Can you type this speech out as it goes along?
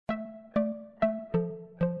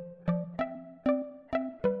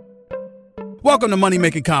Welcome to Money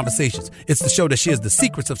Making Conversations. It's the show that shares the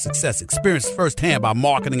secrets of success, experienced firsthand by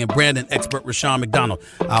marketing and branding expert Rushion McDonald.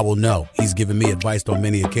 I will know he's given me advice on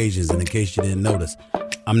many occasions, and in case you didn't notice,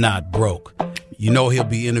 I'm not broke. You know he'll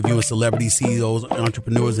be interviewing celebrities, CEOs,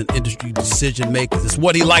 entrepreneurs, and industry decision makers. It's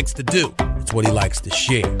what he likes to do. It's what he likes to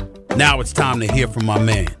share. Now it's time to hear from my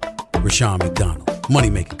man, Rushion McDonald.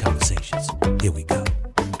 Money Making Conversations. Here we go.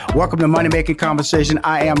 Welcome to Money Making Conversation.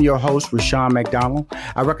 I am your host, Rushion McDonald.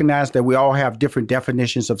 I recognize that we all have different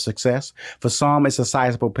definitions of success. For some, it's a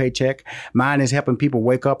sizable paycheck. Mine is helping people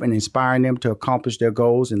wake up and inspiring them to accomplish their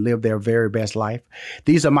goals and live their very best life.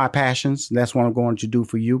 These are my passions, and that's what I'm going to do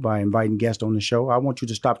for you by inviting guests on the show. I want you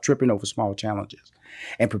to stop tripping over small challenges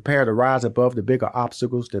and prepare to rise above the bigger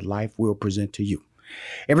obstacles that life will present to you.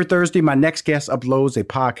 Every Thursday, my next guest uploads a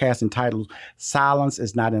podcast entitled Silence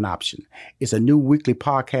is Not an Option. It's a new weekly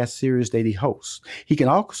podcast series that he hosts. He can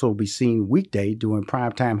also be seen weekday doing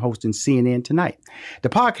primetime hosting CNN Tonight. The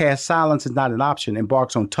podcast Silence is Not an Option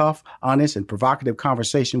embarks on tough, honest, and provocative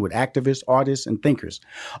conversation with activists, artists, and thinkers,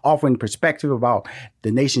 offering perspective about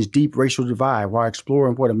the nation's deep racial divide while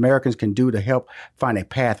exploring what Americans can do to help find a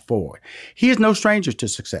path forward. He is no stranger to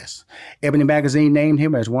success. Ebony Magazine named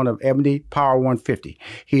him as one of Ebony Power 150.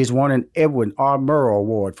 He has won an Edwin R. Murrow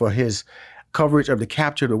Award for his coverage of the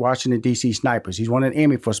capture of the Washington, D.C. snipers. He's won an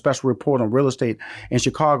Emmy for a special report on real estate in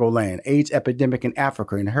Chicagoland, AIDS epidemic in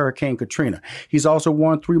Africa, and Hurricane Katrina. He's also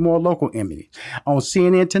won 3 more local Emmys. On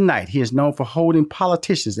CNN Tonight, he is known for holding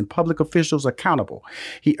politicians and public officials accountable.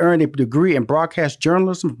 He earned a degree in broadcast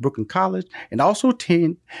journalism from Brooklyn College and also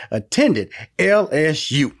attended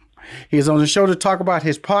LSU. He is on the show to talk about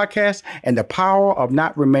his podcast and the power of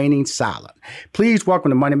not remaining silent. Please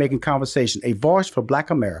welcome to Money Making Conversation, a voice for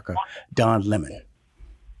Black America, Don Lemon.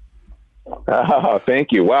 Oh,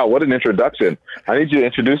 thank you. Wow, what an introduction. I need you to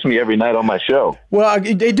introduce me every night on my show. Well,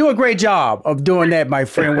 they do a great job of doing that, my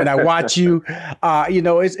friend, when I watch you.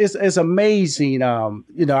 It's amazing.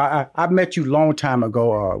 I met you a long time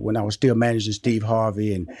ago when I was still managing Steve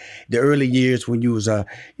Harvey and the early years when you was,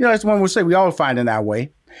 that's one we say we all find in our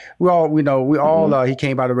way. He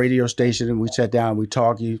came by the radio station and we sat down and we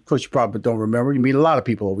talked. Of course, you probably don't remember. You meet a lot of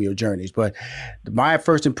people over your journeys. But my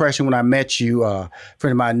first impression when I met you, a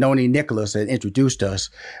friend of mine, Noni Nicholas, that introduced us,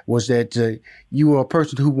 was that you were a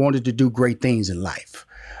person who wanted to do great things in life.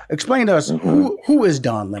 Explain to us, who is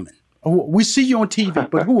Don Lemon? We see you on TV,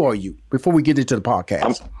 but who are you before we get into the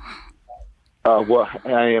podcast? Well,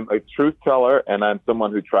 I am a truth teller, and I'm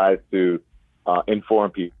someone who tries to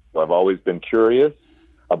inform people. I've always been curious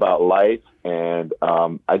about life, and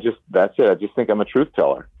that's it. I just think I'm a truth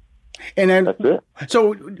teller. And then that's it.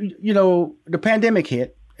 So, the pandemic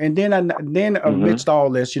hit, and then amidst all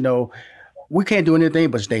this, we can't do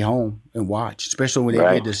anything but stay home and watch, especially when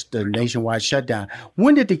they did the nationwide shutdown.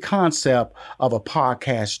 When did the concept of a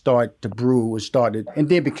podcast start to brew and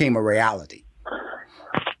then became a reality?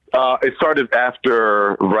 It started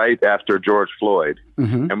right after George Floyd,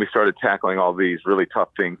 and we started tackling all these really tough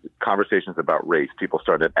things, conversations about race. People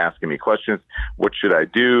started asking me questions. What should I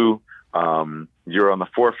do? You're on the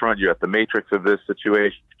forefront. You're at the matrix of this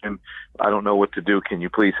situation. I don't know what to do. Can you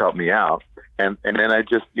please help me out? And then I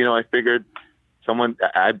just, I figured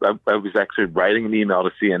I was actually writing an email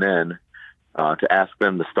to CNN to ask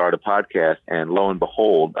them to start a podcast. And lo and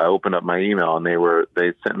behold, I opened up my email and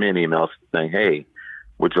they sent me an email saying, hey,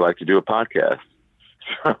 would you like to do a podcast?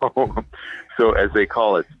 So as they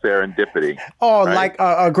call it, serendipity. Oh, right?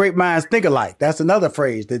 Like great minds think alike. That's another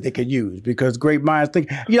phrase that they could use because great minds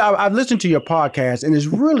think. I've listened to your podcast, and it's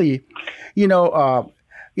really, I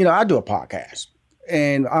do a podcast,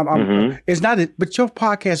 and it's not, but your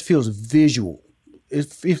podcast feels visual. It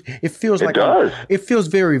feels like it feels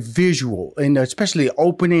very visual, and especially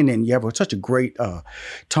opening, and you have such a great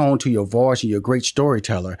tone to your voice, and you're a great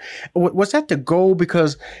storyteller. Was that the goal?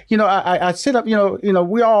 Because I set up,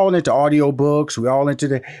 we're all into audiobooks, we're all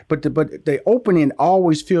into but the opening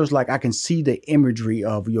always feels like I can see the imagery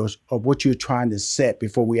of what you're trying to set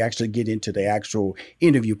before we actually get into the actual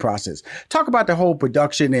interview process. Talk about the whole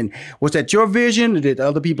production, and was that your vision? Or did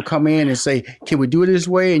other people come in and say, "Can we do it this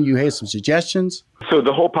way?" And you had some suggestions? So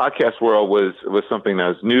the whole podcast world was something that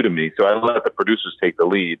was new to me. So I let the producers take the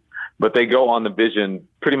lead, but they go on the vision,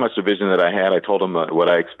 pretty much the vision that I had. I told them what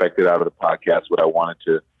I expected out of the podcast, what I wanted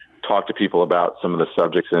to talk to people about, some of the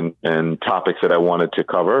subjects and topics that I wanted to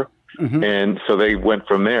cover. And so they went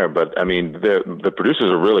from there. But I mean, the producers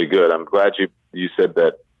are really good. I'm glad you said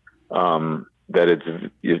that, that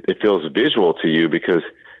it feels visual to you, because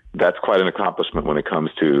that's quite an accomplishment when it comes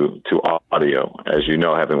to audio, as you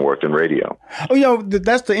know, having worked in radio. Oh,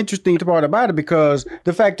 that's the interesting part about it, because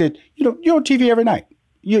the fact that, you're on TV every night.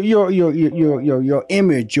 your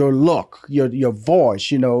image, your look, your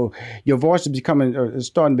voice, your voice is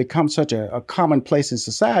starting to become such a commonplace in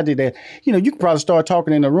society that, you can probably start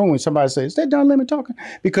talking in a room and somebody says, "Is that Don Lemon talking?"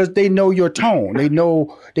 Because they know your tone. They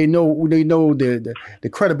know the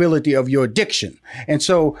credibility of your diction. And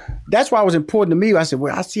so that's why it was important to me. I said,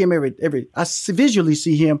 well, I see him I visually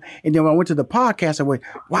see him. And then when I went to the podcast, I went,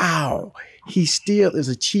 wow, he still is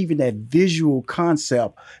achieving that visual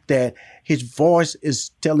concept that his voice is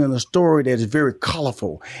telling a story that is very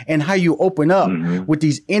colorful, and how you open up with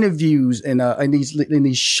these interviews and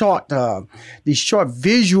these short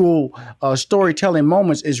visual storytelling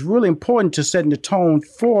moments is really important to setting the tone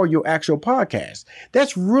for your actual podcast.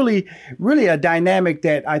 That's really, really a dynamic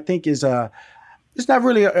that I think is it's not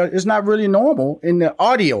really normal in the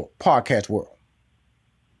audio podcast world.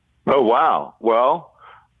 Oh wow! Well,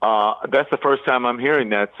 that's the first time I'm hearing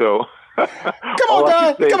that. So. Come on,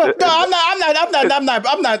 Don. Come on.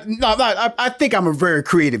 I'm not. I think I'm a very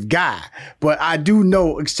creative guy, but I do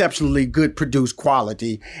know exceptionally good produced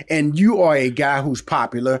quality. And you are a guy who's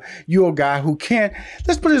popular. You're a guy who can't.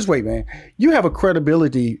 Let's put it this way, man. You have a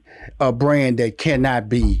credibility brand that cannot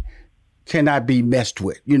be messed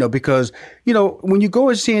with. Because when you go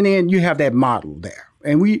to CNN, you have that model there.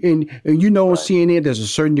 And on CNN, there's a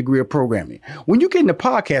certain degree of programming. When you get in the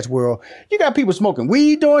podcast world, you got people smoking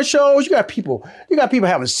weed doing shows. You got people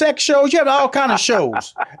having sex shows. You have all kind of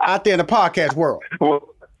shows out there in the podcast world.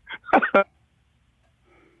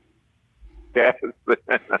 Yes. You know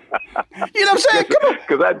what I'm saying? Come on.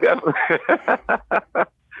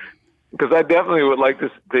 Because I definitely would like to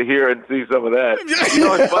hear and see some of that.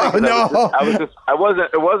 It's funny. No. It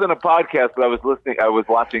wasn't a podcast, but I was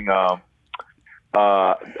watching a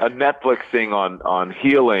Netflix thing on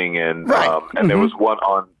healing, and there was one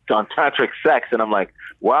on tantric sex, and I'm like,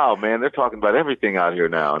 wow, man, they're talking about everything out here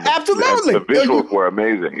now. And absolutely, the visuals were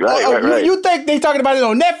amazing. Right. You think they're talking about it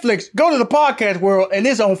on Netflix? Go to the podcast world, and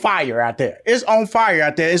it's on fire out there. It's on fire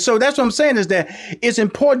out there, and so that's what I'm saying is that it's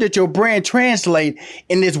important that your brand translate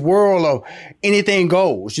in this world of anything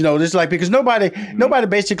goes. It's like, because nobody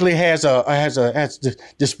basically has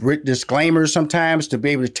disclaimers sometimes to be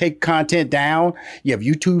able to take content down. You have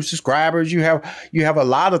YouTube subscribers. You have a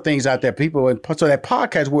lot of things out there, people, and so that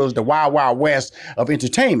podcast world is the wild, wild west of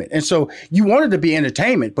entertainment. And so you wanted to be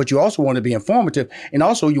entertainment, but you also wanted to be informative, and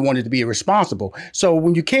also you wanted to be responsible. So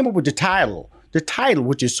when you came up with the title,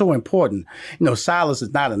 which is so important, silence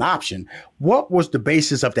is not an option. What was the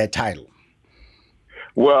basis of that title?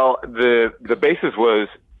 Well, the basis was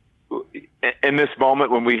in this moment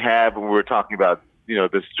when we were talking about,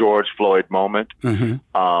 this George Floyd moment,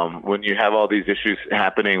 when you have all these issues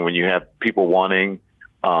happening, when you have people wanting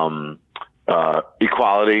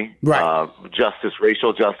equality, right. Justice,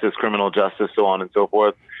 racial justice, criminal justice, so on and so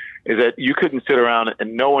forth, is that you couldn't sit around,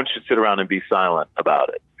 and no one should sit around and be silent about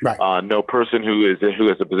it. Right. No person who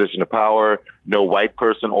has a position of power, no white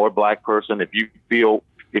person or black person. If you feel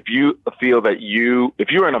that if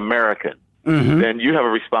you're an American, then you have a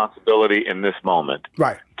responsibility in this moment,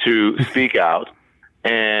 right, to speak out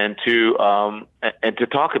and to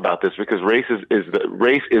talk about this, because race is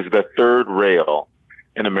the third rail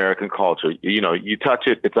in American culture. You touch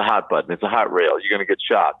it, it's a hot button, it's a hot rail. You're going to get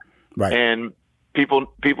shot. Right. And people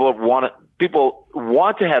want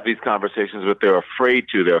to have these conversations, but they're afraid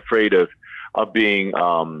to. They're afraid of being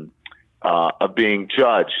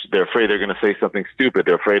judged. They're afraid they're going to say something stupid.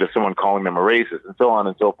 They're afraid of someone calling them a racist, and so on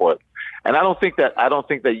and so forth. And I don't think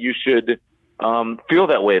that you should feel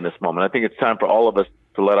that way in this moment. I think it's time for all of us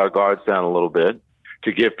to let our guards down a little bit,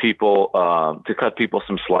 to give people to cut people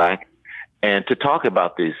some slack, and to talk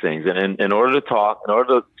about these things. And in order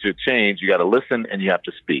to change, you got to listen and you have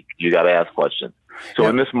to speak. You got to ask questions. So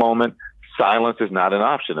in this moment, silence is not an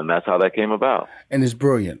option, and that's how that came about. And it's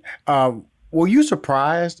brilliant. Were you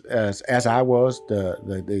surprised, as I was,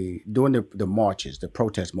 during the marches, the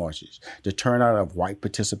protest marches, the turnout of white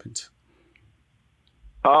participants?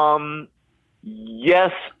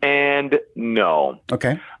 Yes and no.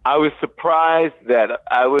 Okay. I was surprised that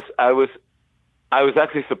I was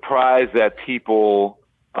actually surprised that people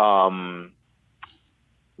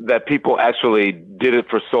actually did it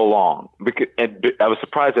for so long. And I was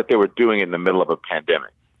surprised that they were doing it in the middle of a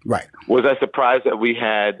pandemic. Right. Was I surprised that we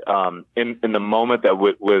had in the moment that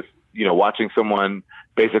with watching someone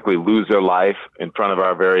basically lose their life in front of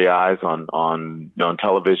our very eyes on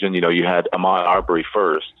television? You had Ahmaud Arbery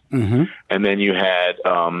first, and then you had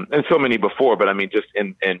and so many before. But I mean, just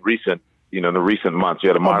in recent the recent months, you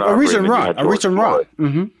had Ahmaud Arbery, a recent run.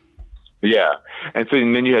 Mm-hmm. Yeah, and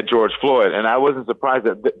then you had George Floyd, and I wasn't surprised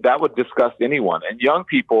that would disgust anyone. And young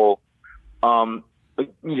people,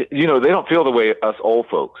 you know, they don't feel the way us old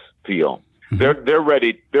folks feel. Mm-hmm. They're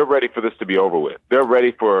ready for this to be over with. They're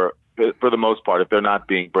ready for the most part, if they're not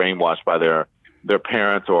being brainwashed by their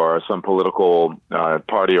parents or some political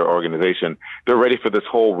party or organization, they're ready for this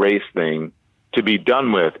whole race thing to be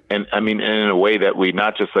done with. And I mean, in a way that we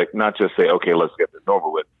not just say, okay, let's get this over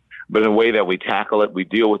with, but in a way that we tackle it, we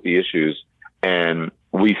deal with the issues, and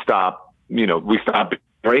we stop being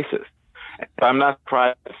racist. I'm not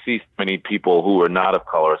surprised to see so many people who are not of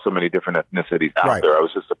color, so many different ethnicities out there. I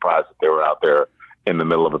was just surprised that they were out there in the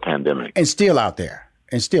middle of a pandemic. And still out there.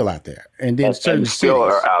 And then certain still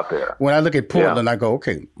cities are out there. When I look at Portland, I go,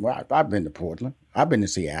 okay, well, I've been to Portland. I've been to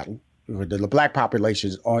Seattle. The black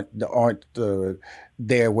populations aren't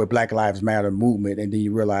there with Black Lives Matter movement. And then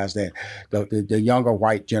you realize that the younger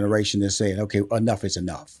white generation is saying, okay, enough is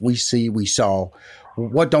enough. We saw.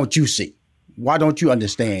 What don't you see? Why don't you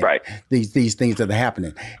understand these things that are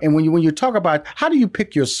happening? And when you talk about how do you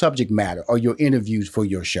pick your subject matter or your interviews for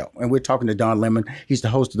your show? And we're talking to Don Lemon. He's the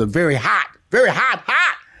host of the very hot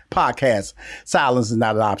podcast, Silence is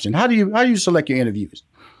Not an Option. How do you select your interviews?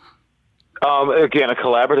 Again, a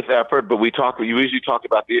collaborative effort, but we usually talk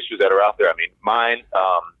about the issues that are out there. I mean, mine,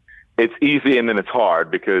 it's easy and then it's hard,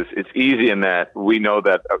 because it's easy in that we know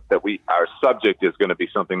that our subject is going to be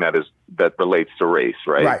something that relates to race,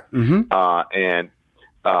 right? Right. Mm-hmm.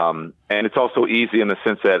 And it's also easy in the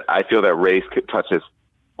sense that I feel that race touches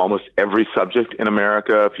almost every subject in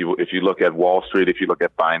America. If you look at Wall Street, if you look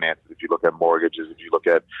at finance, if you look at mortgages, if you look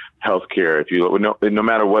at healthcare, no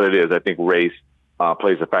matter what it is, I think race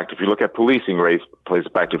plays a factor. If you look at policing, race plays a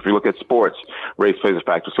factor. If you look at sports, race plays a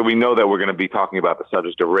factor. So we know that we're going to be talking about the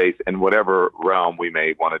subject of race in whatever realm we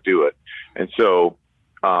may want to do it. And so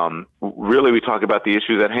really we talk about the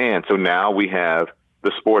issues at hand. So now we have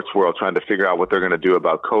the sports world trying to figure out what they're going to do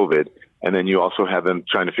about COVID. And then you also have them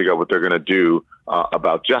trying to figure out what they're going to do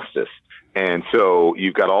about justice. And so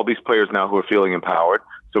you've got all these players now who are feeling empowered.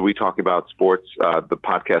 So we talk about sports. The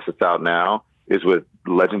podcast that's out now is with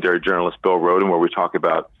legendary journalist Bill Rhoden, where we talk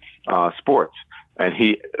about sports. And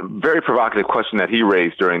very provocative question that he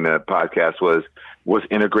raised during the podcast was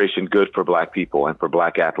integration good for Black people and for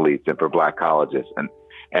Black athletes and for Black colleges?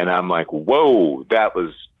 And I'm like, whoa, that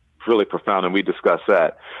was really profound. And we discuss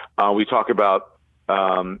that. We talk about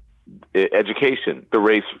education,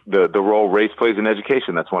 the role race plays in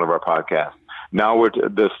education. That's one of our podcasts. Now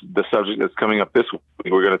the subject that's coming up this week,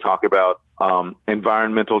 we're going to talk about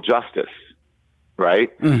environmental justice.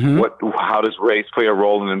 Right? Mm-hmm. How does race play a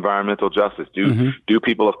role in environmental justice? Do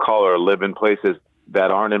people of color live in places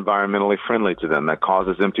that aren't environmentally friendly to them, that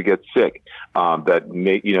causes them to get sick, that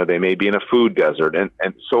they may be in a food desert,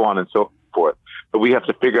 and so on and so forth. But we have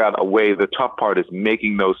to figure out a way. The tough part is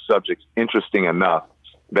making those subjects interesting enough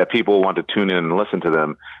that people want to tune in and listen to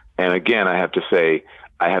them. And again, I have to say,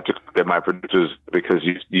 I have to look at my producers, because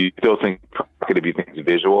you still think provocative, you think it's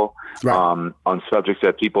visual, on subjects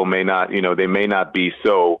that people may not, they may not be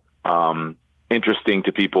so interesting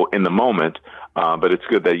to people in the moment, but it's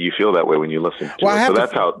good that you feel that way when you listen to it.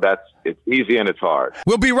 So it's easy and it's hard.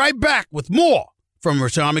 We'll be right back with more from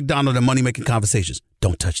Rushion McDonald and Money Making Conversations.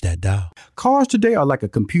 Don't touch that dial. Cars today are like a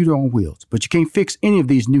computer on wheels, but you can't fix any of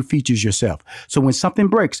these new features yourself. So when something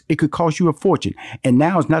breaks, it could cost you a fortune. And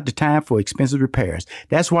now is not the time for expensive repairs.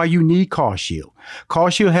 That's why you need CarShield.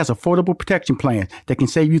 CarShield has affordable protection plans that can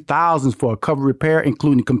save you thousands for a covered repair,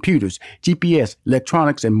 including computers, GPS,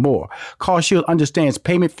 electronics, and more. CarShield understands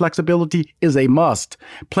payment flexibility is a must.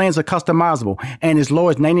 Plans are customizable and as low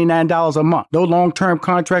as $99 a month. No long-term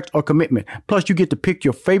contracts or commitment. Plus, you get to pick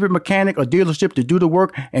your favorite mechanic or dealership to do the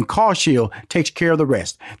work, and CarShield takes care of the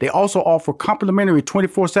rest. They also offer complimentary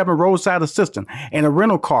 24/7 roadside assistance and a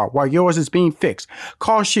rental car while yours is being fixed.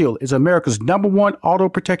 CarShield is America's #1 auto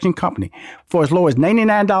protection company. For as low as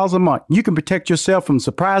 $99 a month, you can protect yourself from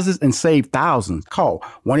surprises and save thousands. Call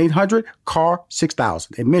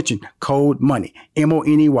 1-800-CAR-6000 and mention code MONEY,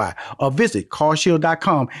 M-O-N-E-Y, or visit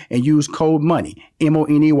carshield.com and use code MONEY,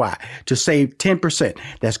 M-O-N-E-Y, to save 10%.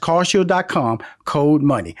 That's carshield.com, code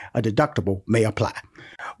MONEY. A deductible may apply.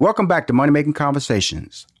 Welcome back to Money Making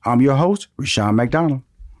Conversations. I'm your host, Rushion McDonald.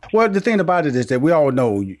 Well, the thing about it is that we all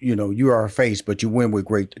know, you are a face, but you win with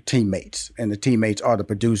great teammates. And the teammates are the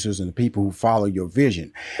producers and the people who follow your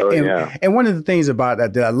vision. And one of the things about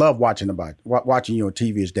that I love watching you on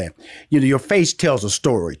TV is that, your face tells a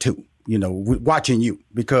story too, watching you.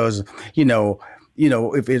 Because,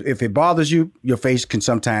 if it bothers you, your face can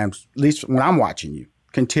sometimes, at least when I'm watching you,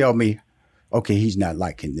 can tell me okay, he's not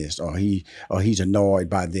liking this, or he's annoyed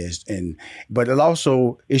by this, but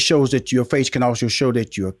it shows that your face can also show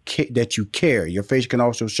that you care. Your face can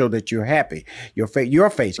also show that you're happy. Your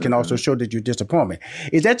face can also show that you're disappointed.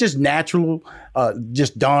 Is that just natural?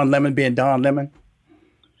 Just Don Lemon being Don Lemon?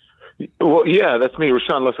 Well, yeah, that's me,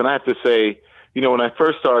 Rushion. Listen, I have to say, when I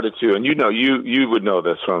first started to, and you would know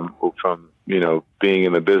this from being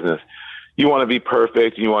in the business. You want to be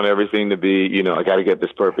perfect. You want everything to be, I got to get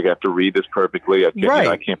this perfect. I have to read this perfectly.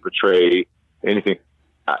 I can't portray anything.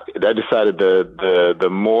 I decided the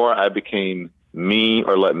more I became me,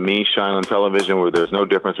 or let me shine on television, where there's no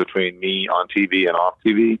difference between me on TV and off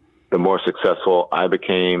TV, the more successful I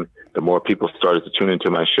became, the more people started to tune into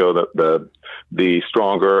my show, the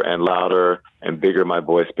stronger and louder and bigger my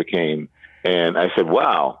voice became. And I said,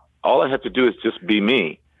 wow, all I have to do is just be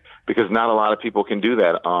me. Because not a lot of people can do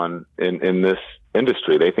that in this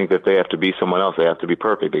industry. They think that they have to be someone else. They have to be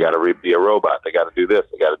perfect. They got to be a robot. They got to do this.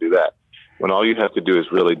 They got to do that. When all you have to do is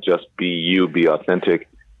really just be you, be authentic,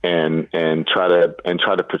 and try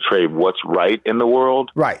to portray what's right in the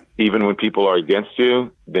world. Right. Even when people are against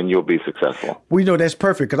you, then you'll be successful. We know that's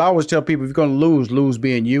perfect, because I always tell people, if you're going to lose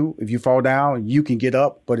being you. If you fall down, you can get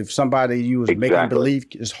up. But if somebody you is making believe,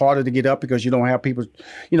 it's harder to get up, because you don't have people,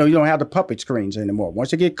 you don't have the puppet screens anymore.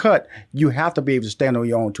 Once you get cut, you have to be able to stand on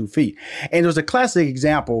your own 2 feet. And there's a classic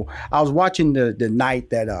example. I was watching the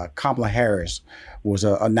night that Kamala Harris was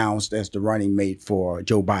announced as the running mate for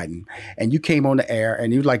Joe Biden. And you came on the air,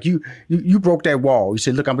 and you you broke that wall. You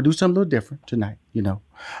said, look, I'm going to do something a little different tonight,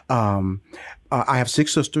 I have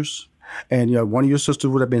 6 sisters, and one of your sisters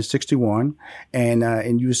would have been 61,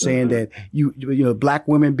 and you were saying that you black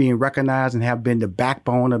women being recognized and have been the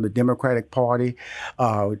backbone of the Democratic Party.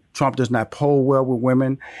 Trump does not poll well with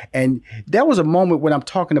women, and that was a moment when I'm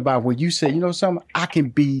talking about where you said, something, I can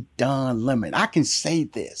be Don Lemon. I can say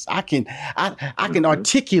this. I can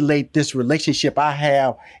articulate this relationship I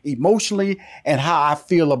have emotionally and how I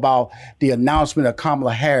feel about the announcement of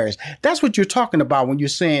Kamala Harris. That's what you're talking about when you're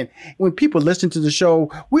saying, when people listen to the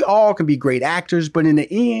show, we all can be great actors, but in the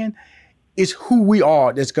end, it's who we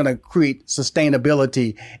are that's going to create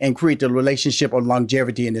sustainability and create the relationship or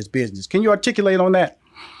longevity in this business. Can you articulate on that?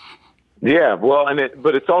 Yeah, well,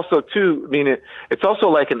 but it's also too. It's also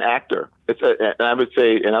like an actor. And I would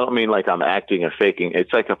say, and I don't mean like I'm acting or faking.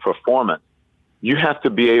 It's like a performance. You have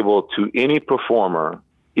to be able to, any performer,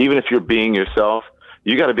 even if you're being yourself,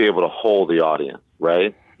 you got to be able to hold the audience,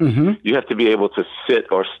 right? Mm-hmm. You have to be able to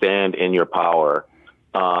sit or stand in your power,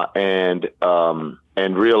 and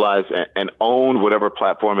realize and own whatever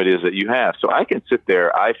platform it is that you have. So I can sit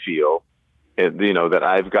there. I feel, that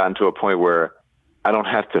I've gotten to a point where I don't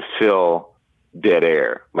have to fill dead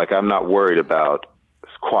air. Like, I'm not worried about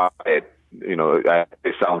quiet.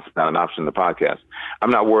 Silence is not an option in the podcast.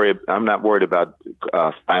 I'm not worried about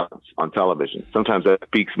silence on television. Sometimes that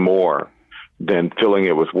speaks more than filling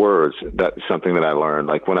it with words. That's something that I learned.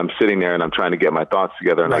 Like, when I'm sitting there and I'm trying to get my thoughts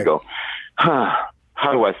together, and I go,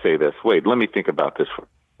 how do I say this? Wait, let me think about this for a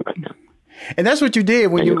second. And that's what you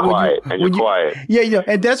did when you're quiet. Yeah,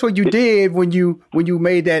 and that's what you did when you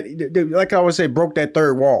made that, like I always say, broke that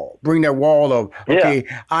third wall. Bring that wall of, okay,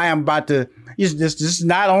 I am about to. This is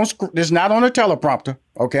not on a teleprompter.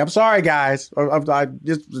 Okay, I'm sorry, guys.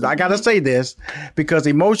 I gotta say this because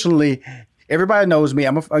emotionally, everybody knows me.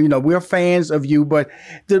 We're fans of you, but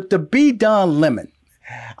to be Don Lemon,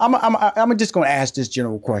 I'm just gonna ask this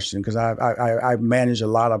general question because I manage a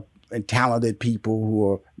lot of and talented people who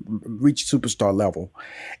are reach superstar level,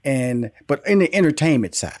 but in the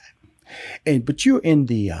entertainment side, but you're in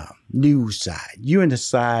the news side. You're in the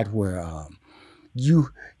side where you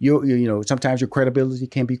sometimes your credibility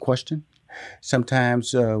can be questioned.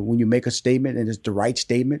 Sometimes when you make a statement and it's the right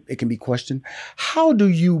statement, it can be questioned. How do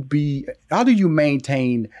you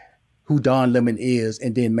maintain who Don Lemon is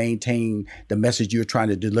and then maintain the message you're trying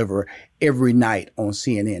to deliver every night on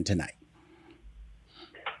CNN tonight?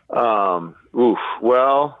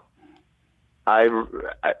 Well, I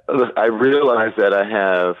realize that I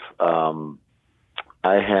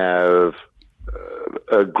have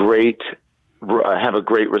a great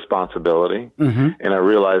responsibility, and I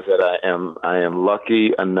realize that I am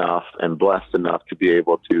lucky enough and blessed enough to be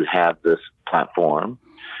able to have this platform,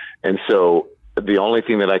 and so the only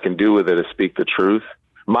thing that I can do with it is speak the truth.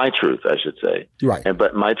 My truth, I should say. Right.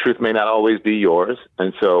 But my truth may not always be yours.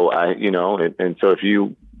 And so so if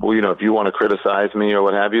you want to criticize me or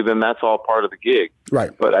what have you, then that's all part of the gig.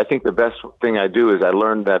 Right. But I think the best thing I do is I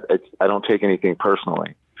learned that I don't take anything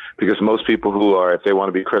personally, because most people if they want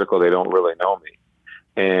to be critical, they don't really know me.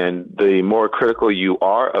 And the more critical you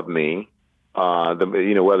are of me,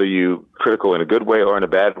 whether you critical in a good way or in a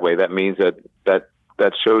bad way, that means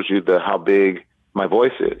that shows you how big my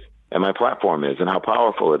voice is and my platform is and how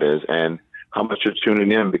powerful it is and how much you're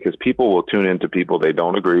tuning in, because people will tune into people they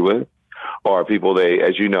don't agree with, or people they,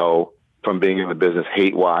 as you know, from being in the business,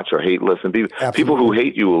 hate watch or hate listen. People who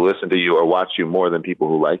hate you will listen to you or watch you more than people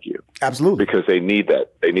who like you. Absolutely. Because they need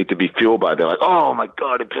that. They need to be fueled by it. They're like, oh my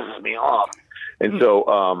God, it pisses me off. And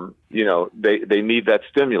so, they need that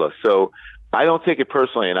stimulus. So I don't take it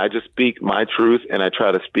personally, and I just speak my truth, and I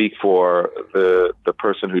try to speak for the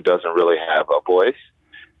person who doesn't really have a voice,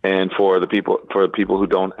 and for people who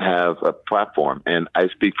don't have a platform. And I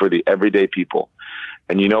speak for the everyday people.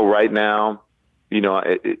 And right now,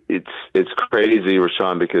 it's crazy,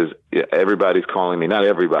 Rashawn, because everybody's calling me, not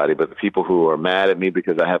everybody, but the people who are mad at me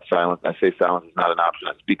because I have silence. I say silence is not an option.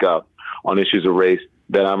 I speak out on issues of race,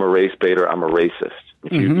 that I'm a race baiter. I'm a racist.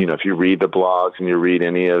 If if you read the blogs and you read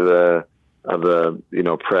any of the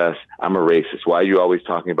press, I'm a racist. Why are you always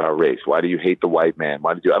talking about race? Why do you hate the white man?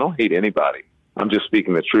 I don't hate anybody. I'm just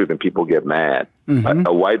speaking the truth, and people get mad.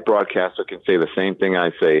 A white broadcaster can say the same thing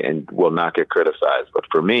I say and will not get criticized. But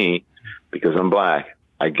for me, because I'm black,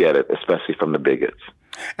 I get it, especially from the bigots.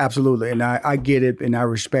 Absolutely. And I get it, and I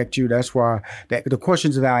respect you. That's why the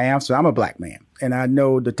questions that I answer, I'm a black man, and I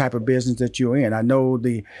know the type of business that you're in. I know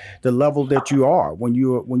the level that you are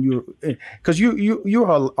because you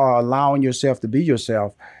are allowing yourself to be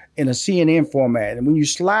yourself in a CNN format. And when you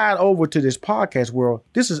slide over to this podcast world,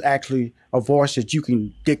 this is actually a voice that you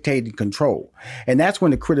can dictate and control. And that's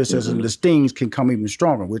when the criticism, the stings can come even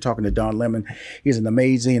stronger. We're talking to Don Lemon. He has an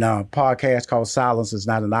amazing podcast called Silence is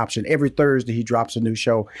Not an Option. Every Thursday, he drops a new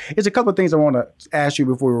show. There's a couple of things I want to ask you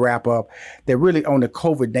before we wrap up. They're really on the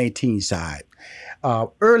COVID-19 side.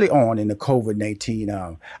 Early on in the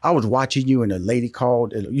COVID-19, I was watching you, and a lady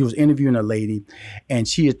called. You was interviewing a lady, and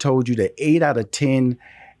she had told you that 8 out of 10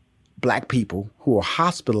 Black people who were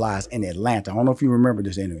hospitalized in Atlanta, I don't know if you remember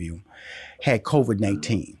this interview, had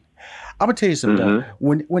COVID-19. I'm gonna tell you something.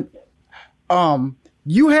 When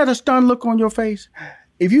you had a stunned look on your face,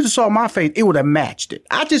 if you saw my face, it would have matched it.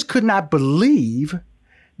 I just could not believe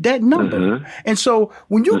that number. And so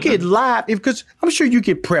when you get live, because I'm sure you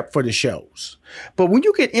get prepped for the shows, but when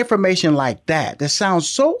you get information like that sounds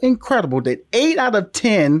so incredible that 8 out of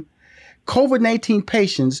 10 COVID-19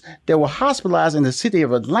 patients that were hospitalized in the city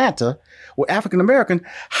of Atlanta were African-American.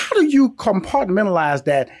 How do you compartmentalize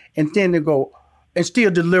that and then to go and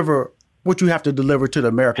still deliver what you have to deliver to the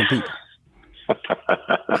American people?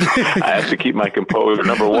 I have to keep my composure.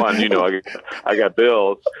 Number one, I got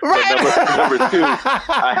bills. Right. But number two,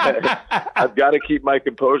 I've got to keep my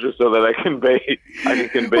composure so that I can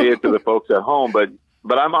convey it to the folks at home. But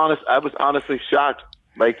I'm honest. I was honestly shocked.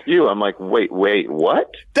 Like you, I'm like, wait,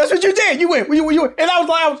 what? That's what you did. You went, and I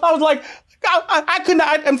was like, I couldn't.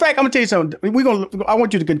 In fact, I'm gonna tell you something. I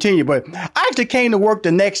want you to continue, but I actually came to work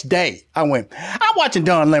the next day. I'm watching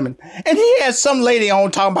Don Lemon, and he had some lady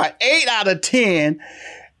on talking about 8 out of 10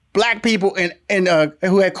 Black people who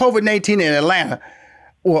had COVID-19 in Atlanta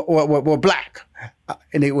were Black.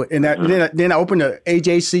 And then I opened the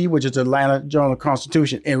AJC, which is the Atlanta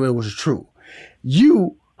Journal-Constitution, and it was true.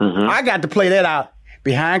 I got to play that out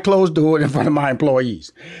behind closed doors in front of my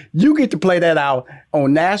employees. You get to play that out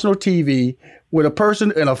on national TV with a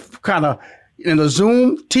person in a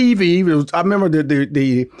Zoom TV. I remember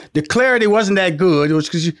the clarity wasn't that good. It was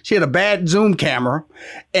because she had a bad Zoom camera.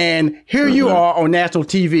 And here you are on national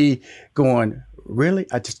TV going, really?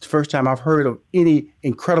 It's the first time I've heard of any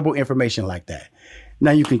incredible information like that. Now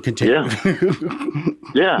you can continue.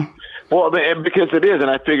 Yeah. Well, because it is. And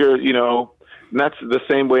I figure, and that's the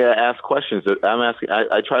same way I ask questions.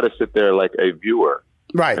 I try to sit there like a viewer,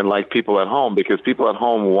 right? And like people at home, because people at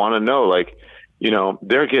home want to know,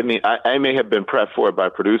 they're getting. I may have been prepped for it by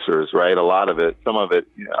producers, right? A lot of it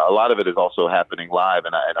is also happening live,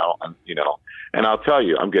 and I'll tell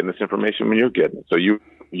you, I'm getting this information when you're getting it. So you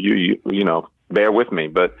bear with me,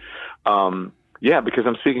 but because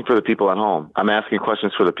I'm speaking for the people at home. I'm asking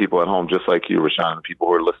questions for the people at home, just like you, Rashawn, and people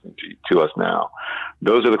who are listening to us now.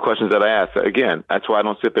 Those are the questions that I ask. Again, that's why I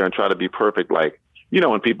don't sit there and try to be perfect. Like,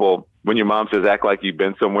 when your mom says, act like you've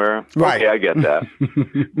been somewhere. Right. Okay, I get that.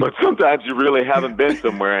 But sometimes you really haven't been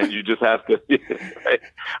somewhere, and you just have to, right?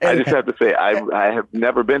 I just have to say, I have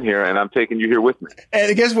never been here, and I'm taking you here with me.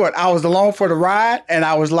 And guess what? I was along for the ride, and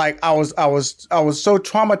I was like, I was so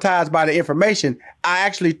traumatized by the information, I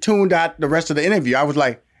actually tuned out the rest of the interview. I was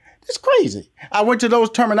like, it's crazy. I went to those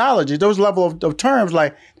terminologies, those level of terms,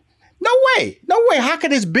 like, no way. How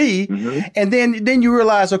could this be? And then you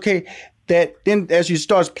realize, okay, that then as you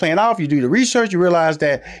start playing off, you do the research, you realize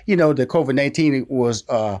that, the COVID-19 was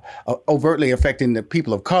overtly affecting the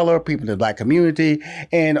people of color, people in the Black community,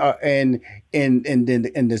 and the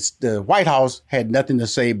White House had nothing to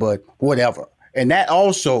say but whatever. And that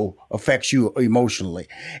also affects you emotionally.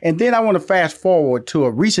 And then I want to fast forward to a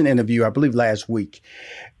recent interview, I believe last week,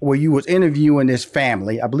 where you was interviewing this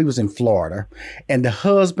family. I believe it was in Florida, and the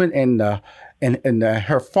husband and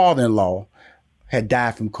her father-in-law had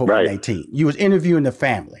died from COVID-19. Right. You was interviewing the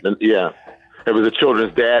family. Yeah. It was the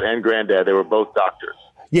children's dad and granddad. They were both doctors.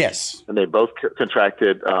 Yes. And they both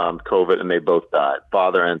contracted COVID, and they both died,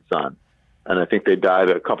 father and son. And I think they died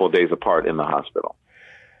a couple of days apart in the hospital.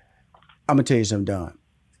 I'm gonna tell you something, Don.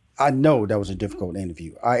 I know that was a difficult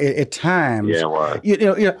interview. At times, yeah, it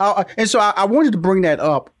was. And so I wanted to bring that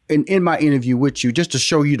up in my interview with you, just to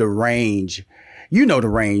show you the range. You know the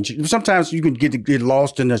range. Sometimes you can get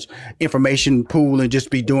lost in this information pool and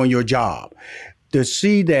just be doing your job. To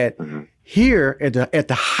see that here at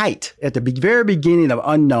the height, at the very beginning of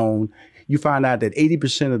unknown, you find out that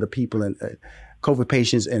 80% of the people in COVID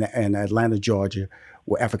patients in Atlanta, Georgia,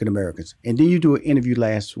 were African Americans. And then you do an interview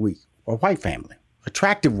last week. A white family,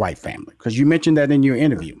 attractive white family, because you mentioned that in your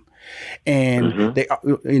interview. And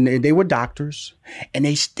they were doctors, and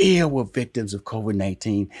they still were victims of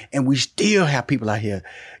COVID-19. And we still have people out here,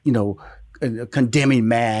 condemning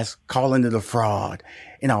masks, calling it a fraud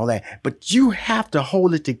and all that. But you have to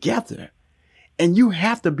hold it together, and you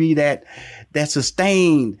have to be that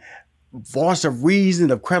sustained voice of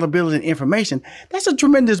reason, of credibility and information. That's a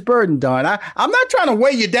tremendous burden, Don. I'm not trying to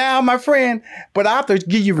weigh you down, my friend, but I have to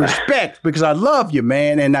give you respect because I love you,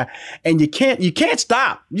 man. And you can't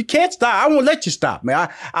stop. You can't stop. I won't let you stop, man.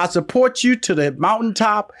 I support you to the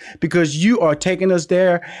mountaintop because you are taking us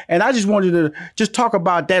there. And I just wanted to just talk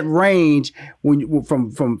about that range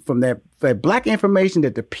from that Black information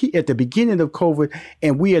at the beginning of COVID,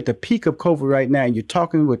 and we at the peak of COVID right now. And you're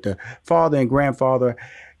talking with the father and grandfather.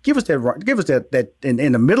 Give us that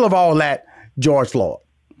in the middle of all that, George Floyd.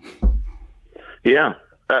 Yeah.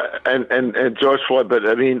 And George Floyd, but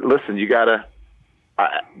I mean, listen, you gotta,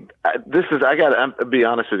 I gotta be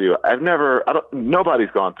honest with you. Nobody's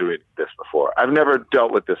gone through this before. I've never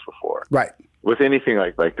dealt with this before. Right. With anything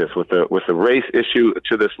like this, with the race issue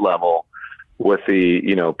to this level, with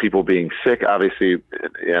the, people being sick, obviously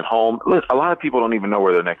at home. Listen, a lot of people don't even know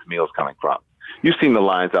where their next meal is coming from. You've seen the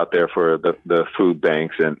lines out there for the food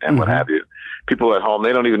banks and what have you. People at home,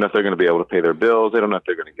 they don't even know if they're going to be able to pay their bills. They don't know if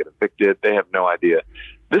they're going to get evicted. They have no idea.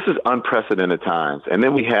 This is unprecedented times. And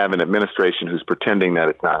then we have an administration who's pretending that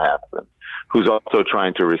it's not happening, who's also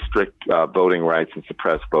trying to restrict voting rights and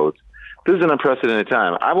suppress votes. This is an unprecedented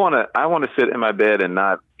time. I want to sit in my bed and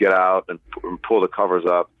not get out and pull the covers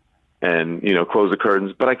up and, close the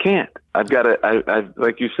curtains, but I can't. I've got to,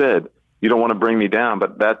 like you said, you don't want to bring me down,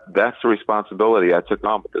 but that's the responsibility I took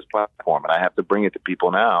on with this platform, and I have to bring it to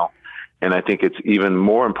people now. And I think it's even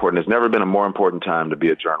more important. There's never been a more important time to be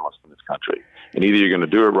a journalist in this country. And either you're going to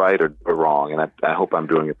do it right or wrong. And I hope I'm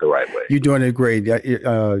doing it the right way. You're doing it great.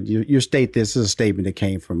 You state this is a statement that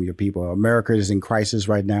came from your people. America is in crisis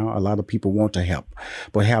right now. A lot of people want to help,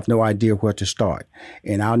 but have no idea where to start.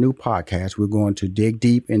 In our new podcast, we're going to dig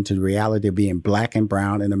deep into the reality of being Black and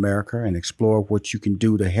brown in America and explore what you can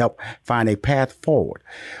do to help find a path forward.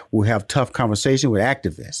 We'll have tough conversation with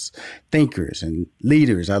activists, thinkers, and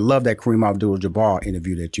leaders. I love that Kareem Abdul-Jabbar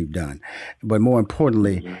interview that you've done. But more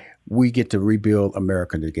importantly, we get to rebuild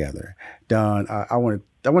America together. Don, I want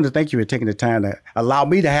to thank you for taking the time to allow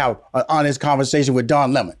me to have an honest conversation with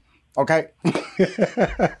Don Lemon. Okay?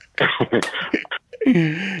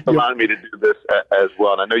 Allowing me to do this as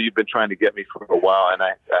well. And I know you've been trying to get me for a while, and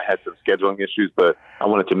I had some scheduling issues, but I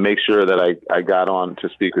wanted to make sure that I got on to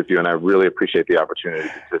speak with you, and I really appreciate the opportunity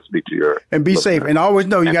to speak to your and be safe. And always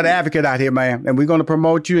know you got an advocate out here, man. And we're going to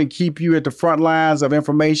promote you and keep you at the front lines of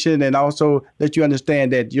information, and also let you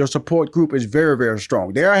understand that your support group is very, very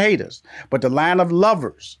strong. There are haters, but the line of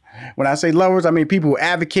lovers. When I say lovers, I mean people who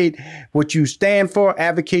advocate what you stand for,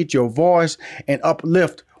 advocate your voice, and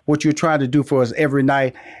uplift what you're trying to do for us every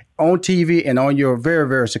night on TV and on your very,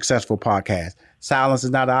 very successful podcast. Silence is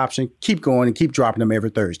not an option. Keep going and keep dropping them every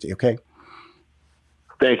Thursday, okay?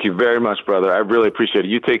 Thank you very much, brother. I really appreciate it.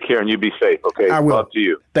 You take care and you be safe, okay? I will. Love to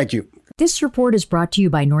you. Thank you. This report is brought to you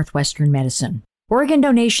by Northwestern Medicine. Organ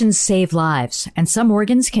donations save lives, and some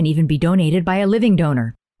organs can even be donated by a living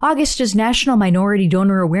donor. August is National Minority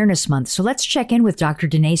Donor Awareness Month, so let's check in with Dr.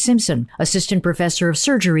 Danae Simpson, Assistant Professor of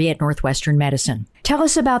Surgery at Northwestern Medicine. Tell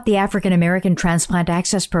us about the African American Transplant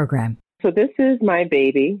Access Program. So this is my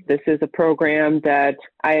baby. This is a program that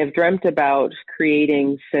I have dreamt about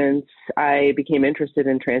creating since I became interested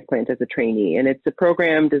in transplant as a trainee. And it's a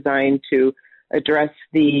program designed to address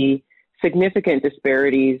the significant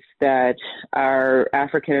disparities that our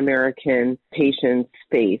African American patients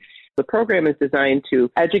face. The program is designed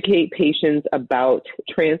to educate patients about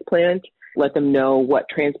transplant, let them know what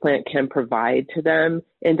transplant can provide to them,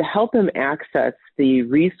 and to help them access the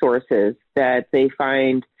resources that they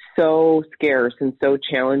find so scarce and so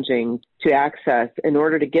challenging to access in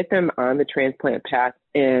order to get them on the transplant path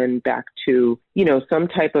and back to, some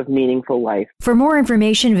type of meaningful life. For more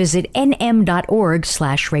information, visit nm.org/radio.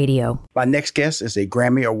 My next guest is a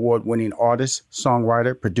Grammy Award-winning artist,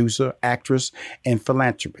 songwriter, producer, actress, and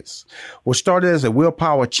philanthropist. What started as a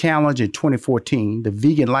willpower challenge in 2014, the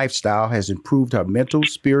vegan lifestyle has improved her mental,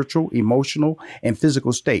 spiritual, emotional, and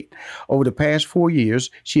physical state. Over the past 4 years,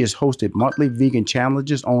 she has hosted monthly vegan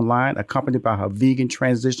challenges online, accompanied by her Vegan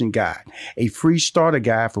Transition Guide, a free starter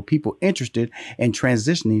guide for people interested in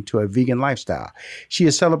transitioning to a vegan lifestyle. She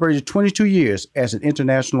has celebrated 22 years as an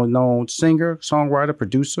internationally known singer, songwriter,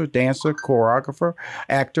 producer, dancer, choreographer,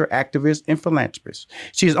 actor, activist, and philanthropist.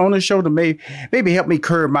 She is on the show to maybe help me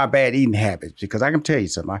curb my bad eating habits, because I can tell you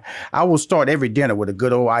something. I will start every dinner with a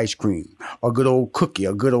good old ice cream, or a good old cookie,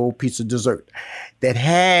 or a good old piece of dessert that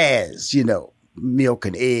has, milk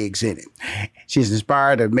and eggs in it. She's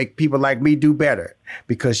inspired to make people like me do better,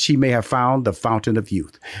 because she may have found the fountain of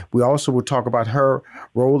youth. We also will talk about her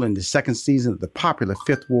role in the second season of the popular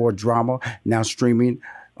Fifth Ward drama, now streaming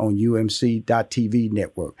on UMC.TV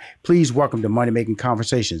network. Please welcome to Money Making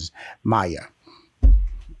Conversations, Maya.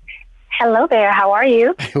 Hello there. How are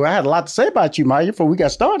you? Well, I had a lot to say about you, Maya, before we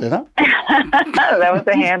got started, huh? That was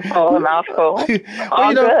a handful, a mouthful.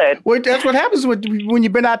 All good. Well, that's what happens when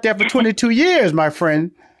you've been out there for 22 years, my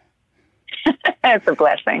friend. It's a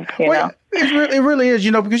blessing, know. It really is,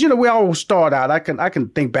 because we all start out. I can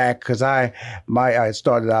think back, because I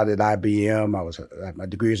started out at IBM. My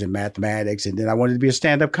degree was in mathematics, and then I wanted to be a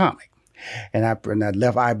stand-up comic, and I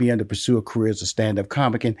left IBM to pursue a career as a stand-up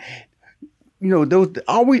comic. And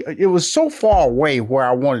it was so far away where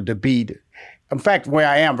I wanted to be. In fact, where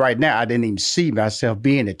I am right now, I didn't even see myself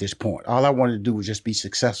being at this point. All I wanted to do was just be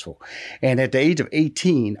successful. And at the age of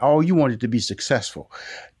 18, all you wanted to be successful.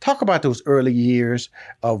 Talk about those early years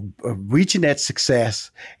of reaching that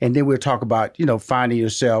success. And then we'll talk about, finding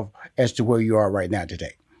yourself as to where you are right now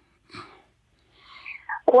today.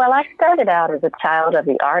 Well, I started out as a child of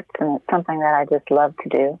the arts, and it's something that I just love to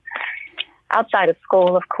do. Outside of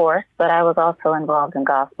school, of course, but I was also involved in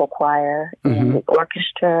gospel choir, in the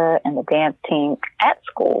orchestra, and the dance team at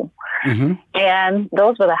school. Mm-hmm. And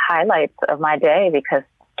those were the highlights of my day, because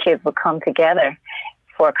kids would come together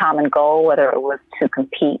for a common goal, whether it was to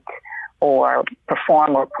compete or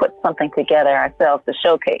perform or put something together ourselves to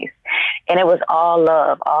showcase. And it was all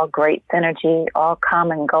love, all great synergy, all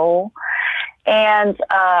common goal, and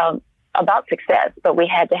about success, but we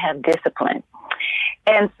had to have discipline.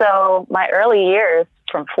 And so my early years,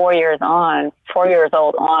 from 4 years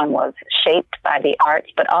old on, was shaped by the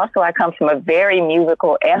arts, but also I come from a very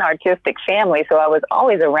musical and artistic family, so I was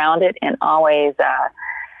always around it and always,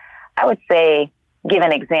 I would say,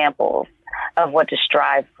 given examples of what to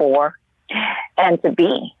strive for and to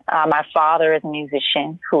be. My father is a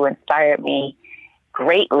musician who inspired me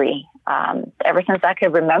greatly. Ever since I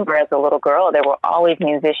could remember as a little girl, there were always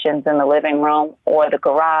musicians in the living room or the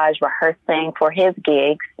garage rehearsing for his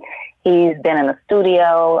gigs. He's been in the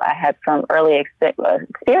studio. I had some early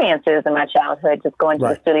experiences in my childhood, just going to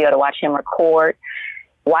the studio to watch him record,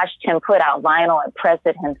 watched him put out vinyl and press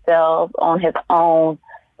it himself on his own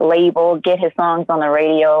label, get his songs on the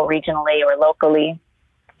radio regionally or locally,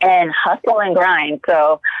 and hustle and grind.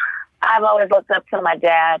 So I've always looked up to my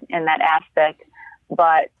dad in that aspect,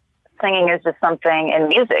 but singing is just something, and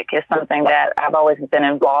music is something that I've always been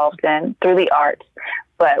involved in through the arts,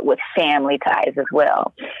 but with family ties as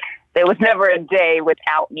well. There was never a day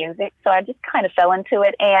without music, so I just kind of fell into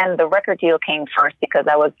it, and the record deal came first because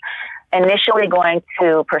I was initially going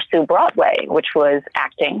to pursue Broadway, which was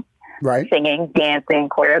acting, singing, dancing,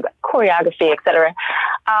 choreography, etc.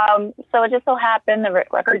 So it just so happened the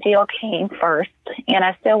record deal came first, and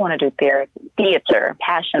I still want to do theater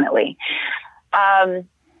passionately.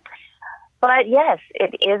 But yes,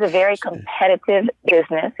 it is a very competitive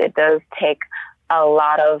business. It does take a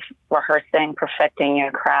lot of rehearsing, perfecting your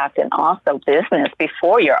craft, and also business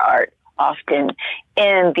before your art, often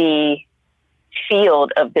in the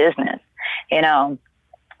field of business.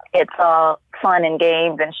 It's all fun and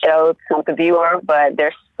games and shows to the viewer, but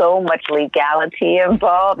there's so much legality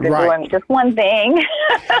involved in doing just one thing.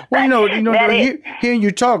 Well, hearing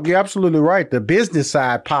you talk, you're absolutely right. The business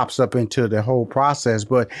side pops up into the whole process,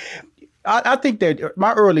 but I think that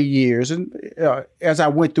my early years, and as I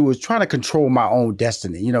went through, was trying to control my own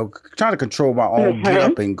destiny, trying to control my own get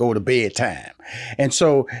up and go to bed time. And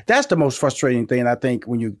so that's the most frustrating thing, I think,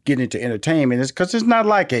 when you get into entertainment, is because it's not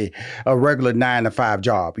like a regular 9-to-5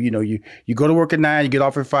 job. You go to work at 9, you get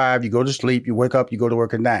off at 5, you go to sleep, you wake up, you go to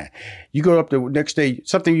work at 9. You go up the next day,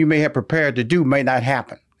 something you may have prepared to do may not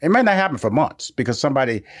happen. It might not happen for months because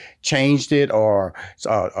somebody changed it, or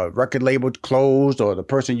a record label closed, or the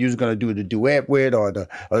person you're going to do the duet with, or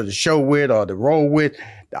the show with, or the role with,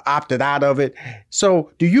 opted out of it. So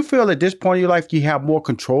do you feel at this point in your life you have more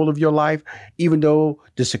control of your life, even though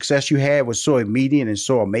the success you had was so immediate and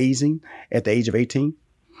so amazing at the age of 18?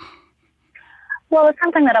 Well, it's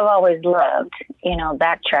something that I've always loved,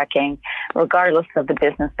 backtracking, regardless of the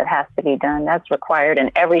business that has to be done. That's required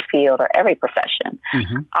in every field or every profession,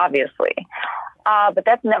 obviously. But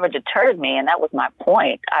that's never deterred me, and that was my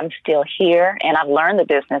point. I'm still here, and I've learned the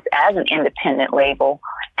business as an independent label,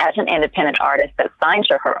 as an independent artist that signed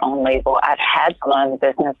to her own label. I've had to learn the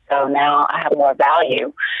business, so now I have more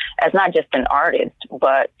value as not just an artist,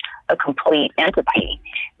 but a complete entity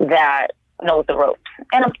that knows the ropes.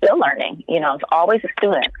 And I'm still learning. I'm always a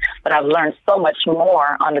student, but I've learned so much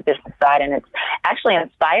more on the business side, and it's actually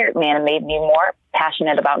inspired me and made me more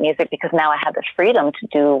passionate about music, because now I have the freedom to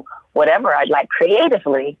do whatever I'd like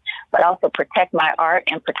creatively, but also protect my art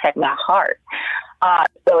and protect my heart.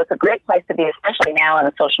 So it's a great place to be, especially now in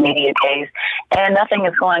the social media days. And nothing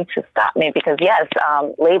is going to stop me, because yes,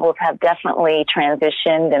 labels have definitely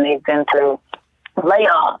transitioned, and they've been through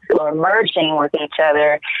layoffs or merging with each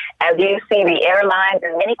other, as you see the airlines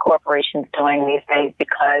and many corporations doing these days,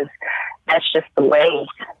 because that's just the way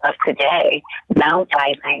of today,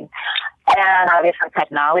 downsizing. And obviously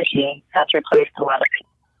technology has replaced a lot of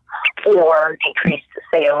people, or decreased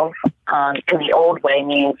sales. In the old way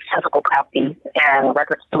means physical copies, and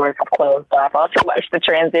record stores have closed. So I've also watched the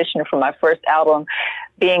transition from my first album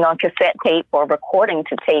being on cassette tape or recording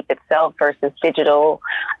to tape itself versus digital,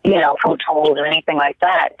 Pro Tools or anything like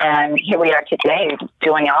that. And here we are today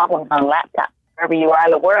doing albums on laptops wherever you are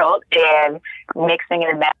in the world, and mixing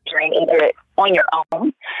and mastering either on your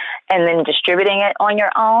own and then distributing it on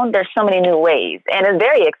your own. There's so many new ways, and it's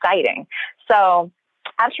very exciting. So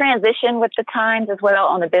I've transitioned with the times as well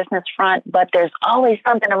on the business front, but there's always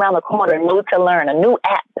something around the corner new to learn, a new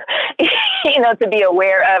app, to be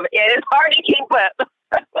aware of. It's hard to keep up.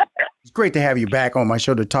 It's great to have you back on my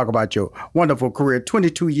show to talk about your wonderful career,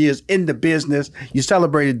 22 years in the business. You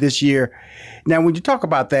celebrated this year. Now, when you talk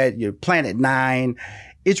about that, your Planet 9,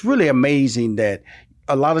 it's really amazing that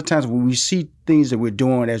a lot of times when we see things that we're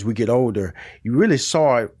doing as we get older, you really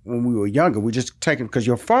saw it when we were younger. We just take it because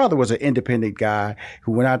your father was an independent guy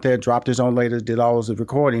who went out there, dropped his own labels, did all the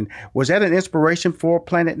recording. Was that an inspiration for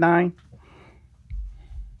Planet 9?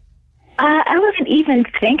 I wasn't even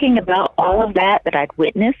thinking about all of that I'd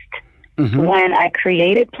witnessed when I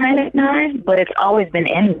created Planet 9, but it's always been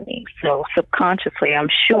in me. So subconsciously, I'm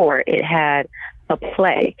sure it had a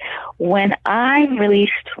play. When I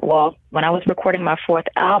was recording my fourth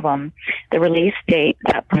album, the release date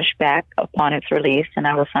got pushed back upon its release, and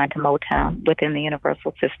I was signed to Motown within the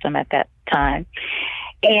Universal system at that time.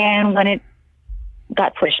 And when it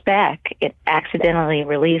got pushed back, it accidentally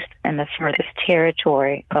released in the furthest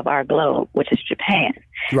territory of our globe, which is Japan,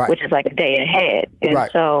 which is like a day ahead. And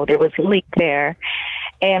so there was a leak there.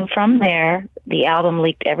 And from there, the album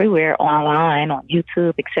leaked everywhere online, on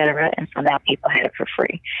YouTube, etc. And so now people had it for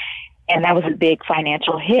free. And that was a big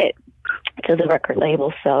financial hit to the record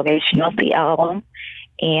label. So they shelved the album.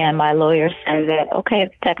 And my lawyer said that, okay,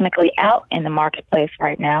 it's technically out in the marketplace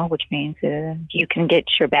right now, which means you can get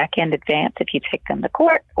your back end advance if you take them to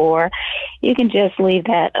court, or you can just leave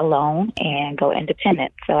that alone and go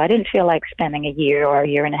independent. So I didn't feel like spending a year or a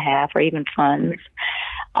year and a half or even funds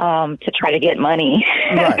to try to get money.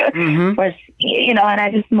 Right. And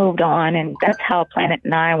I just moved on, and that's how Planet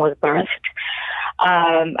 9 was birthed.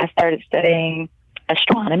 I started studying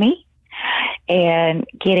astronomy and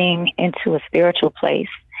getting into a spiritual place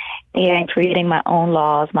and creating my own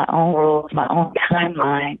laws, my own rules, my own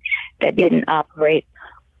timeline that didn't operate,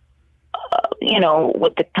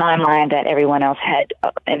 with the timeline that everyone else had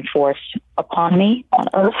enforced upon me on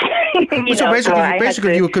Earth.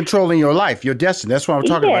 Basically, you were controlling your life, your destiny. That's what I'm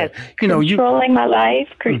talking about. Controlling my life,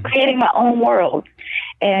 creating my own world.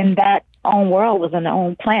 And that own world was an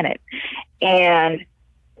own planet. And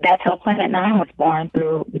that's how Planet 9 was born,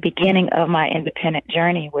 through the beginning of my independent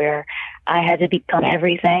journey, where I had to become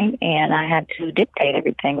everything, and I had to dictate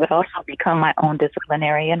everything, but also become my own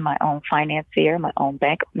disciplinarian, my own financier, my own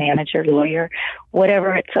bank manager, lawyer,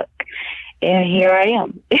 whatever it took. And here I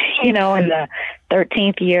am, in the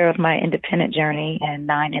 13th year of my independent journey and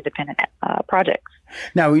 9 independent projects.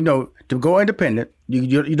 Now, to go independent,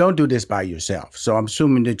 you don't do this by yourself. So I'm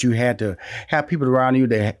assuming that you had to have people around you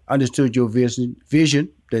that understood your vision,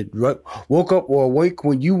 that woke up or awake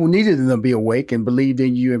when you needed them to be awake and believed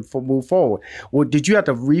in you and move forward. Well, did you have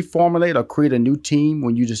to reformulate or create a new team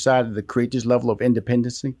when you decided to create this level of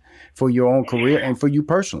independency for your own career and for you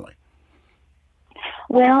personally?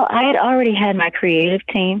 Well, I had already had my creative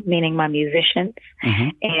team, meaning my musicians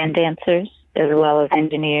and dancers, as well as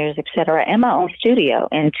engineers, et cetera, and my own studio.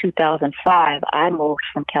 In 2005, I moved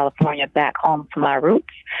from California back home to my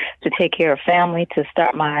roots to take care of family, to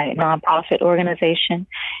start my nonprofit organization.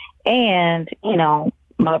 And,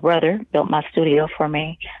 my brother built my studio for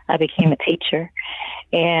me. I became a teacher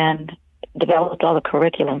and developed all the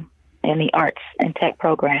curriculum in the arts and tech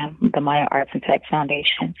program, the Maya Arts and Tech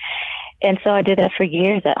Foundation. And so I did that for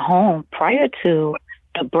years at home prior to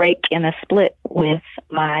the break and the split with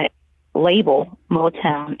my label,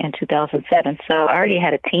 Motown, in 2007. So I already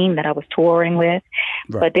had a team that I was touring with,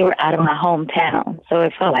 but they were out of my hometown. So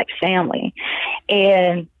it felt like family.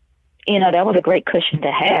 And, that was a great cushion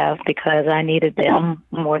to have because I needed them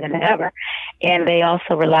more than ever. And they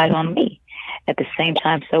also relied on me at the same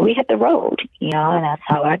time. So we hit the road, and that's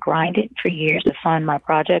how I grinded for years to fund my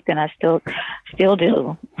project. And I still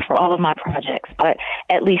do for all of my projects, but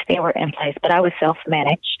at least they were in place. But I was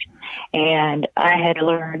self-managed, and I had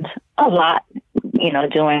learned a lot,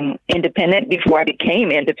 doing independent before I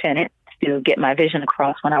became independent to get my vision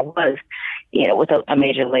across when I was, with a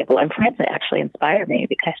major label. And Francis actually inspired me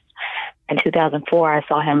because in 2004, I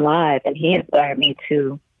saw him live, and he inspired me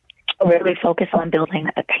to really focus on building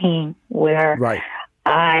a team where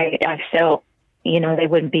I felt, they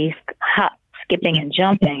wouldn't be skipping and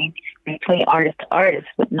jumping between artist to artist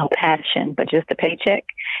with no passion, but just a paycheck.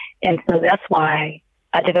 And so that's why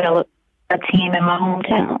I developed a team in my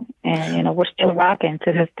hometown, and we're still rocking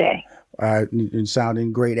to this day. And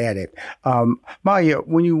sounding great at it. Maya,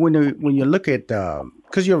 when you look at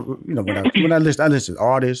because when I listen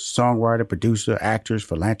artists, songwriter, producer, actors,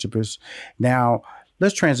 philanthropists. Now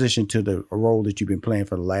let's transition to the role that you've been playing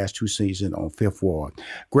for the last 2 seasons on Fifth Ward.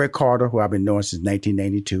 Greg Carter, who I've been knowing since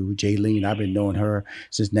 1992. Jaylene, I've been knowing her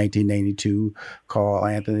since 1992. Carl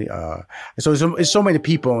Anthony. So there's so many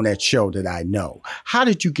people on that show that I know. How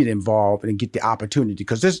did you get involved and get the opportunity?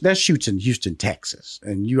 Because that shoots in Houston, Texas.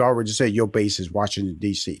 And you already said your base is Washington,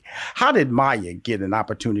 D.C. How did Maya get an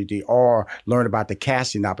opportunity or learn about the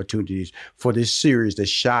casting opportunities for this series that's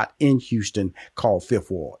shot in Houston called Fifth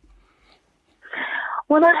Ward?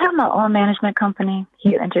 Well, I have my own management company,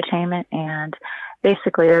 Hugh Entertainment, and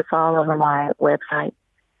basically it's all over my website,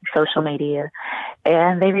 social media.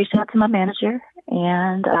 And they reached out to my manager,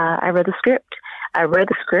 and I read the script.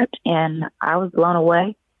 And I was blown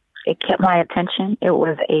away. It kept my attention. It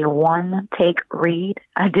was a one-take read.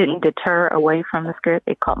 I didn't deter away from the script.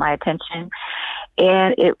 It caught my attention,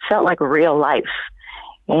 and it felt like real life,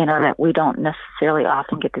 that we don't necessarily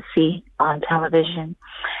often get to see on television.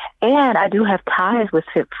 And I do have ties with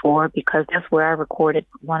Fifth Ward because that's where I recorded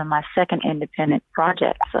one of my second independent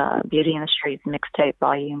projects, Beauty in the Streets Mixtape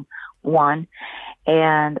Volume 1.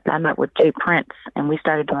 And I met with Jay Prince, and we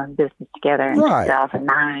started doing business together in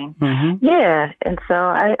 2009. Mm-hmm. Yeah, and so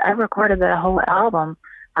I recorded that whole album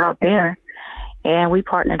out there, and we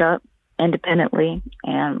partnered up independently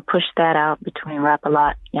and pushed that out between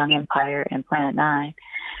Rap-A-Lot, Young Empire, and Planet 9.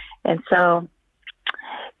 And so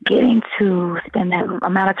getting to spend that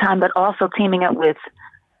amount of time, but also teaming up with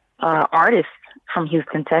artists from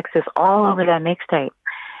Houston, Texas, all over that mixtape.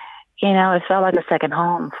 It felt like a second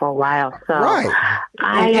home for a while. So,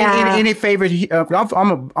 any favorite?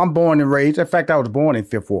 I'm born and raised. In fact, I was born in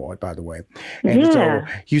Fifth Ward, by the way, and so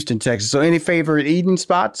Houston, Texas. So, any favorite eating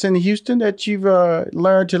spots in Houston that you've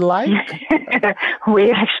learned to like?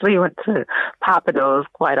 We actually went to Papados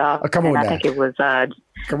quite often. Come on, I think it was.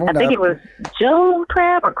 It was Joe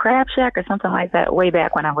Crab or Crab Shack or something like that way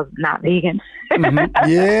back when I was not vegan. Mm-hmm.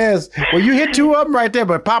 Yes. Well, you hit 2 of them right there,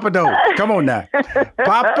 but Papados. Come on now.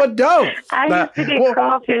 Papados. I used to get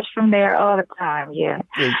crawfish from there all the time. Yeah.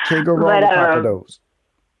 You can't go wrong with Papados.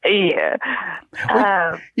 Yeah.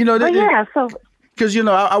 So because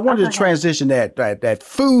I wanted to transition that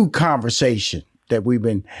food conversation that we've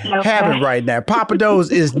been having right now.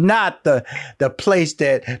 Pappadeaux's is not the place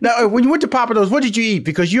that. Now, when you went to Pappadeaux's, what did you eat?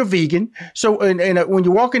 Because you're vegan. So, and when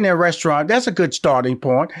you walk in their restaurant, that's a good starting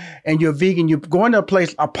point. And you're vegan. You're going to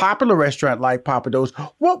a popular restaurant like Pappadeaux's.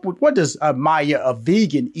 What does Maya, a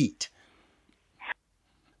vegan, eat?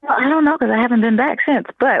 Well, I don't know because I haven't been back since.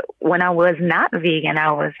 But when I was not vegan,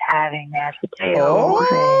 I was having mashed potatoes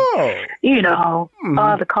and, all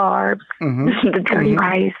the carbs, the dirty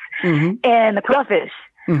rice, and the crawfish.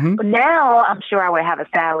 But now I'm sure I would have a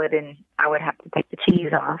salad and I would have to take the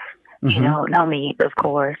cheese off. No meat, of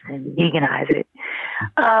course, and veganize it.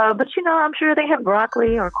 But, I'm sure they have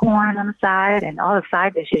broccoli or corn on the side and all the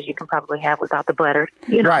side dishes you can probably have without the butter.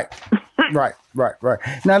 Right.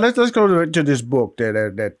 Now let's go to this book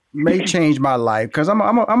that may change my life because I'm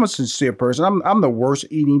a sincere person. I'm the worst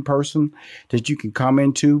eating person that you can come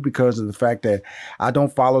into because of the fact that I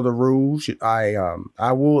don't follow the rules. I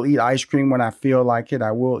will eat ice cream when I feel like it.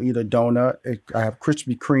 I will eat a donut. I have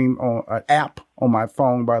Krispy Kreme on an app on my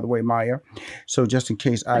phone, by the way, Maya. So just in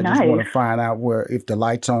case I just want to find out if the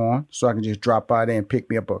light's on, so I can just drop by there and pick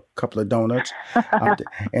me up a couple of donuts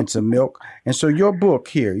and some milk. And so your book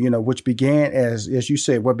here, which began as you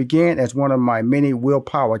said, what began as one of my many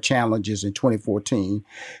willpower challenges in 2014,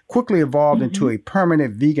 quickly evolved into a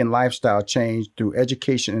permanent vegan lifestyle change through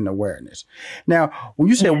education and awareness. Now, when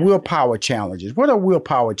you say willpower challenges, what are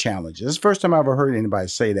willpower challenges? It's the first time I ever heard anybody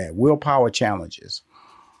say that. Willpower challenges.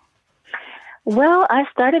 Well, I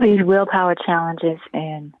started these willpower challenges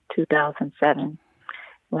in 2007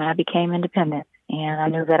 when I became independent. And I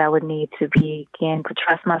knew that I would need to begin to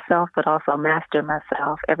trust myself, but also master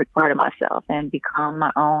myself, every part of myself, and become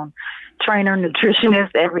my own trainer,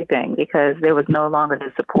 nutritionist, everything, because there was no longer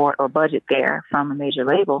the support or budget there from a major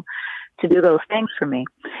label to do those things for me.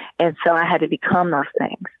 And so I had to become those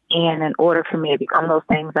things. And in order for me to become those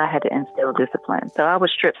things, I had to instill discipline. So I would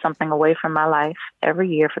strip something away from my life every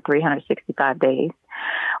year for 365 days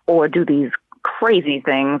or do these crazy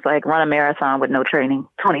things like run a marathon with no training,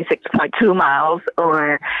 26.2 miles,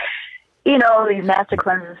 or, these master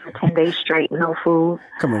cleanses for 10 days straight, no food.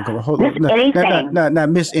 Come on. Hold on. Now,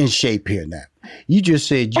 Miss In Shape here now. You just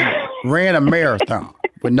said you ran a marathon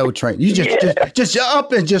with no training. You just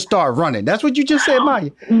up and just start running. That's what you just said,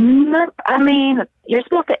 Maya. I mean, you're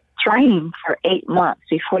supposed to train for 8 months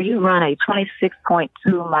before you run a 26.2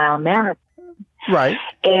 mile marathon. Right.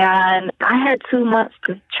 And I had 2 months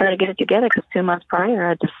to try to get it together because 2 months prior,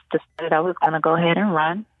 I just decided I was going to go ahead and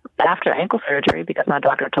run after ankle surgery because my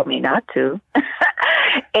doctor told me not to.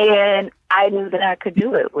 And I knew that I could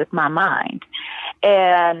do it with my mind.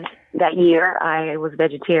 And that year I was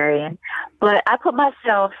vegetarian, but I put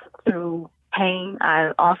myself through pain.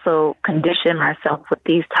 I also condition myself with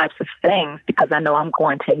these types of things because I know I'm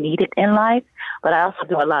going to need it in life, but I also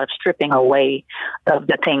do a lot of stripping away of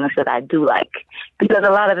the things that I do like because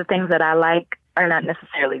a lot of the things that I like are not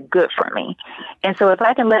necessarily good for me. And so if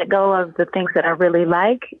I can let go of the things that I really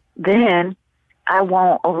like, then I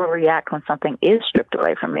won't overreact when something is stripped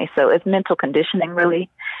away from me. So it's mental conditioning really.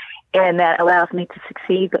 And that allows me to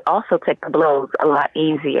succeed, but also take the blows a lot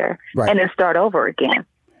easier and then start over again.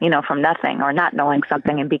 From nothing or not knowing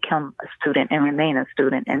something and become a student and remain a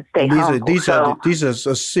student and stay humble. These are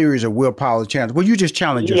a series of willpower challenges. Well, you just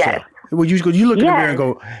challenge yourself. Well, you look in the mirror and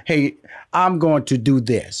go, hey, I'm going to do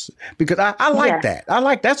this. Because I like that. I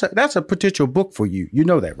like that's a potential book for you. You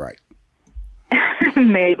know that, right?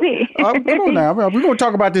 Maybe. Come on now. We're going to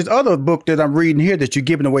talk about this other book that I'm reading here that you're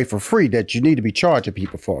giving away for free that you need to be charging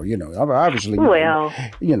people for. Obviously. Well,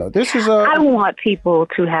 this is I want people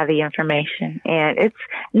to have the information, and it's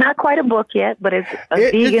not quite a book yet, but it's a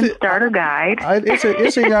vegan starter guide.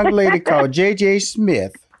 It's a young lady called J.J.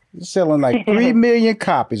 Smith selling like 3 million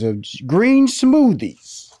copies of green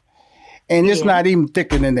smoothies, and it's not even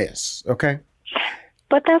thicker than this. Okay.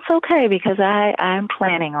 But that's okay because I'm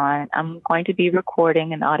planning on, I'm going to be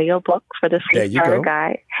recording an audio book for the free starter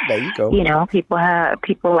guide. There you go.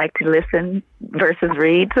 People like to listen versus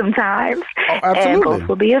read sometimes. Oh, absolutely. And both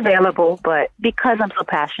will be available, but because I'm so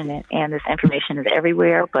passionate and this information is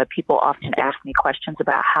everywhere, but people often ask me questions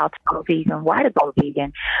about how to go vegan, why to go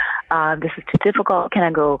vegan. This is too difficult. Can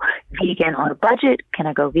I go vegan on a budget? Can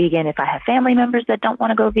I go vegan if I have family members that don't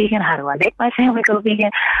want to go vegan? How do I make my family go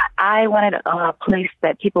vegan? I wanted a place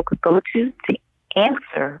that people could go to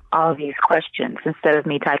answer all of these questions instead of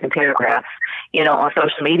me typing paragraphs, on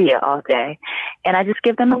social media all day. And I just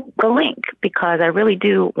give them the link because I really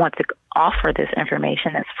do want to offer this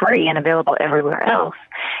information that's free and available everywhere else.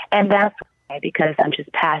 And that's because I'm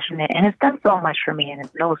just passionate, and it's done so much for me, and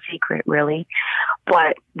it's no secret really.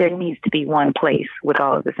 But there needs to be one place with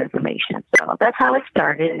all of this information. So that's how it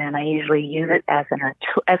started, and I usually use it as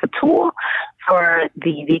a tool for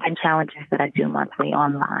the vegan challenges that I do monthly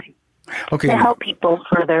online. Okay. To help people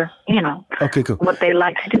further, okay, cool. what they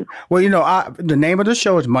like to do. Well, the name of the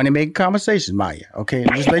show is Money Making Conversations, Maya. Okay,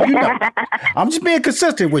 just let you know. I'm just being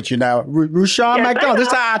consistent with you now. Rushion McDonald, this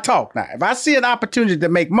is how I talk now. If I see an opportunity to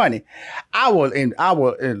make money, I will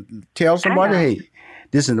tell somebody, hey,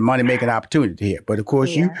 this is the money making opportunity here. But of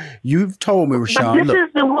course, you've told me, Rushion. But this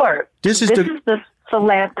is the work. This is the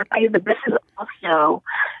philanthropy. But this is also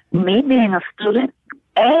me being a student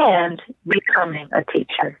and becoming a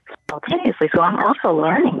teacher simultaneously. So I'm also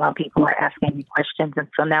learning while people are asking me questions. And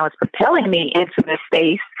so now it's propelling me into this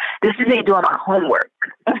space. This is me doing my homework.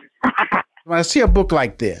 When I see a book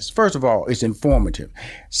like this, first of all, it's informative.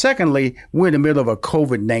 Secondly, we're in the middle of a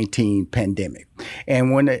COVID-19 pandemic.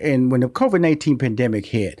 And when the COVID-19 pandemic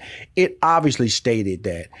hit, it obviously stated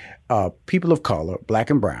that people of color, black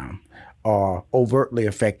and brown, are overtly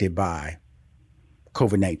affected by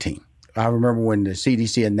COVID-19. I remember when the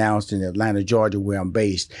CDC announced in Atlanta, Georgia, where I'm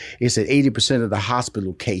based, it said 80% of the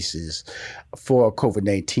hospital cases for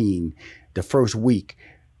COVID-19 the first week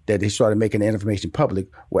that they started making the information public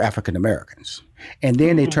were African Americans. And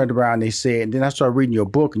then they turned around and they said, and then I started reading your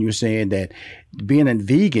book and you're saying that being a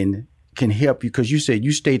vegan can help you because you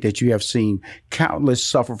state that you have seen countless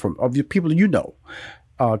suffer from, of your people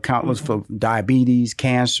countless from diabetes,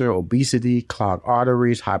 cancer, obesity, clogged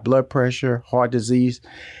arteries, high blood pressure, heart disease.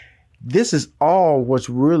 This is all what's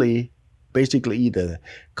really basically either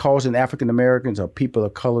causing African Americans or people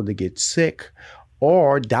of color to get sick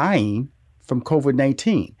or dying from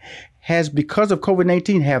COVID-19. Because of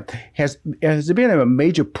COVID-19, has there been a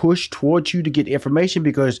major push towards you to get information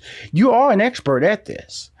because you are an expert at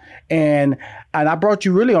this? And I brought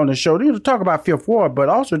you really on the show to talk about Fifth Ward, but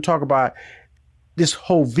also talk about this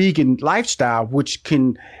whole vegan lifestyle,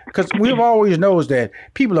 because we've always known that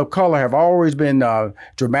people of color have always been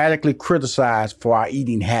dramatically criticized for our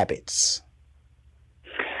eating habits.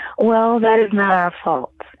 Well, that is not our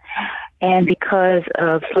fault. And because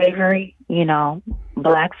of slavery,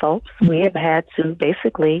 black folks, we have had to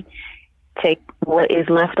basically take what is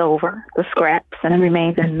left over, the scraps and the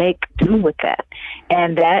remains, and make do with that.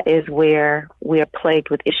 And that is where we are plagued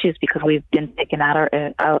with issues because we've been taken out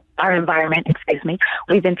our environment,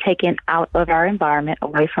 we've been taken out of our environment,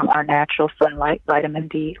 away from our natural sunlight, vitamin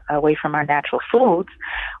D, away from our natural foods,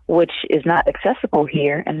 which is not accessible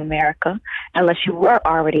here in America unless you were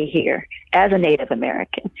already here as a Native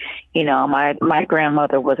American. My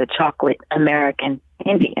grandmother was a chocolate American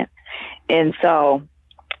Indian. And so,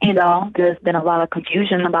 there's been a lot of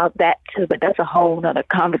confusion about that too, but that's a whole nother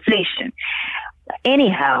conversation.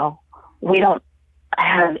 Anyhow, we don't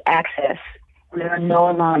have access. We are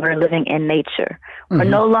no longer living in nature. Mm-hmm. We're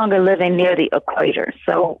no longer living near the equator.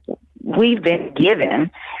 So we've been given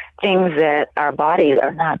things that our bodies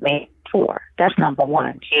are not made for. That's number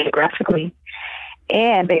one, geographically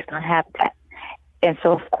and based on habitat. And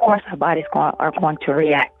so, of course, our bodies are going to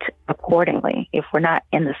react accordingly. If we're not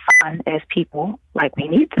in the sun as people, like we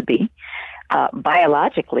need to be,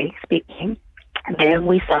 biologically speaking, then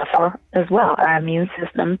we suffer as well. Our immune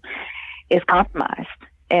system is compromised.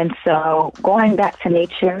 And so going back to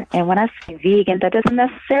nature, and when I say vegan, that doesn't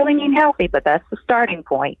necessarily mean healthy, but that's the starting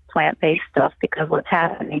point, plant-based stuff, because what's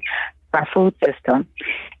happening in our food system,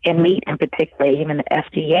 and meat in particular, even the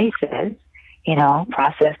FDA says,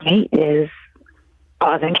 processed meat is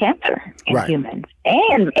causing cancer in humans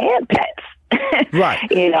and pets.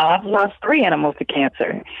 Right. I've lost 3 animals to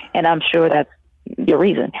cancer, and I'm sure that's the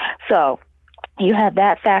reason. So you have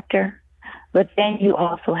that factor, but then you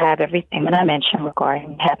also have everything that I mentioned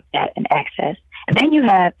regarding habitat and access. And then you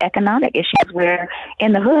have economic issues where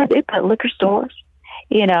in the hood they put liquor stores,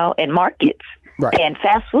 and markets and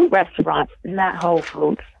fast food restaurants, not Whole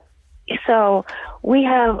Foods. So we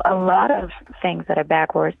have a lot of things that are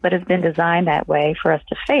backwards, but it's been designed that way for us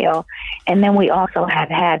to fail. And then we also have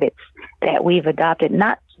habits that we've adopted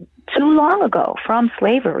not too long ago from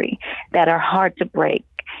slavery that are hard to break.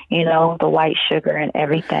 The white sugar and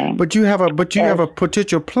everything. But you have a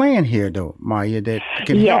potential plan here, though, Maya, that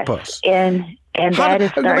can help us. And that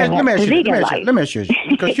is starting let me ask you,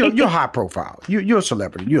 because you're high profile. You're a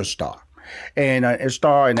celebrity. You're a star. And a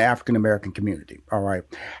star in the African American community. All right.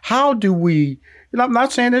 How do we? I'm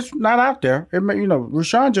not saying it's not out there.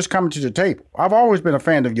 Rushion just coming to the table. I've always been a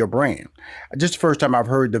fan of your brand. Just the first time I've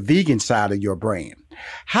heard the vegan side of your brand.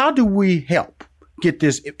 How do we help get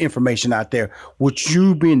this information out there with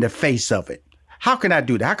you being the face of it? How can I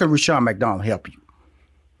do that? How can Rushion McDonald help you?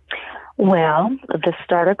 Well, the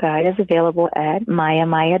starter guide is available at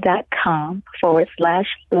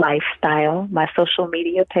mayamaya.com/lifestyle. My social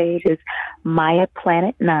media page is Maya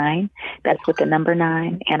Planet 9. That's with the number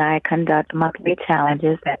 9. And I conduct monthly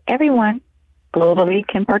challenges that everyone globally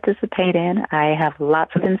can participate in. I have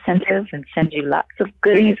lots of incentives and send you lots of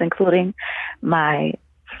goodies, including my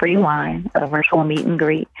free wine, a virtual meet and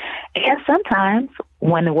greet. And sometimes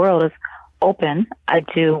when the world is open, I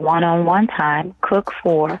do one-on-one time, cook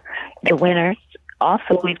for the winners.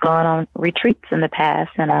 Also, we've gone on retreats in the past,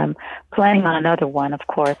 and I'm planning on another one, of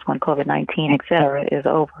course, when COVID-19, et cetera, is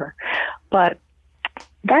over. But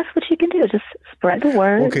that's what you can do. Just spread the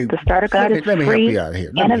word. Okay. The starter guide is Let me free help you out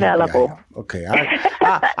here. and available. Okay.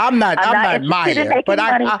 I'm not Maya, but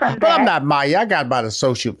I'm not Maya. I got about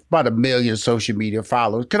 1 million social media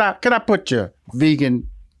followers. Can I put your vegan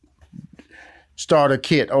starter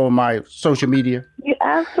kit on my social media? You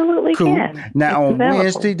absolutely can. Now it's on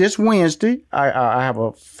available. this Wednesday, I have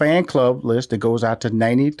a fan club list that goes out to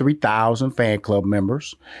 93,000 fan club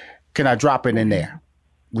members. Can I drop it in there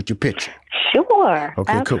with your picture? Sure.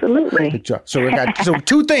 Okay, absolutely. Cool. Good job. So we got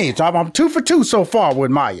 2 things. I'm 2 for 2 so far with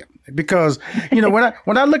Maya, because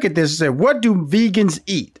when I look at this, I say, what do vegans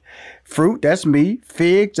eat? Fruit, that's me.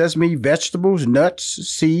 Figs, that's me. Vegetables, nuts,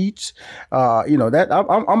 seeds. That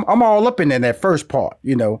I'm all up in that first part.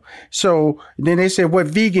 So then they say what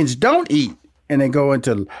vegans don't eat, and they go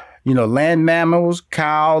into land mammals,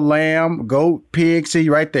 cow, lamb, goat, pig. See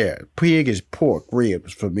right there, pig is pork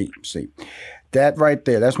ribs for me. See. That right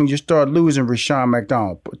there, that's when you start losing Rushion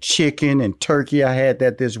McDonald. Chicken and turkey, I had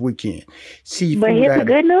that this weekend. Seafood. But here's the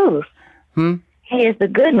good news. Here's the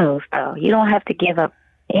good news, though. You don't have to give up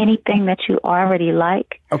anything that you already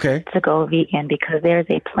like to go vegan, because there's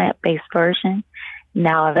a plant-based version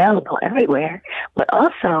now available everywhere. But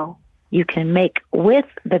also, you can make with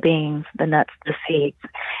the beans, the nuts, the seeds,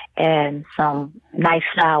 and some nice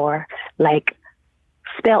flour like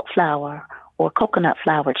spelt flour or coconut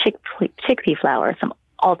flour, chickpea flour, some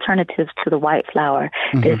alternatives to the white flour.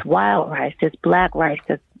 Mm-hmm. There's wild rice, there's black rice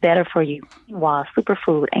that's better for you. Quinoa,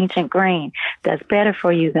 superfood, ancient grain that's better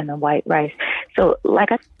for you than the white rice. So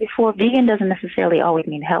like I said before, vegan doesn't necessarily always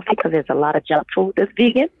mean healthy, because there's a lot of junk food that's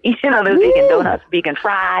vegan. There's vegan donuts, vegan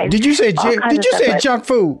fries. Did you say junk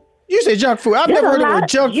food? You said junk food. I've never heard of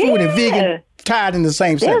junk food and vegan tied in the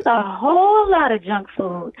same sentence. There's a whole lot of junk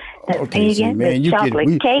food that's vegan. There's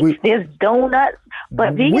chocolate cakes, there's donuts,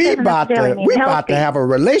 but vegan doesn't necessarily mean healthy. We about to have a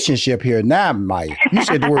relationship here now, Maya. You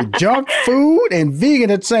said the word junk food and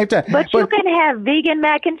vegan at the same time. But you can have vegan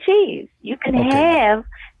mac and cheese. You can have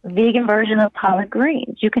vegan version of collard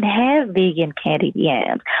greens. You can have vegan candied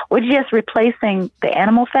yams. We're just replacing the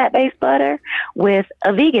animal fat-based butter with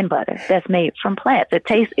a vegan butter that's made from plants. It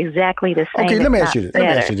tastes exactly the same. Okay, let me ask you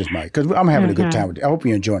this, Mike, because I'm having a good time with you. I hope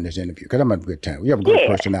you're enjoying this interview, because I'm having a good time. You have a good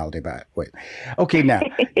personality about it. Wait. Okay, now,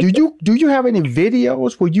 do you have any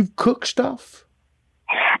videos where you cook stuff?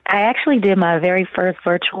 I actually did my very first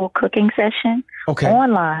virtual cooking session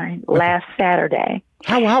online last Saturday.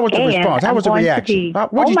 How was the response? How was the reaction?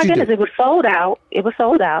 What did you do? It was sold out.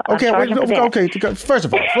 Okay. First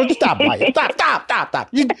of all, stop, Maya. Stop.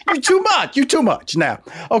 You too much now.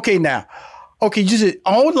 Okay, you said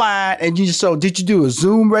online, and did you do a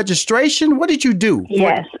Zoom registration? What did you do?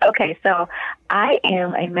 Yes. Okay, so I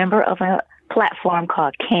am a member of a platform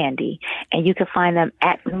called Candy, and you can find them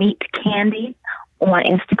at Meet Candy on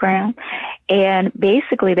Instagram. And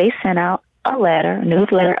basically, they sent out a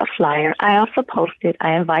newsletter, a flyer. I also posted,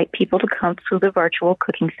 I invite people to come to the virtual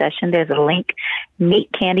cooking session. There's a link,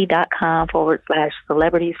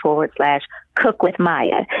 meetcandy.com/celebrities/cook with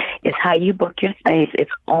Maya. It's how you book your space. It's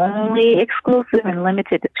only exclusive and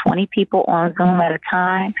limited to 20 people on Zoom at a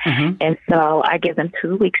time. Mm-hmm. And so I give them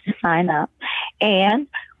 2 weeks to sign up. And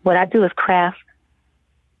what I do is craft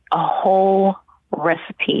a whole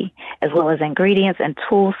recipe, as well as ingredients and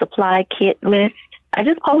tool supply kit list. I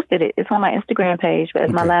just posted it. It's on my Instagram page, but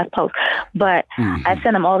it's my last post. But I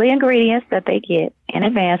send them all the ingredients that they get in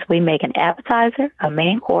advance. We make an appetizer, a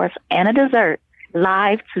main course, and a dessert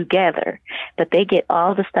live together, that they get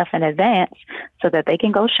all the stuff in advance so that they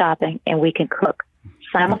can go shopping and we can cook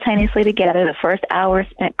simultaneously together. The first hour is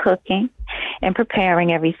spent cooking and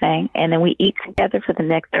preparing everything, and then we eat together for the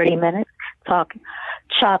next 30 minutes, chop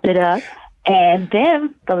it up, and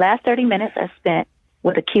then the last 30 minutes are spent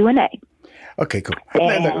with a Q&A. Okay, cool.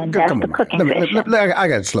 And that's the cooking session. I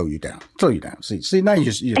got to slow you down. See, now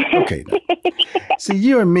you're okay. Now. See,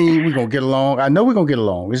 you and me, we're going to get along. I know we're going to get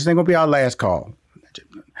along. This ain't going to be our last call.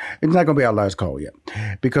 It's not going to be our last call yet,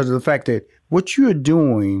 because of the fact that what you're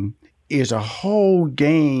doing is a whole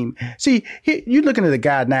game. See, you're looking at a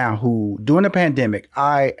guy now who, during the pandemic,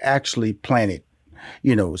 I actually planted,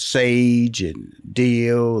 sage and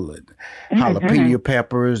dill and jalapeno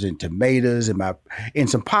peppers and tomatoes in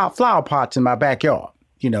some flower pots in my backyard.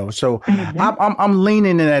 So I'm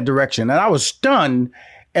leaning in that direction, and I was stunned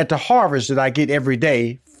at the harvest that I get every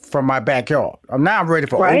day from my backyard. I'm ready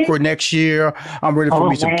for okra next year. I'm ready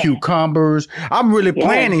for some cucumbers. I'm really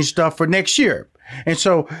planning stuff for next year. And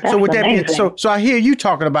so with that being, so I hear you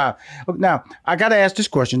talking about, now I got to ask this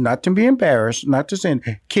question, not to be embarrassed, not to say,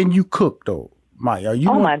 can you cook though? Maya,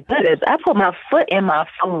 my goodness. I put my foot in my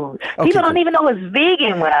food. People don't even know it's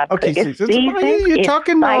vegan when I cook. It's seasoned. You're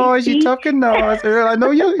talking noise. I know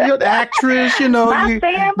you're an actress, you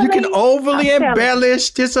can overly embellish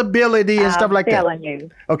disability and stuff like that. I'm telling you.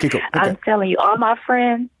 Okay, cool. Okay. I'm telling you, all my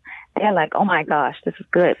friends, they're like, oh my gosh, this is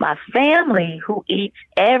good. My family, who eats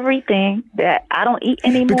everything that I don't eat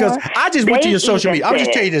anymore. Because I just went to your social media. I'm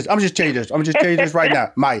just tell you this right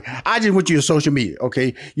now, Mike. I just went to your social media,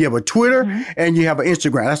 okay? You have a Twitter and you have an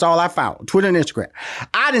Instagram. That's all I found, Twitter and Instagram.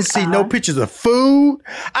 I didn't see no pictures of food.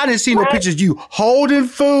 I didn't see no pictures of you holding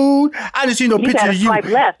food. I didn't see no pictures of you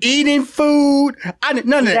eating food. I didn't,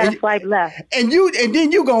 none of that. Swipe left. And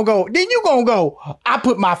then you gonna go, I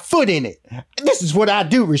put my foot in it. This is what I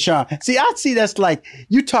do, Rashawn. See, I see that's like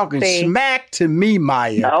you talking smack to me,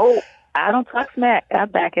 Maya. No, I don't talk smack. I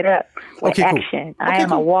back it up with action. Cool. I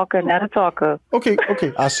am a walker, not a talker. Okay.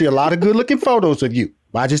 I see a lot of good-looking photos of you.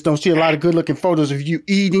 I just don't see a lot of good-looking photos of you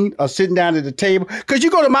eating or sitting down at the table. Because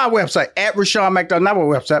you go to my website, at Rashawn McDonald, not my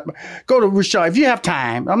website, but go to Rashawn. If you have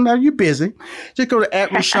time, you're busy, just go to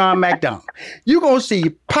at Rashawn McDonald. You're going to see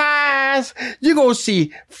pies. You're going to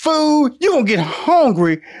see food. You're going to get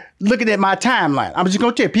hungry looking at my timeline. I'm just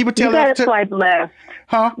going to tell people. You got to swipe left.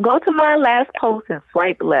 Huh? Go to my last post and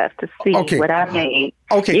swipe left to see what I made.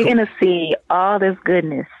 Okay, you're going to see all this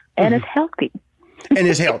goodness, and it's healthy. And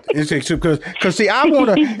it's healthy. Because see, I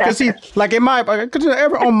want to, because see, like in my, because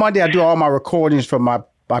on Monday I do all my recordings for my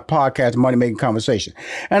podcast, Money Making Conversation.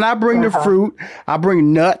 And I bring the fruit, I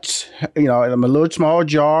bring nuts, in a little small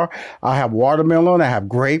jar. I have watermelon, I have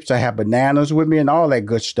grapes, I have bananas with me and all that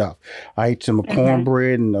good stuff. I ate some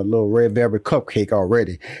cornbread and a little red velvet cupcake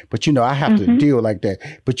already. But, I have to deal like that.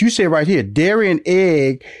 But you say right here, dairy and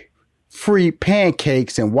egg free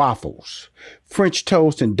pancakes and waffles, French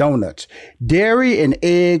toast and donuts, dairy and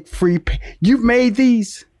egg free. You've made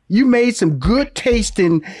these. You made some good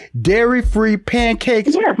tasting dairy free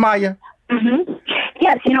pancakes, Maya.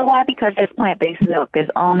 Yes, you know why? Because there's plant-based milk. There's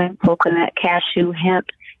almond, coconut, cashew, hemp,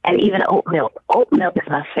 and even oat milk. Oat milk is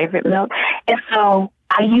my favorite milk. And so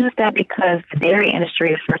I use that because the dairy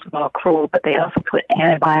industry is, first of all, cruel, but they also put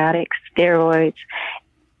antibiotics, steroids,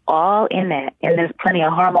 all in that, and there's plenty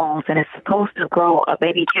of hormones, and it's supposed to grow a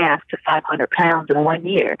baby calf to 500 pounds in 1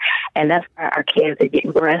 year, and that's why our kids are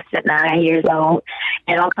getting breasts at 9 years old,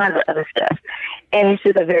 and all kinds of other stuff. And it's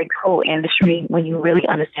just a very cool industry when you really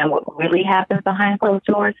understand what really happens behind closed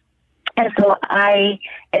doors. And so I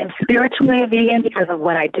am spiritually a vegan because of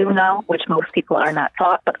what I do know, which most people are not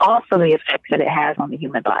taught, but also the effects that it has on the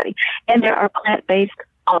human body. And there are plant-based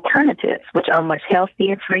alternatives, which are much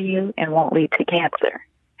healthier for you and won't lead to cancer.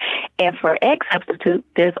 And for egg substitute,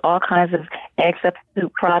 there's all kinds of egg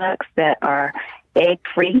substitute products that are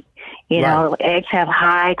egg-free. Eggs have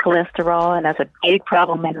high cholesterol, and that's a big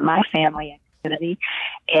problem in my family and community.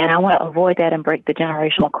 And I want to avoid that and break the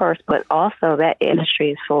generational curse, but also that industry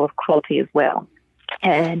is full of cruelty as well.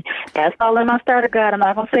 And that's all in my starter guide. I'm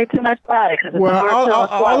not going to say too much about it.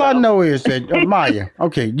 All I know is that, Maya,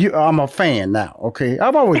 okay, I'm a fan now, okay?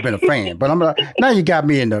 I've always been a fan, but now you got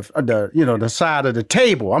me in the side of the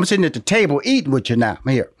table. I'm sitting at the table eating with you now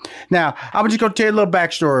here. Now, I'm just going to tell you a little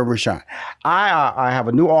backstory of Rashawn. I have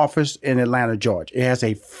a new office in Atlanta, Georgia. It has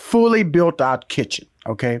a fully built-out kitchen.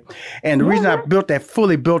 Okay. And the reason I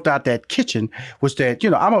fully built out that kitchen was that,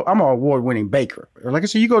 I'm an award-winning baker. Like I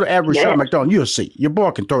said, you go to average Rashawn McDonald, you'll see. Your boy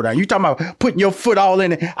can throw down. You talking about putting your foot all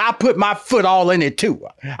in it. I put my foot all in it too.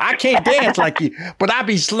 I can't dance like you, but I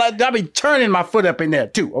be turning my foot up in there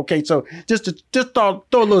too. Okay. So just throw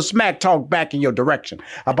a little smack talk back in your direction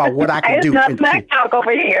about what I can do. It's not smack talk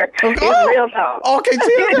over here. It's real talk. Okay.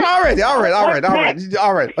 See,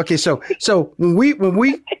 all right. Okay. So when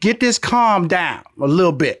we get this calmed down a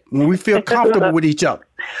little bit, when we feel comfortable with each other,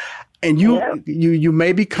 and you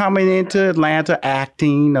may be coming into Atlanta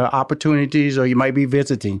acting opportunities, or you might be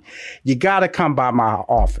visiting, you got to come by my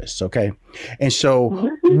office, okay? And so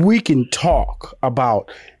we can talk about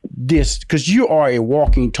this, because you are a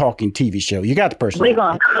walking, talking TV show. You got the personality. We're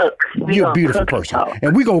going to cook. You're a beautiful person.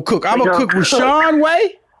 And we're going to cook. I'm going to cook Rashawn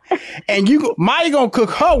way. and Maya gonna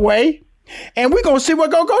cook her way, and we're gonna see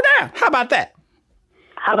what's gonna go down. How about that?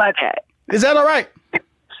 How about that? Is that all right?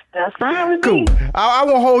 That's fine with Cool. me. I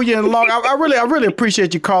won't hold you in long. I really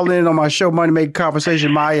appreciate you calling in on my show, Money Making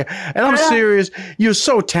Conversation, Maya. And I'm serious. You're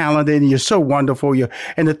so talented and you're so wonderful.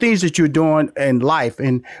 And the things that you're doing in life,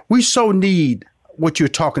 and we so need what you're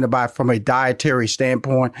talking about from a dietary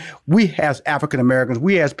standpoint. We as African Americans,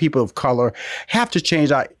 we as people of color have to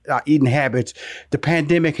change our eating habits. The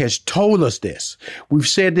pandemic has told us this. We've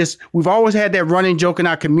said this. We've always had that running joke in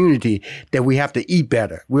our community that we have to eat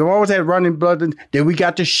better. We've always had running blood that we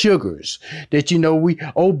got the sugars, that, we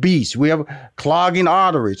obese, we have clogging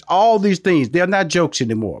arteries, all these things. They're not jokes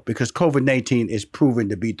anymore because COVID-19 is proven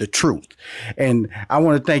to be the truth. And I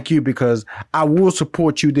want to thank you because I will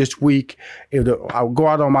support you this week. I'll go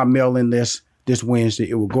out on my mailing list this Wednesday.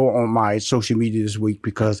 It will go on my social media this week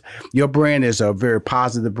because your brand is a very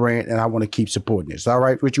positive brand, and I want to keep supporting it. Is that all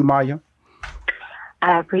right with you, Maya?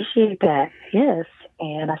 I appreciate that. Yes.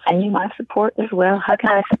 And I send you my support as well. How can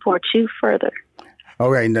I support you further? All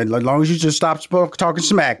right, and as long as you just stop talking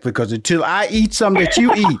smack, because until I eat something that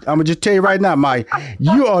you eat, I'm gonna just tell you right now, Maya,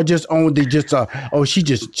 you are just on the she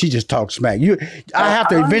just talks smack. I have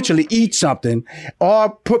to eventually eat something, or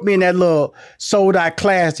put me in that little sold out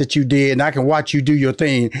class that you did, and I can watch you do your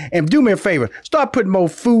thing. And do me a favor, start putting more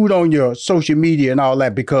food on your social media and all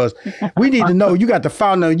that, because we need to know you got the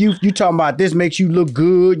founder. You talking about this makes you look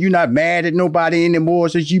good. You're not mad at nobody anymore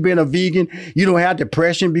since you've been a vegan. You don't have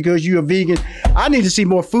depression because you're a vegan. I need to see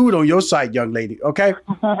more food on your site, young lady. Okay.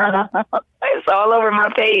 It's all over my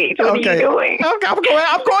page. What are you doing? Okay, I'm going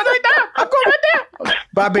right now.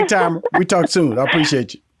 Bye, big timer. We talk soon. I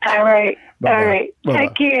appreciate you. All right. Bye-bye. All right. Bye-bye.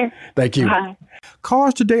 Take care. Thank you. Bye.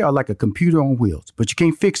 Cars today are like a computer on wheels, but you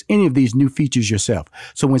can't fix any of these new features yourself.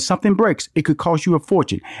 So when something breaks, it could cost you a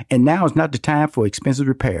fortune. And now is not the time for expensive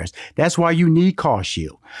repairs. That's why you need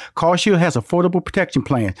CarShield. CarShield has affordable protection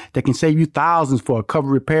plans that can save you thousands for a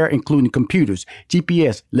covered repair, including computers,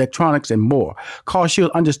 GPS, electronics, and more.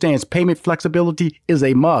 CarShield understands payment flexibility is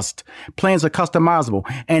a must. Plans are customizable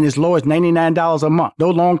and as low as $99 a month. No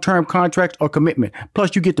long-term contract or commitment.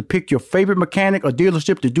 Plus, you get to pick your favorite mechanic or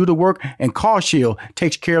dealership to do the work, and CarShield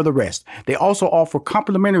takes care of the rest. They also offer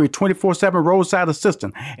complimentary 24/7 roadside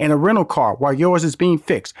assistance and a rental car while yours is being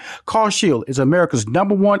fixed. CarShield is America's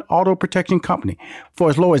 #1 auto protection company. For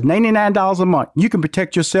as low as $99 a month, you can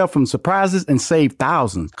protect yourself from surprises and save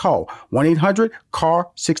thousands. Call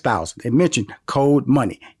 1-800-CAR-6000 and mention code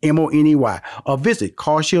MONEY, M-O-N-E-Y, or visit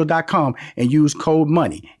carshield.com and use code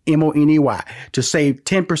MONEY, M-O-N-E-Y, to save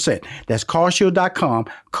 10%. That's carshield.com,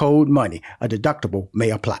 code MONEY. A deductible may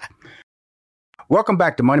apply. Welcome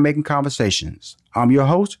back to Money Making Conversations. I'm your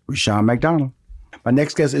host, Rushion McDonald. My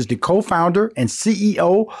next guest is the co-founder and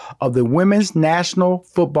CEO of the Women's National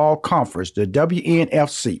Football Conference, the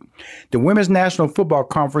WNFC. The Women's National Football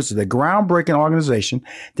Conference is a groundbreaking organization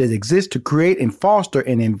that exists to create and foster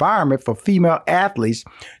an environment for female athletes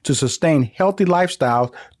to sustain healthy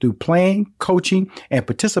lifestyles through playing, coaching, and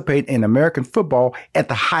participate in American football at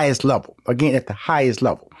the highest level. Again, at the highest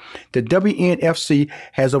level. The WNFC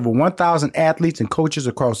has over 1,000 athletes and coaches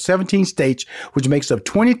across 17 states, which makes up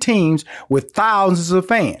 20 teams with thousands of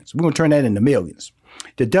fans. We're going to turn that into millions.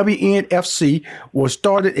 The WNFC was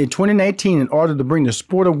started in 2019 in order to bring the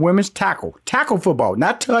sport of women's tackle football,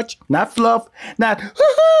 not touch, not fluff, not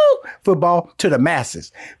football, to the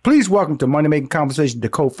masses. Please welcome to Money Making Conversation the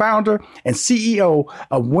co-founder and CEO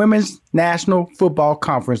of Women's National Football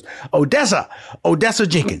Conference, Odessa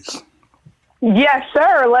Jenkins. Yes,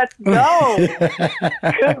 sir. Let's go.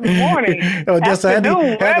 Good morning.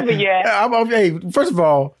 Afternoon, wherever you're at. Hey, first of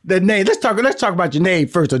all, the name. Let's talk about your name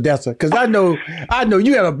first, Odessa, because I know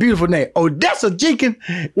you have a beautiful name, Odessa Jenkins.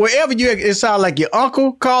 Wherever you, it sounds like your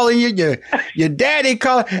uncle calling you, your daddy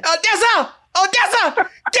calling. Odessa,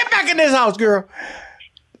 get back in this house, girl.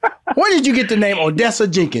 Where did you get the name Odessa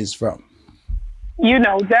Jenkins from?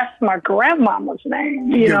 That's my grandmama's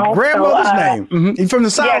name. Your grandmother's name. Mm-hmm. From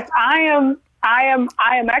the South. Yes, I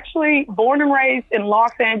am actually born and raised in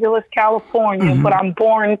Los Angeles, California, but I'm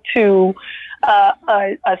born to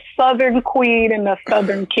a Southern queen and a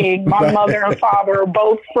Southern king. My mother and father are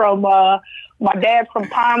both from, my dad's from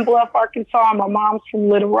Pine Bluff, Arkansas, and my mom's from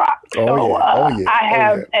Little Rock. I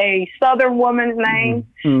have a Southern woman's name.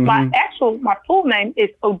 Mm-hmm. My full name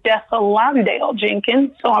is Odessa Londale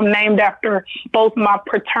Jenkins, so I'm named after both my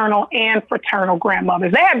paternal and fraternal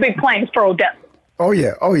grandmothers. They had big plans for Odessa. Oh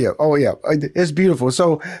yeah. It's beautiful.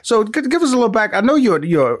 So give us a little back. I know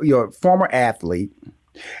you're a former athlete,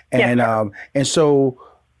 and yes, and so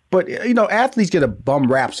But athletes get a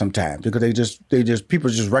bum rap sometimes because people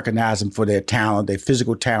just recognize them for their talent, their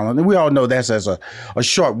physical talent, and we all know that's as a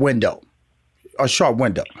short window.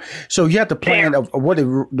 So you have to plan of what the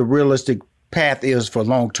realistic path is for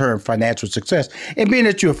long-term financial success. And being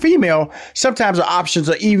that you're a female, sometimes the options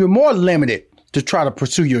are even more limited to try to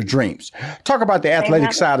pursue your dreams. Talk about the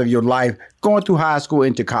athletic side of your life, going through high school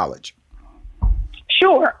into college.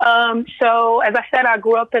 Sure. So as I said, I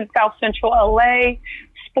grew up in South Central LA.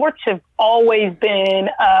 Sports have always been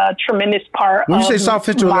a tremendous part of When you say South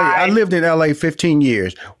Central LA, I lived in LA 15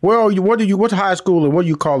 years. Where are you? What high school and what do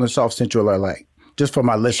you call in South Central LA? Just for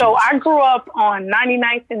my listeners. So I grew up on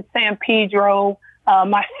 99th and San Pedro.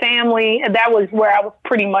 My family, that was where I was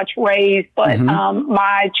pretty much raised, but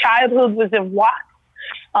my childhood was in Watts.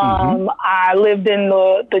 I lived in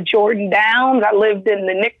the Jordan Downs. I lived in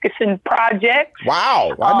the Nickerson Project.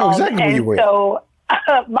 Wow. I know exactly where you were. So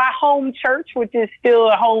my home church, which is still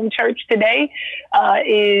a home church today,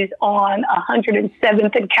 is on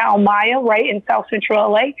 107th and Kalmaya, right in South Central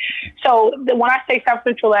LA. So when I say South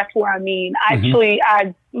Central, that's where I mean. Actually,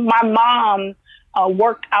 my mom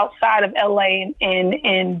worked outside of LA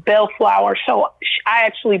in Bellflower. So I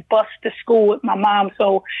actually bused to school with my mom.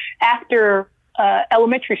 So after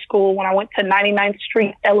elementary school, when I went to 99th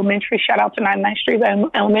Street Elementary, shout out to 99th Street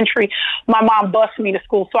Elementary, my mom bused me to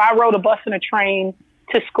school. So I rode a bus and a train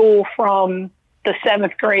to school from the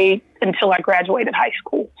 7th grade until I graduated high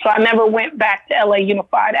school. So I never went back to LA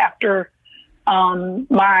Unified after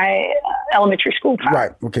my elementary school time.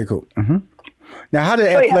 Right. Okay, cool. Now, how did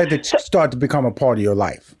athletics start to become a part of your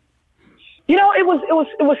life? It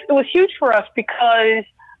was huge for us because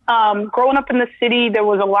growing up in the city, there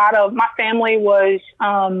was a lot of, my family was,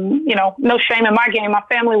 no shame in my game. My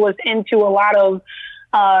family was into a lot of,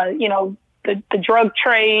 the drug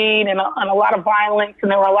trade and a lot of violence. And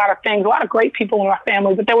there were a lot of things, a lot of great people in my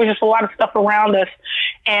family, but there was just a lot of stuff around us.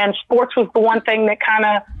 And sports was the one thing that kind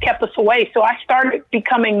of kept us away. So I started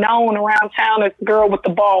becoming known around town as the girl with the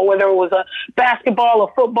ball, whether it was a basketball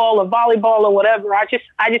or football or volleyball or whatever. I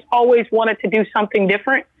just always wanted to do something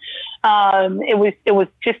different. It was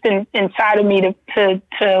just inside of me to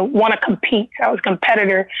want to compete. I was a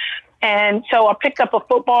competitor. And so I picked up a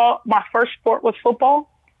football. My first sport was football.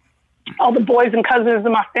 All the boys and cousins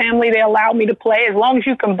in my family, they allowed me to play. As long as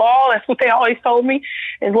you can ball, that's what they always told me.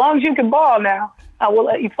 As long as you can ball now, I will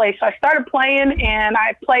let you play. So I started playing, and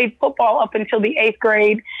I played football up until the 8th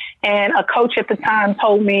grade. And a coach at the time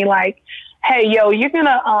told me, like, hey, you're going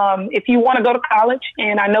to, if you want to go to college,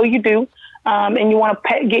 and I know you do, and you want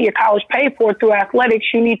to get your college paid for through athletics,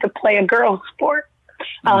 you need to play a girls' sport.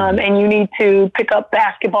 And you need to pick up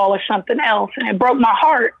basketball or something else. And it broke my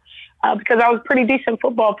heart. Because I was a pretty decent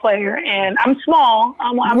football player, and I'm small.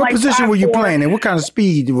 I'm what like position 5'4". were you playing, and what kind of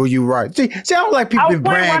speed were you riding? See, I don't like people be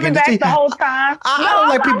bragging. Back the whole time. I don't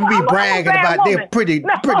like people be bragging about they're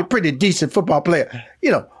pretty decent football player.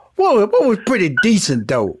 What was pretty decent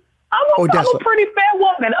though? I'm a pretty fair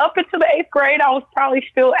woman. Up until the 8th grade, I was probably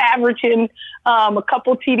still averaging a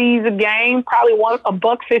couple TDs a game, probably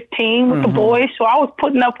 $115 with the boys. So I was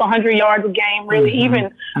putting up 100 yards a game, really, even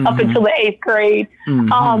up until the 8th grade.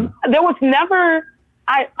 There was never,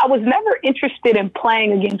 I was never interested in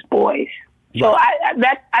playing against boys. So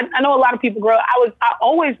I know a lot of people grow up. I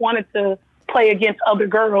always wanted to play against other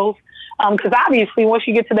girls. Because obviously, once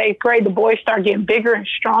you get to the 8th grade, the boys start getting bigger and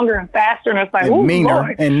stronger and faster, and it's like, and ooh, meaner,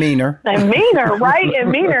 Lord. and meaner, right,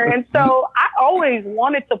 and meaner. And so I always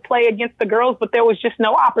wanted to play against the girls, but there was just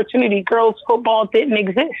no opportunity. Girls football didn't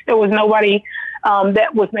exist. There was nobody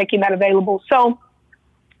that was making that available. So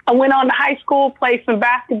I went on to high school, played some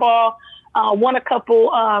basketball, won a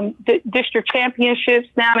couple district championships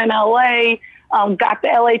down in LA. Got the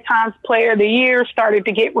LA Times Player of the Year, started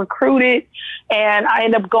to get recruited, and I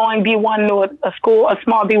ended up going D1 to a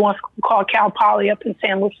small D1 school called Cal Poly up in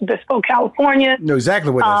San Luis Obispo, California. Know exactly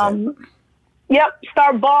what that's at. Yep,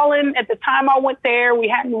 start balling. At the time I went there, we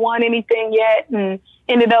hadn't won anything yet, and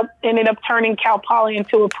ended up turning Cal Poly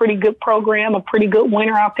into a pretty good program, a pretty good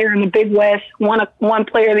winner out there in the Big West. Won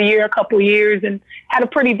Player of the Year a couple of years, and had a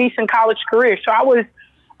pretty decent college career. So I was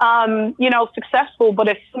successful, but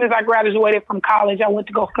as soon as I graduated from college, I went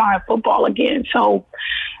to go flying football again. So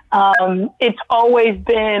it's always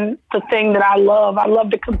been the thing that I love. I love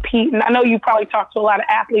to compete. And I know you probably talk to a lot of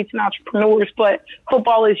athletes and entrepreneurs, but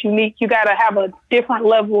football is unique. You got to have a different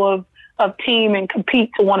level of team and compete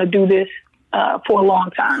to want to do this for a long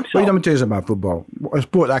time. So. Well, let me tell you something about football. A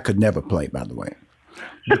sport I could never play, by the way.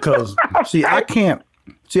 Because, I can't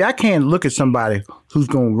look at somebody who's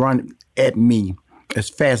going to run at me as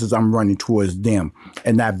fast as I'm running towards them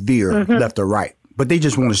and not veer left or right. but they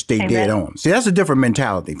just want to stay dead on. See, that's a different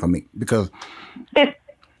mentality for me because, it's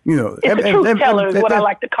a truth teller is what I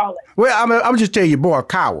like to call it. Well, I'm just tell you, boy, a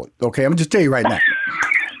coward. Okay, I'm just tell you right now.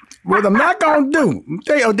 What I'm not going to do, I'm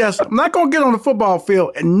tell you, Odessa, I'm not going to get on the football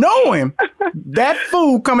field and knowing that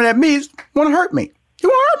fool coming at me want to hurt me. He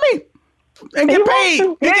want to hurt me and get paid.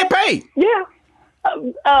 And get paid. Yeah.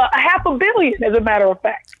 $500 million, as a matter of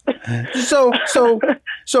fact. But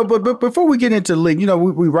before we get into the league,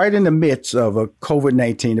 we right in the midst of a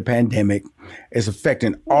COVID-19, the pandemic is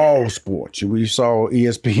affecting all sports. We saw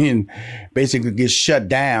ESPN basically get shut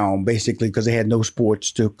down, basically because they had no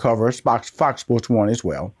sports to cover. Fox Sports 1 as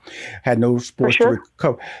well had no sports to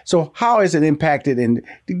cover. So how is it impacted? And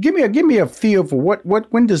give me a feel for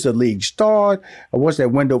when does the league start, or what's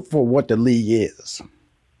that window for what the league is?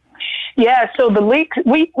 Yeah, so the league,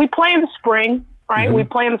 we play in the spring, right? Mm-hmm. We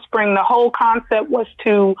play in the spring. The whole concept was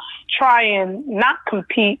to try and not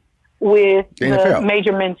compete with the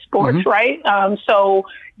major men's sports, mm-hmm. right? So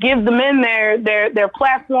give the men their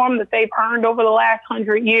platform that they've earned over the last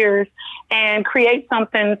 100 years and create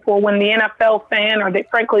something for when the NFL fan or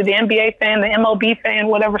frankly the NBA fan, the MLB fan,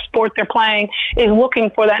 whatever sport they're playing is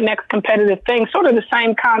looking for that next competitive thing. Sort of the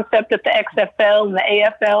same concept that the XFL and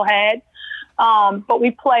the AFL had. But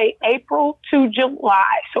we play April to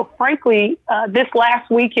July. So frankly, this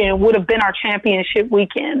last weekend would have been our championship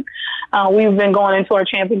weekend. We've been going into our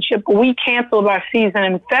championship. We canceled our season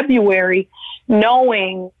in February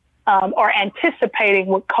knowing or anticipating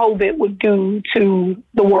what COVID would do to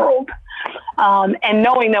the world. And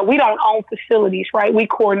knowing that we don't own facilities, right? We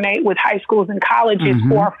coordinate with high schools and colleges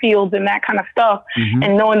mm-hmm. for our fields and that kind of stuff, mm-hmm.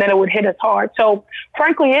 and knowing that it would hit us hard. So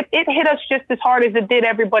frankly, it hit us just as hard as it did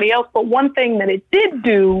everybody else. But one thing that it did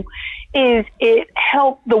do is it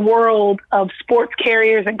helped the world of sports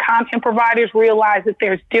carriers and content providers realize that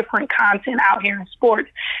there's different content out here in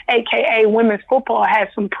sports, AKA women's football has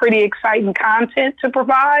some pretty exciting content to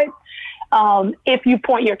provide if you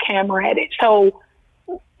point your camera at it. So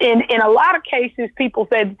in a lot of cases, people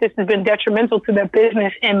said this has been detrimental to their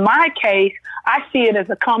business. In my case, I see it as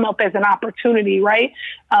a come up, as an opportunity, right?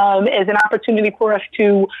 As an opportunity for us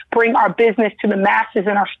to bring our business to the masses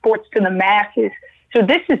and our sports to the masses. So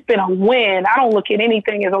this has been a win. I don't look at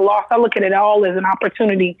anything as a loss. I look at it all as an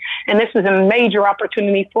opportunity. And this is a major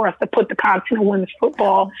opportunity for us to put the content of women's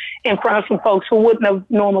football in front of some folks who wouldn't have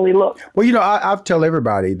normally looked. Well, I tell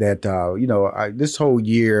everybody that, this whole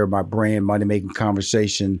year, my brand Money Making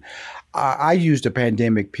Conversation, I used the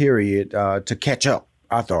pandemic period to catch up,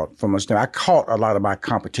 I thought, from a standpoint. I caught a lot of my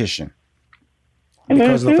competition.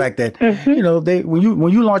 Because mm-hmm. of the fact that, mm-hmm.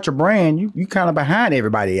 When you launch a brand, you kind of behind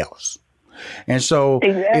everybody else. And so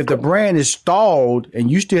if the brand is stalled and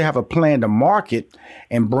you still have a plan to market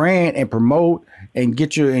and brand and promote and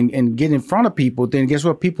get and get in front of people, then guess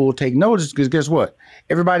what? People will take notice because guess what?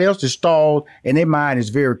 Everybody else is stalled and their mind is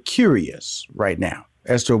very curious right now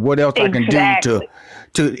as to what else I can do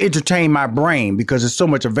to entertain my brain because there's so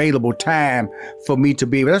much available time for me to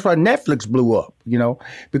be able. That's why Netflix blew up,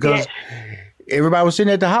 because everybody was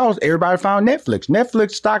sitting at the house. Everybody found Netflix.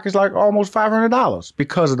 Netflix stock is like almost $500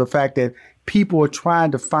 because of the fact that people are trying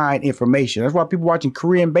to find information. That's why people watching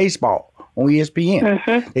Korean baseball on ESPN.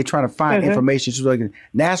 Mm-hmm. They're trying to find mm-hmm. information. So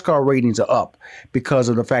NASCAR ratings are up because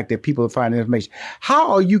of the fact that people are finding information.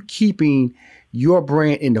 How are you keeping your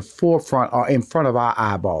brand in the forefront or in front of our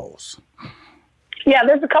eyeballs? Yeah,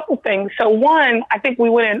 there's a couple things. So one, I think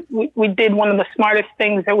we did one of the smartest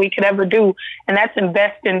things that we could ever do, and that's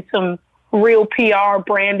invest in some real PR,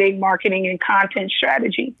 branding, marketing, and content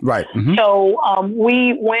strategy. Right. Mm-hmm. So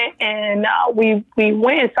we went and we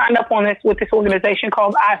went and signed up on this with this organization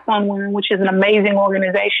called I Fund Women, which is an amazing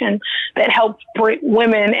organization that helps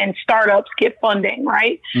women and startups get funding.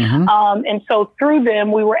 Right. Mm-hmm. And so through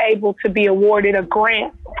them, we were able to be awarded a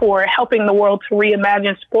grant for helping the world to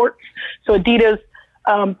reimagine sports. So Adidas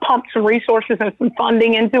pumped some resources and some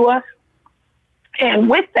funding into us. And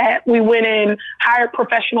with that, we went and hired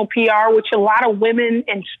professional PR, which a lot of women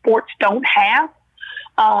in sports don't have.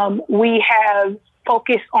 We have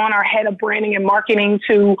focused on our head of branding and marketing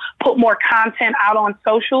to put more content out on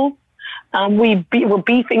socials. We're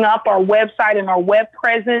beefing up our website and our web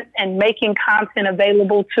presence and making content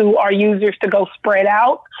available to our users to go spread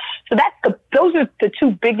out. So those are the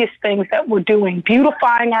two biggest things that we're doing,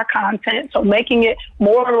 beautifying our content, so making it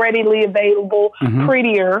more readily available, mm-hmm.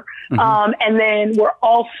 prettier. Mm-hmm. And then we're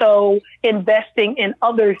also investing in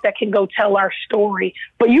others that can go tell our story.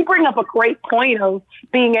 But you bring up a great point of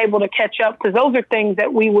being able to catch up, because those are things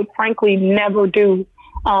that we would frankly never do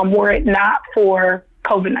were it not for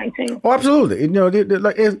COVID-19. Oh, absolutely.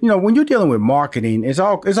 When you're dealing with marketing, it's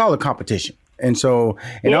all a competition. And so,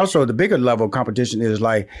 and also the bigger level of competition is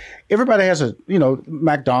like everybody has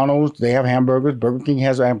McDonald's, they have hamburgers, Burger King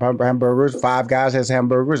has hamburgers, Five Guys has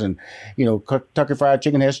hamburgers, and, Kentucky Fried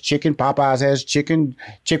Chicken has chicken, Popeyes has chicken,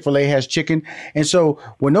 Chick-fil-A has chicken. And so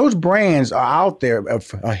when those brands are out there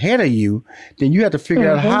ahead of you, then you have to figure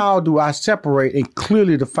out how do I separate and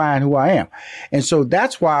clearly define who I am. And so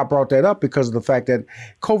that's why I brought that up, because of the fact that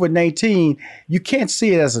COVID-19, you can't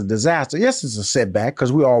see it as a disaster. Yes, it's a setback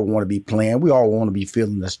because we all want to be playing. We all want to be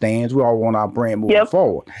filling the stands. We all want our brand moving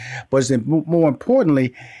forward. But more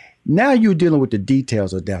importantly, now you're dealing with the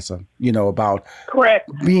details, Odessa, about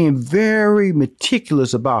being very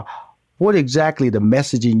meticulous about what exactly the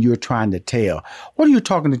messaging you're trying to tell. What are you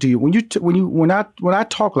talking to you when I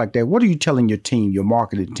talk like that? What are you telling your team, your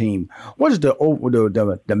marketing team? What is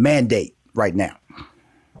the mandate right now?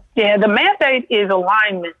 Yeah, the mandate is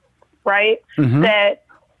alignment, right? That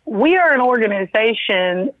we are an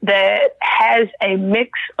organization that has a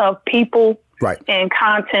mix of people and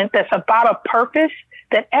content that's about a purpose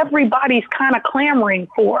that everybody's kind of clamoring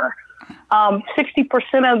for.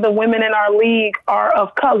 60% of the women in our league are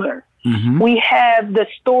of color. We have the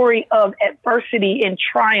story of adversity and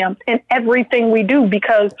triumph in everything we do,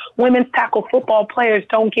 because women's tackle football players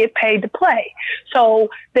don't get paid to play. So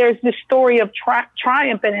there's this story of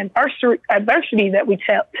triumph and adversity that we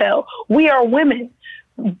tell. We are women.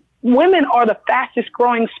 Women are the fastest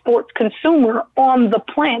growing sports consumer on the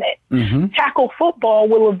planet. Tackle football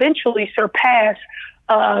will eventually surpass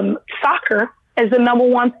soccer as the number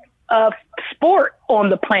one sport on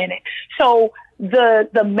the planet. So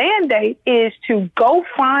the mandate is to go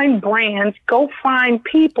find brands, go find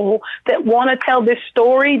people that want to tell this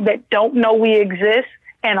story that don't know we exist,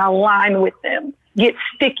 and align with them. Get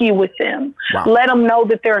sticky with them. Let them know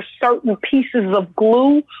that there are certain pieces of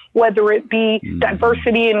glue, whether it be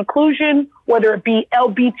diversity and inclusion, whether it be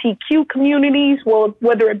LGBTQ communities,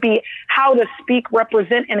 whether it be how to speak,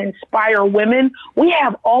 represent, and inspire women. We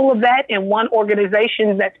have all of that in one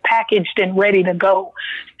organization that's packaged and ready to go.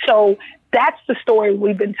 So that's the story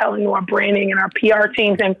we've been telling to our branding and our PR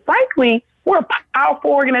teams. And frankly, we're a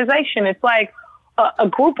powerful organization. It's like a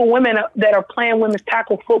group of women that are playing women's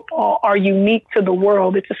tackle football are unique to the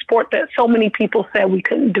world. It's a sport that so many people said we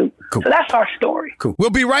couldn't do. So that's our story.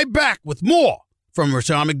 We'll be right back with more from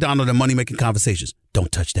Rushion McDonald and Money Making Conversations. Don't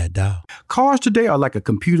touch that dial. Cars today are like a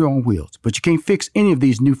computer on wheels, but you can't fix any of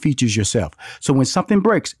these new features yourself. So when something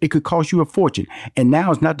breaks, it could cost you a fortune. And now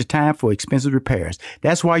is not the time for expensive repairs.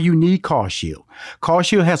 That's why you need CarShield.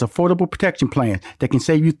 CarShield has affordable protection plans that can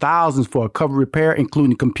save you thousands for a covered repair,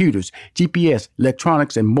 including computers, GPS,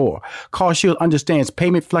 electronics, and more. CarShield understands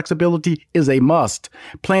payment flexibility is a must.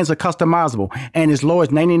 Plans are customizable and as low as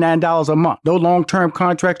 $99 a month. No long-term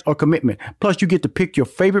contracts or commitment. Plus, you get to pick your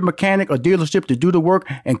favorite mechanic or dealership to do the work,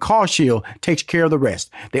 and CarShield takes care of the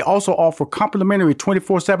rest. They also offer complimentary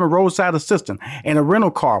 24/7 roadside assistance and a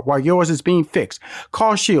rental car while yours is being fixed.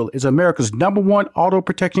 CarShield is America's #1 auto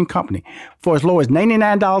protection company. For as low as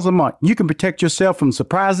 $99 a month, you can protect yourself from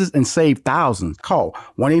surprises and save thousands. Call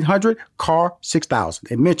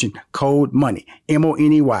 1-800-CAR-6000 and mention code MONEY,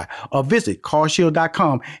 M-O-N-E-Y, or visit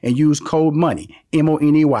carshield.com and use code MONEY,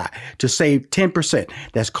 M-O-N-E-Y, to save 10%.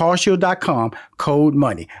 That's carshield.com, code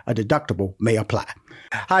MONEY. A deductible may apply.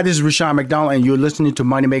 Hi, this is Rushion McDonald, and you're listening to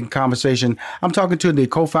Money Making Conversation. I'm talking to the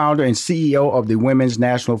co-founder and CEO of the Women's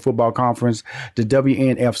National Football Conference, the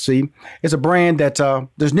WNFC. It's a brand that's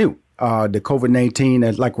new. The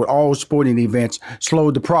COVID-19, like with all sporting events,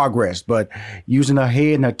 slowed the progress. But using her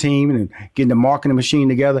head and her team and getting the marketing machine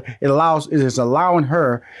together, it is allowing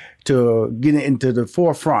her to get into the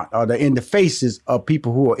forefront or in the faces of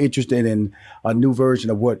people who are interested in a new version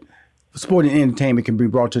of what sporting entertainment can be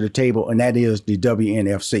brought to the table, and that is the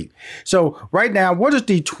WNFC. So right now, what does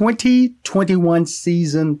the 2021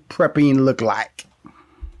 season prepping look like?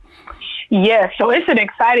 Yeah, so it's an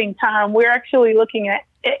exciting time. We're actually looking at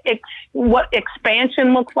what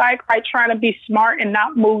expansion looks like, right? Trying to be smart and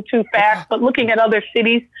not move too fast, but looking at other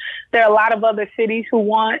cities. There are a lot of other cities who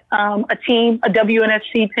want a team, a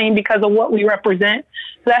WNFC team, because of what we represent.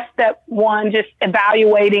 So that's step one, just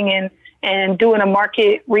evaluating and doing a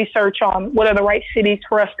market research on what are the right cities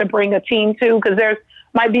for us to bring a team to, because there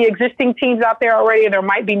might be existing teams out there already. There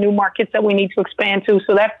might be new markets that we need to expand to.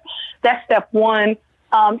 So that's step one.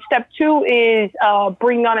 Step two is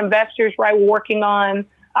bringing on investors, right? We're working on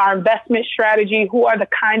our investment strategy. Who are the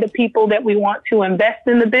kind of people that we want to invest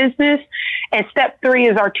in the business? And step three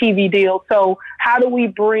is our TV deal. So how do we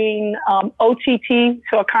bring OTT,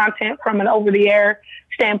 so a content from an over-the-air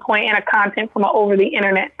standpoint, and a content from an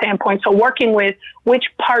over-the-internet standpoint? So working with which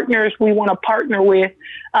partners we want to partner with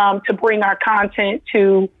to bring our content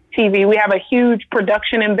to TV. We have a huge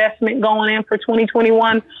production investment going in for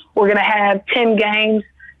 2021. We're going to have 10 games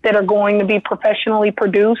that are going to be professionally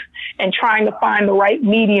produced, and trying to find the right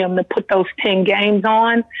medium to put those 10 games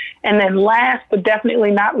on. And then last but definitely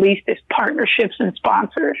not least is partnerships and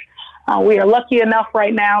sponsors. We are lucky enough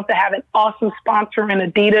right now to have an awesome sponsor in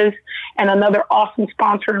Adidas and another awesome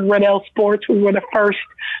sponsor in Riddell Sports. We were the first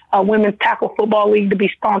women's tackle football league to be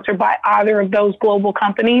sponsored by either of those global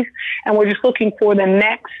companies. And we're just looking for the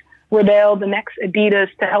next Riddell, the next Adidas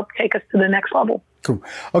to help take us to the next level. Cool.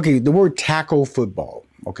 Okay, the word tackle football.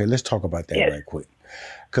 Okay, let's talk about that right quick.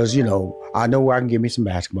 Because, you know, I know I can get me some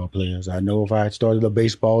basketball players. I know if I started a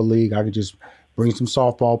baseball league, I could just bring some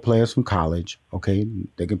softball players from college. Okay,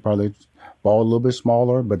 they can probably ball a little bit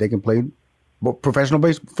smaller, but they can play professional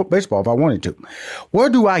baseball if I wanted to. Where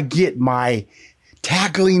do I get my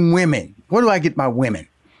tackling women? Where do I get my women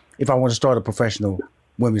if I want to start a professional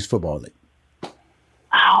women's football league?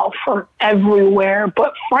 Oh, from everywhere.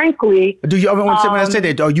 But frankly, do you? When I say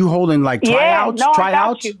that, are you holding like tryouts? Yeah, no,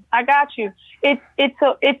 tryouts? I got you. It's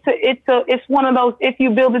one of those. If you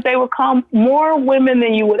build it, they will come. More women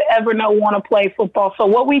than you would ever know want to play football. So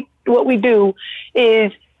what we do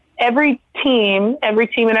is every team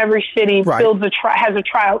in every city has a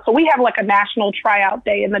tryout. So we have like a national tryout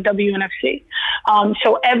day in the WNFC.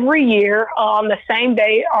 So every year on the same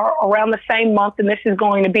day or around the same month, and this is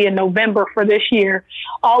going to be in November for this year,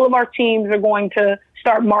 all of our teams are going to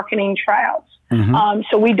start marketing tryouts. Mm-hmm.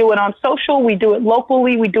 So we do it on social, we do it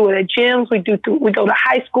locally, we do it at gyms, we go to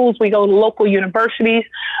high schools, we go to local universities.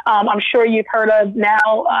 I'm sure you've heard of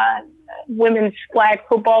now, women's flag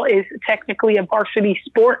football is technically a varsity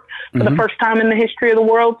sport for the first time in the history of the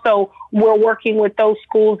world. So we're working with those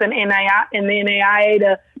schools and the NAIA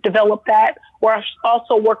to develop that. We're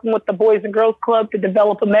also working with the Boys and Girls Club to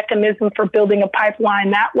develop a mechanism for building a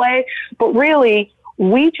pipeline that way. But really,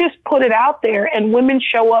 we just put it out there, and women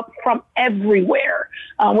show up from everywhere.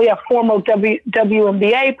 We have former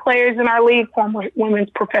WNBA players in our league, former women's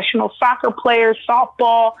professional soccer players,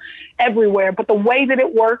 softball, everywhere. But the way that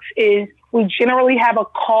it works is we generally have a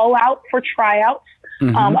call out for tryouts,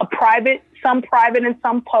 some private and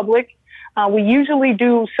some public. We usually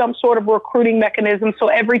do some sort of recruiting mechanism. So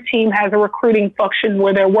every team has a recruiting function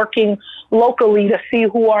where they're working locally to see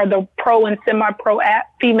who are the pro and semi-pro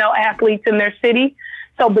female athletes in their city.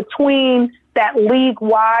 So between that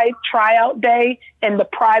league-wide tryout day and the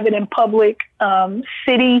private and public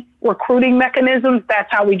city recruiting mechanisms,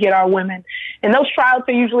 that's how we get our women. And those tryouts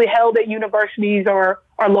are usually held at universities or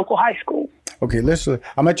local high schools. Okay,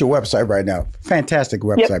 I'm at your website right now. Fantastic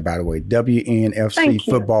website, by the way,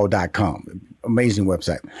 WNFCfootball.com. Amazing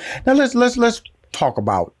website. Now let's talk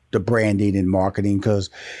about the branding and marketing,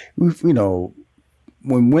 because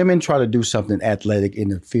when women try to do something athletic in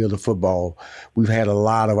the field of football, we've had a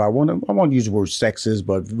lot of, I won't use the word sexist,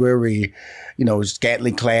 but very,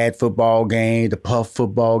 scantily clad football game, the puff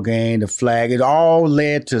football game, the flag. It all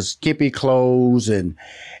led to skimpy clothes and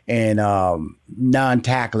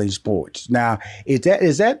non-tackling sports. Now, is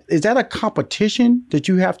that a competition that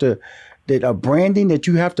you have to, that a branding that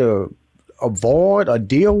you have to avoid or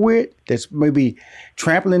deal with, that's maybe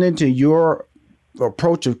trampling into your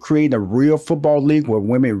approach of creating a real football league where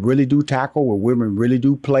women really do tackle, where women really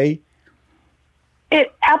do play?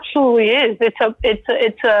 It absolutely is. It's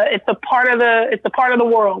a part of the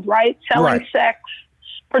world, right? Selling sex,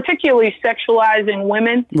 particularly sexualizing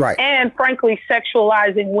women, right? And frankly,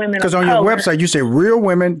 sexualizing women. Because on your website you say real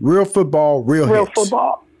women, real football, real hits.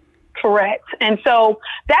 Football. Correct. And so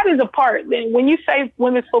that is a part. When you say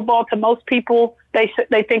women's football, to most people, they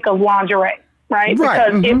think of lingerie, right?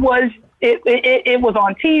 Because it was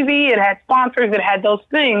on TV, it had sponsors, it had those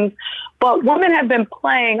things. But women have been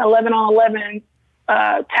playing 11-on-11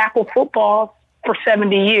 tackle football for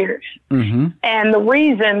 70 years. Mm-hmm. And the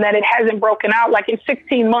reason that it hasn't broken out, like in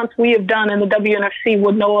 16 months, we have done in the WNFC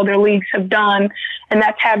what no other leagues have done, and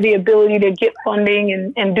that's have the ability to get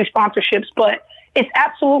funding and do sponsorships. But it's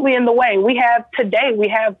absolutely in the way. We have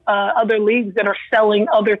other leagues that are selling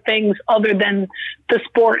other things other than the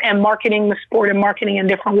sport and marketing the sport and marketing in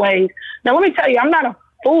different ways. Now, let me tell you, I'm not a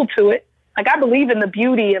fool to it. Like, I believe in the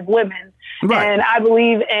beauty of women, and I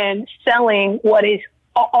believe in selling what is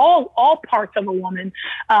all parts of a woman.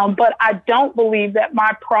 But I don't believe that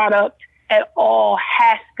my product at all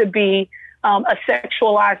has to be a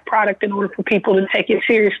sexualized product in order for people to take it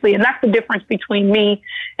seriously. And that's the difference between me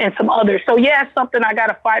and some others. So yeah, it's something I got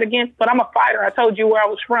to fight against, but I'm a fighter. I told you where I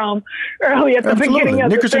was from early at the beginning of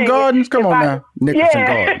Nickerson the thing. Gardens? Come on now. Nickerson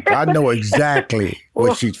Gardens. I know exactly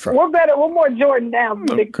where she's from. We're better. We're more Jordan down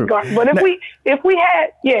than Dixie Garden. But if we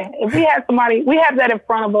had somebody, we have that in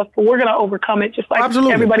front of us, but we're going to overcome it just like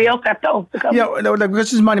everybody else have to overcome it.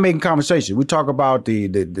 This is money-making conversation. We talk about the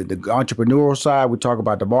entrepreneurial side. We talk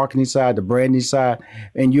about the marketing side, the branding side.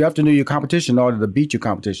 And you have to know your competition in order to beat your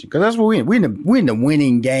competition. Because that's what we're in. We're in the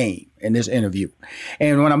winning game in this interview.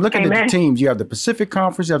 And when I'm looking at the teams, you have the Pacific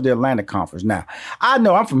Conference, you have the Atlantic Conference. Now, I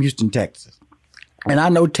know I'm from Houston, Texas. And I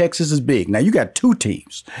know Texas is big. Now, you got two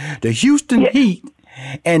teams, the Houston Heat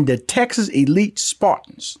and the Texas Elite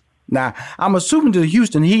Spartans. Now, I'm assuming the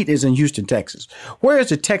Houston Heat is in Houston, Texas. Where is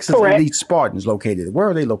the Texas Elite Spartans located? Where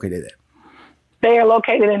are they located at? They are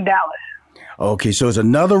located in Dallas. Okay, so it's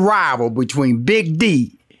another rival between Big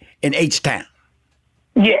D and H-Town.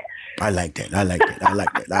 Yeah. I like that.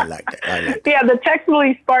 Yeah, the Texas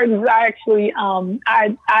Elite Spartans, I actually,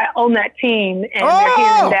 I own that team, and they're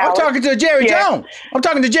here in Dallas. I'm talking to Jerry Jones. I'm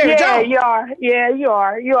talking to Jerry Jones. You are. Yeah, you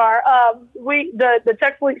are. The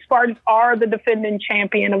Texas Elite Spartans are the defending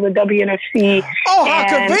champion of the WNFC. Oh,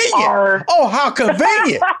 how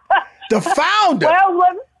convenient. The founder.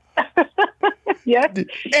 Well, yes.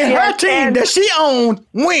 And her team that she owns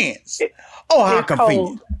wins. Oh, how convenient.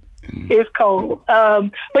 Cold. It's cold.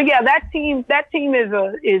 But yeah, that team is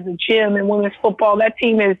a gem in women's football. That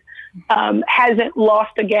team hasn't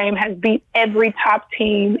lost a game, has beat every top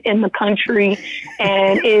team in the country,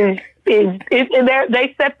 and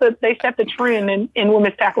they set the trend in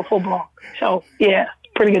women's tackle football. So yeah,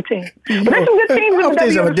 pretty good team. But there's some good teams in the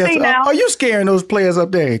WNFC now. Are you scaring those players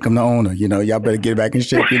up there? Here come the owner. Y'all better get back in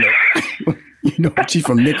shape. She's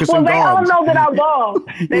from Nicholson Gardens. They all know that I ball.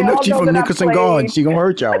 She's from Nicholson Gardens. She gonna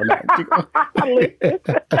hurt y'all now.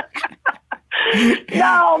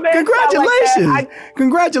 No, man. Congratulations.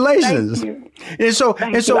 Congratulations. Thank you. And so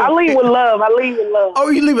I lead with love.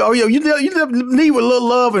 Oh, you leave. Oh, yeah. You leave with a little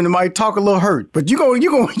love and it might talk a little hurt, but you gonna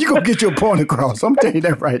get your point across. I'm telling you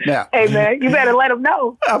that right now. Hey, man, you better let them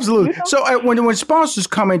know. Absolutely. So when sponsors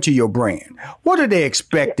come into your brand, what are they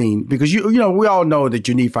expecting? Because we all know that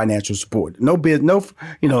you need financial support. No league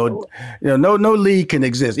can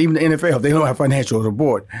exist. Even the NFL, if they don't have financial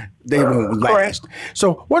support, they won't last.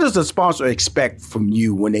 So what does the sponsor expect from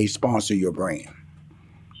you when they sponsor your brand?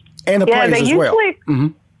 And the players as well. Mm-hmm.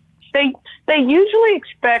 They usually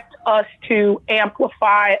expect us to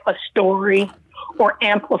amplify a story or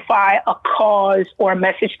amplify a cause or a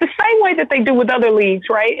message the same way that they do with other leagues,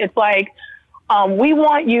 right? It's like, we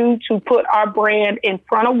want you to put our brand in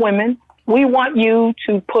front of women. We want you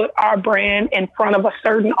to put our brand in front of a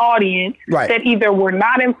certain audience that either we're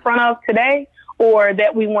not in front of today or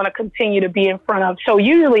that we want to continue to be in front of. So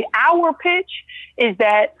usually our pitch is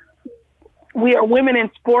that we are women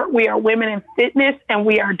in sport, we are women in fitness, and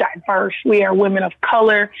we are diverse. We are women of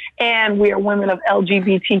color, and we are women of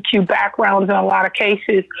LGBTQ backgrounds in a lot of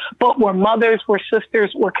cases. But we're mothers, we're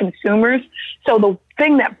sisters, we're consumers. So the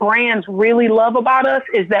thing that brands really love about us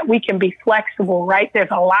is that we can be flexible, right?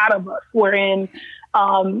 There's a lot of us. We're in,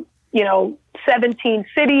 17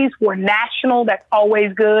 cities. We're national. That's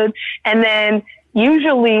always good. And then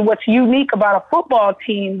usually what's unique about a football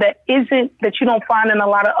team that you don't find in a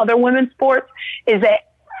lot of other women's sports is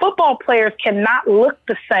that football players cannot look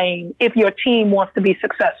the same if your team wants to be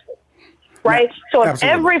successful. Right? Yeah, so if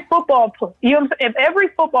every football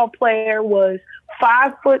player was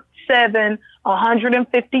 5'7",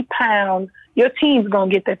 150 pounds, your team's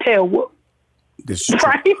going to get their tail whooped. This is true.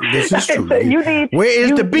 Right? This is true. So where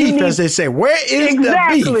is the beef, as they say? Where is the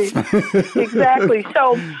beef? Exactly.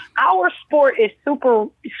 So our sport is super,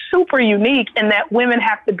 super unique in that women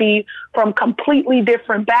have to be from completely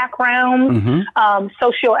different backgrounds. Mm-hmm.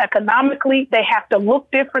 Socioeconomically, they have to look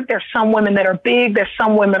different. There's some women that are big. There's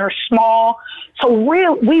some women that are small. So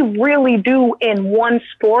we really do in one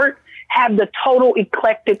sport have the total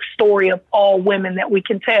eclectic story of all women that we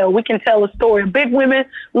can tell. We can tell a story of big women,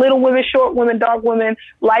 little women, short women, dark women,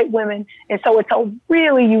 light women. And so it's a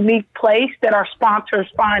really unique place that our sponsors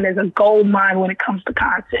find as a gold mine when it comes to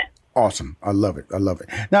content. Awesome. I love it.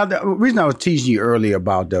 Now, the reason I was teasing you earlier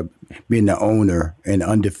about being the owner and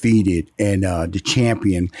undefeated and the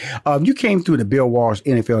champion, you came through the Bill Walsh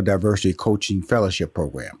NFL Diversity Coaching Fellowship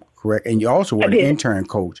Program. Correct, and you also were an intern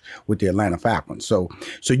coach with the Atlanta Falcons. So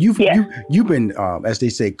you've been, as they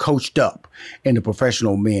say, coached up in the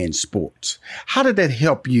professional men's sports. How did that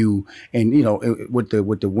help you? And with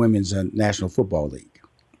the Women's National Football League.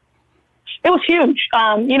 It was huge.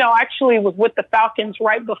 Actually was with the Falcons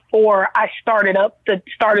right before I started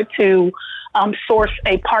to source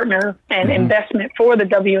a partner and investment for the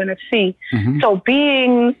WNFC. Mm-hmm. So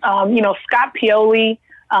being, Scott Pioli.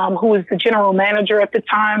 who was the general manager at the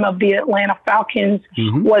time of the Atlanta Falcons,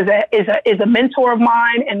 is a mentor of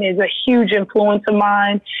mine and is a huge influence of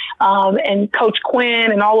mine. And Coach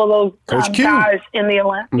Quinn and all of those guys in the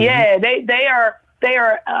Atlanta. Yeah, they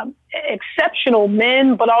are exceptional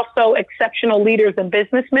men, but also exceptional leaders and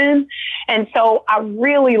businessmen. And so I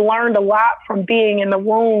really learned a lot from being in the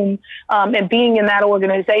room and being in that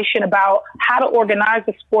organization about how to organize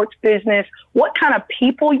a sports business, what kind of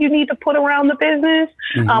people you need to put around the business.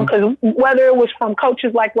 Because whether it was from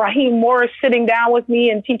coaches like Raheem Morris sitting down with me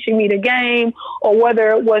and teaching me the game, or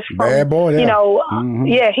whether it was from, bad boy,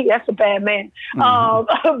 that's a bad man.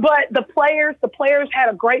 But the players had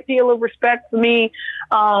a great deal of respect for me.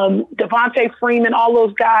 Devontae Freeman, all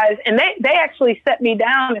those guys, and they actually set me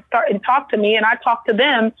down and talked to me, and I talked to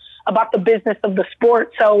them about the business of the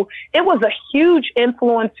sport. So it was a huge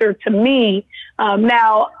influencer to me.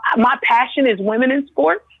 Now, my passion is women in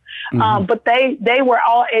sports, but they were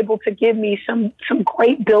all able to give me some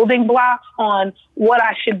great building blocks on what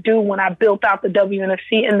I should do when I built out the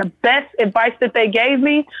WNFC. And the best advice that they gave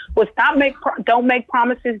me was don't make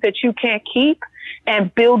promises that you can't keep,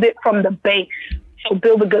 and build it from the base. So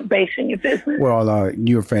build a good base in your business. Well,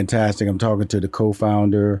 you're fantastic. I'm talking to the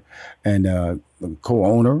co-founder and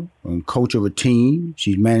co-owner and coach of a team.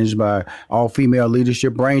 She's managed by all-female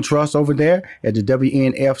leadership brain trust over there at the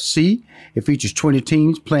WNFC. It features 20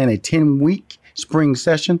 teams playing a 10-week spring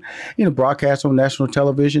session, broadcast on national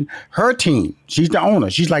television. Her team, she's the owner.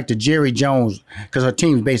 She's like the Jerry Jones, because her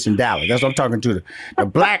team's based in Dallas. That's what I'm talking to, the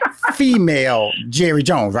black female Jerry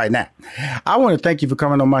Jones right now. I want to thank you for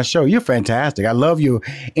coming on my show. You're fantastic. I love your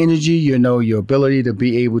energy, your ability to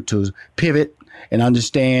be able to pivot and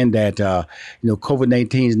understand that,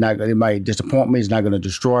 COVID-19 is not, it might disappoint me. It's not going to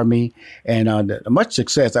destroy me. And much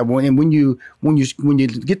success. And when you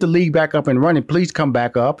get the league back up and running, please come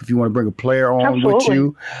back up if you want to bring a player on with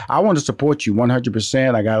you. I want to support you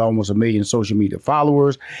 100%. I got almost 1 million social media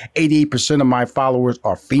followers. 88% of my followers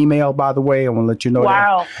are female, by the way. I want to let you know that.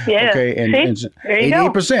 Wow. Yeah. Okay. And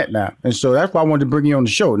 88% now. And so that's why I wanted to bring you on the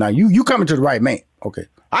show. Now, you coming to the right man. Okay.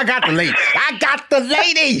 I got the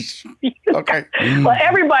ladies. Okay. Well,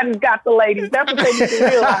 everybody's got the ladies. That's what they need to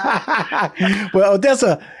realize. Well,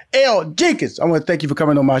 Odessa Jenkins, I want to thank you for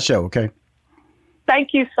coming on my show, okay?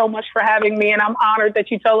 Thank you so much for having me, and I'm honored that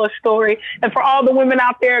you tell a story. And for all the women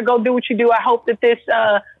out there, go do what you do. I hope that this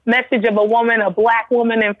message of a black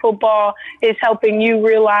woman in football, is helping you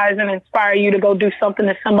realize and inspire you to go do something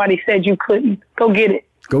that somebody said you couldn't. Go get it.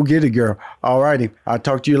 Go get it, girl. All righty. I'll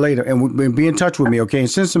talk to you later. And be in touch with me, okay? And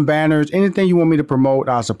send some banners. Anything you want me to promote,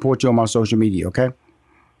 I'll support you on my social media, okay?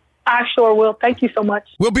 I sure will. Thank you so much.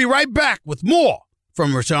 We'll be right back with more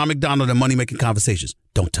from Rushion McDonald and Money Making Conversations.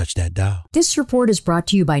 Don't touch that dial. This report is brought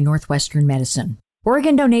to you by Northwestern Medicine.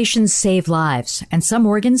 Organ donations save lives, and some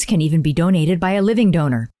organs can even be donated by a living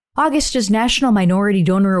donor. August is National Minority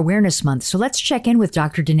Donor Awareness Month, so let's check in with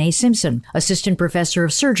Dr. Danae Simpson, Assistant Professor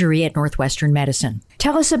of Surgery at Northwestern Medicine.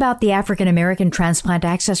 Tell us about the African American Transplant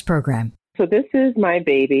Access Program. So this is my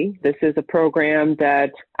baby. This is a program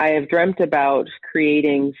that I have dreamt about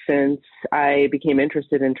creating since I became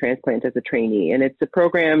interested in transplant as a trainee. And it's a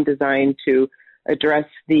program designed to address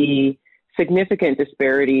the significant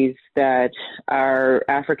disparities that our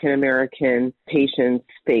African American patients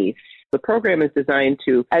face. The program is designed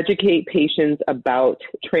to educate patients about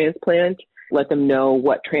transplant, let them know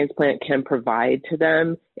what transplant can provide to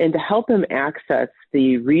them, and to help them access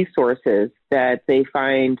the resources that they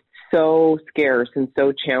find so scarce and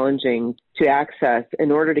so challenging to access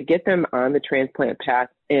in order to get them on the transplant path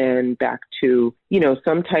and back to,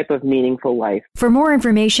 some type of meaningful life. For more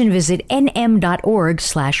information, visit nm.org/radio.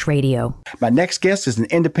 My next guest is an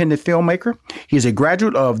independent filmmaker. He's a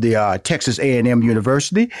graduate of the Texas A&M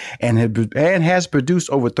University and has produced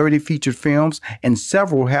over 30 featured films, and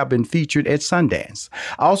several have been featured at Sundance.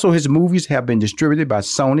 Also, his movies have been distributed by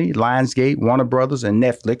Sony, Lionsgate, Warner Brothers, and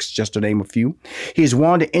Netflix, just to name a few. He has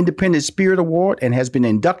won the Independent Spirit Award and has been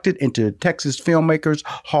inducted into the Texas Filmmakers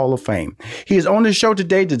Hall of Fame. He is on the show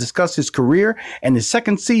today to discuss his career and the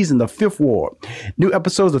second season of Fifth Ward. New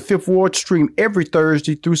episodes of Fifth Ward stream every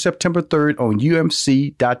Thursday through September 3rd on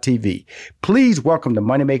UMC.tv. Please welcome to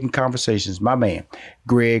Money Making Conversations, my man,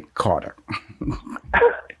 Greg Carter.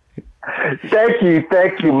 Thank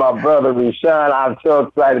you, my brother Rushion. I'm so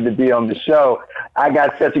excited to be on the show. I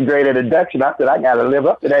got such a great introduction. I said I got to live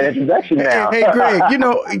up to that introduction now. Hey, Greg,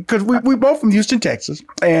 because we both from Houston, Texas,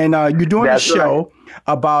 and you're doing a show. Right.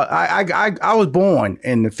 I was born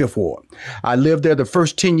in the Fifth Ward. I lived there the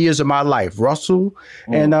first 10 years of my life. Russell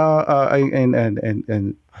and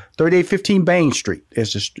 3815 Bain Street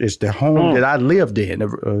is the home that I lived in. It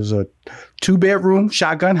was a 2-bedroom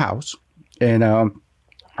shotgun house, and I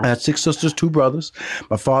had 6 sisters, 2 brothers.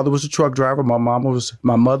 My father was a truck driver. My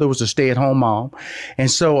mother was a stay-at-home mom. And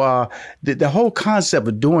so the whole concept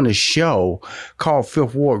of doing a show called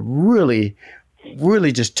Fifth Ward really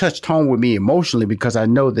just touched home with me emotionally, because I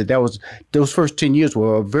know that those first 10 years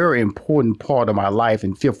were a very important part of my life.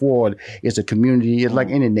 And Fifth Ward is a community. It's like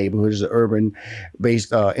any neighborhood. It's an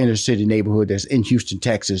urban-based inner city neighborhood that's in Houston,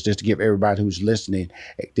 Texas, just to give everybody who's listening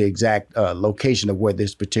the exact location of where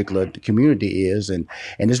this particular community is. And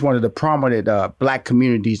it's one of the prominent Black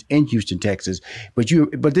communities in Houston, Texas.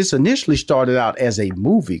 But this initially started out as a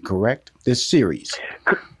movie, correct? This series.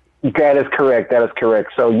 That is correct.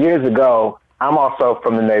 So years ago, I'm also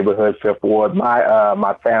from the neighborhood, Fifth Ward.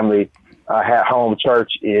 My family home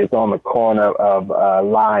church is on the corner of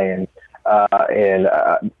Lyons, and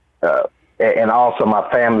also my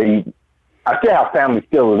family. I still have family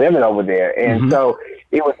still living over there, and so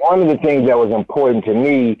it was one of the things that was important to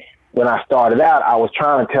me when I started out. I was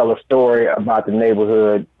trying to tell a story about the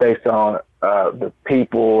neighborhood based on the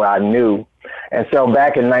people I knew. And so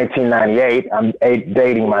back in 1998, I'm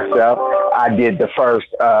dating myself. I did the first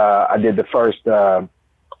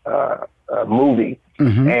movie,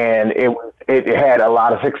 and it had a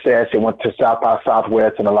lot of success. It went to South by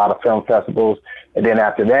Southwest and a lot of film festivals. And then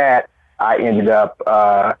after that, I ended up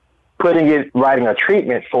writing a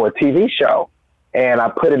treatment for a TV show, and I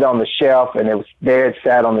put it on the shelf, and it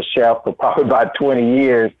sat on the shelf for probably about 20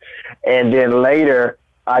 years. And then later,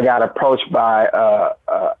 I got approached by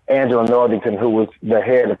Angela Northington, who was the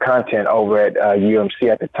head of content over at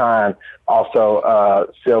UMC at the time. Also,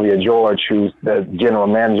 Sylvia George, who's the general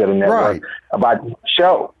manager of the network, about the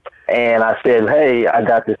show. And I said, hey, I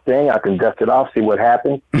got this thing. I can dust it off, see what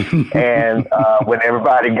happens. And when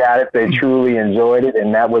everybody got it, they truly enjoyed it.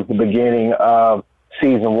 And that was the beginning of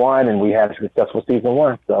season 1, and we had a successful season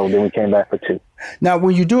 1. So then we came back for 2. Now,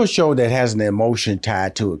 when you do a show that has an emotion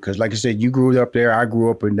tied to it, because like I said, you grew up there, I grew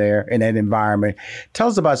up in there, in that environment. Tell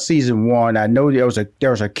us about season 1. I know there was a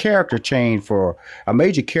major character change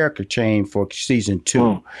for season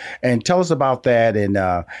 2, and tell us about that, and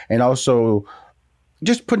also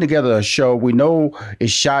just putting together a show. We know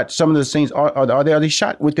it's shot. Some of the scenes are they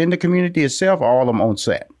shot within the community itself, or all of them on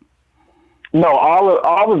set? No,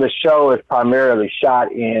 all of the show is primarily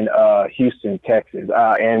shot in Houston, Texas,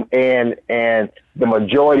 and the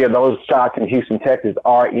majority of those shots in Houston, Texas,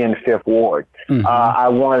 are in Fifth Ward. I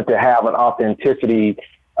wanted to have an authenticity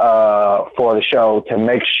for the show to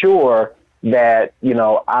make sure that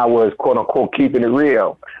I was quote unquote keeping it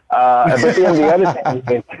real. But then the other thing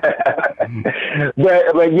is,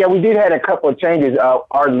 but yeah, we did have a couple of changes.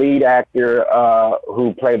 Our lead actor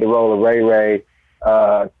who played the role of Ray Ray.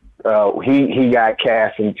 He got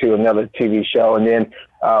cast into another TV show, and then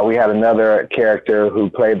we had another character who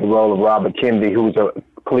played the role of Robert Kennedy, who was a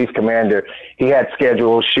police commander. He had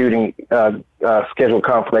scheduled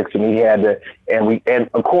conflicts, and he had to. And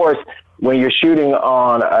of course, when you're shooting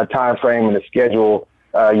on a time frame and a schedule,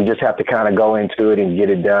 you just have to kind of go into it and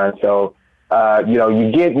get it done. So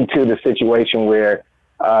you get into the situation where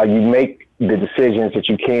you make the decisions that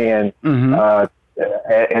you can.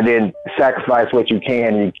 And then sacrifice what you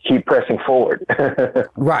can and you keep pressing forward.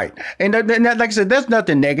 Right. And like I said, that's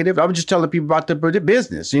nothing negative. I was just telling people about the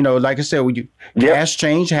business. Like I said, when cast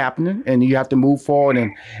change happening, and you have to move forward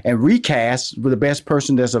and recast with the best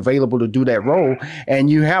person that's available to do that role.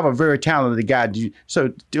 And you have a very talented guy.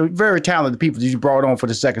 So very talented people that you brought on for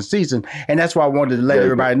the second season. And that's why I wanted to let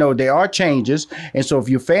everybody know there are changes. And so if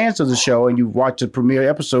you're fans of the show and you watch the premiere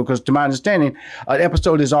episode, because to my understanding, an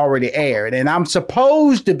episode is already aired, and I'm supposed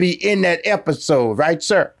to be in that episode, right,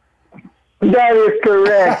 sir? That is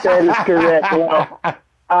correct.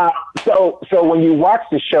 So when you watch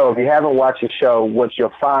the show, if you haven't watched the show, what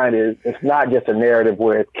you'll find is it's not just a narrative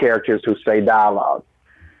with characters who say dialogue.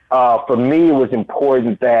 For me, it was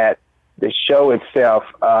important that the show itself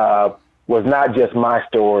was not just my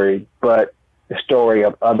story, but the story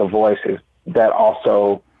of other voices that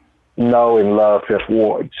also know and love Fifth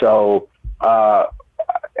Ward. So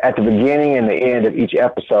at the beginning and the end of each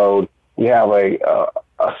episode, we have a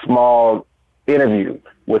small interview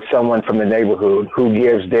with someone from the neighborhood who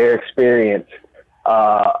gives their experience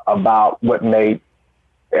about what makes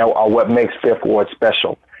Fifth Ward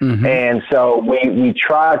special. And so we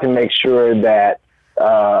try to make sure that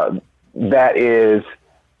that is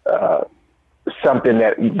something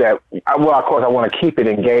that of course I want to keep it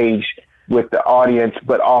engaged with the audience,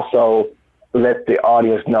 but also let the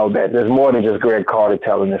audience know that there's more than just Greg Carter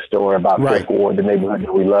telling this story about Fifth Ward, the neighborhood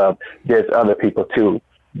that we love. There's other people too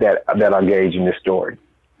that are engaged in this story.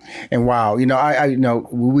 And wow, I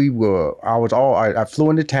flew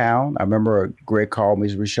into town. I remember Greg called me,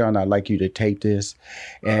 Rashawn, I'd like you to tape this.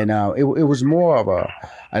 And it was more of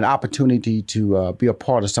an opportunity to be a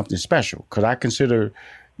part of something special, because I consider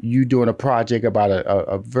you doing a project about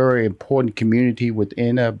a very important community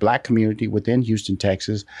within a Black community within Houston,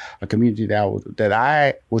 Texas, a community that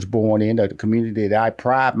I was born in, a community that I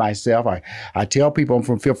pride myself. I tell people I'm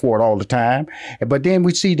from Fifth Ward all the time, but then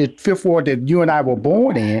we see that Fifth Ward that you and I were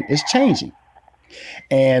born in is changing.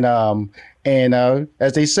 And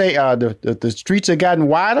as they say, the streets have gotten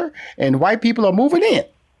wider and white people are moving in.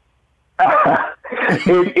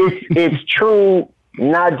 It's true.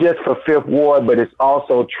 Not just for Fifth Ward, but it's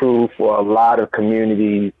also true for a lot of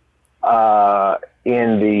communities throughout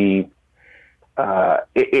the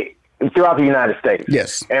United States.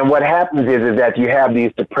 Yes. And what happens is that you have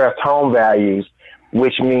these depressed home values,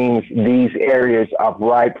 which means these areas are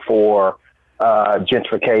ripe for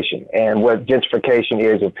gentrification. And what gentrification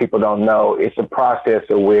is, if people don't know, it's a process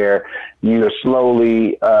of where you're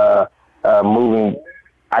slowly moving,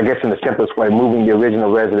 I guess in the simplest way, moving the original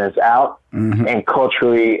residents out, and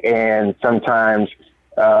culturally and sometimes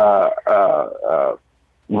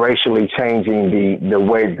racially changing the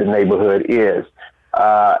way the neighborhood is.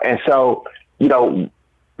 And so,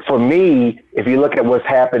 for me, if you look at what's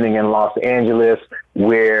happening in Los Angeles,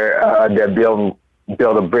 where they're build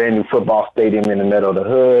a brand new football stadium in the middle of the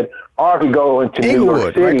hood, or if you go into New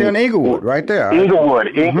York City, right there in Inglewood, right there. Inglewood,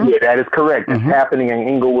 that is correct. It's happening in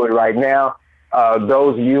Inglewood right now.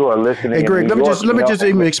 Those of you who are listening. Hey, Greg, let me just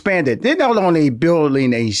even expand it. They're not only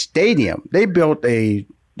building a stadium; they built the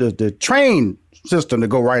train system to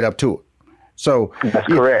go right up to it. So that's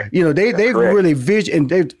correct. They've really and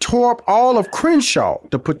they've tore up all of Crenshaw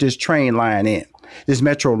to put this train line in. This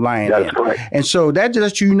metro line. That's correct. And so that just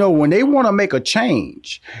lets you know when they want to make a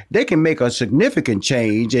change, they can make a significant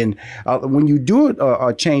change. And when you do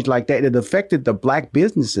a change like that, it affected the Black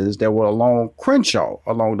businesses that were along Crenshaw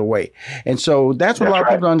along the way. And so that's what a lot of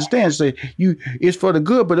people understand. So it's for the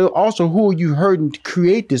good, but also who are you hurting to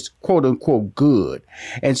create this quote unquote good?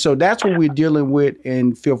 And so that's what we're dealing with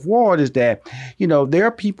in Fifth Ward is that, there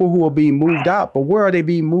are people who are being moved out, but where are they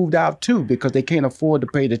being moved out to? Because they can't afford to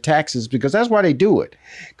pay the taxes, because that's why they do it.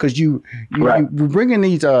 Because you bring in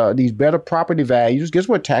these better property values. Guess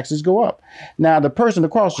what? Taxes go up. Now the person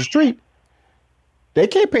across the street, they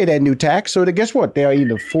can't pay that new tax. So guess what? They're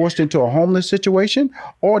either forced into a homeless situation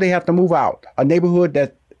or they have to move out. A neighborhood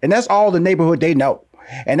and that's all the neighborhood they know.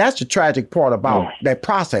 And that's the tragic part about that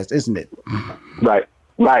process, isn't it? Right.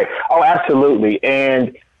 Oh, absolutely.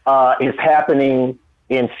 And it's happening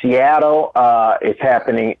in Seattle. It's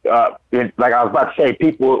happening, like I was about to say,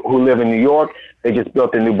 people who live in New York, they just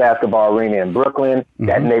built a new basketball arena in Brooklyn.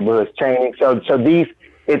 That neighborhood's changing. So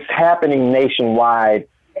it's happening nationwide.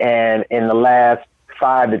 And in the last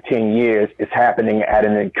 5 to 10 years, it's happening at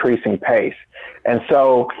an increasing pace. And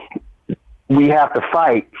so we have to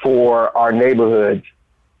fight for our neighborhoods,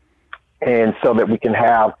 and so that we can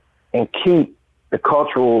have and keep the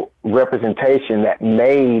cultural representation that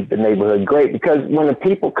made the neighborhood great. Because when new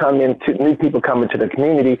people come into the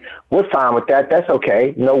community, we're fine with that. That's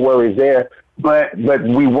okay. No worries there. But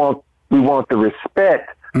we want the respect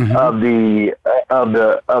of the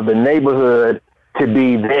neighborhood to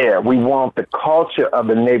be there. We want the culture of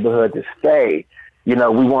the neighborhood to stay. We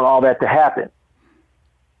want all that to happen.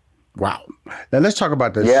 Wow. Now let's talk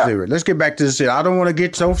about this series. Let's get back to this series. I don't want to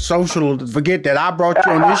get so social to forget that I brought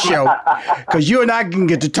you on this show because you and I can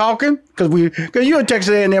get to talking because you're a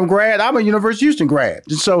Texas A&M grad. I'm a University of Houston grad.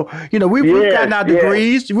 So, we've gotten our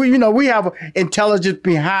degrees. We have intelligence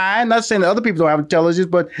behind. Not saying that other people don't have intelligence,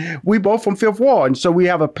 but we both from Fifth Ward. And so we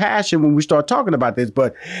have a passion when we start talking about this.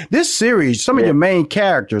 But this series, some of your main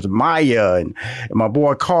characters, Maya and my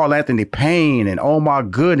boy Carl Anthony Payne and Omar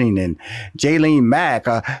Gooding and Jaylene Mack,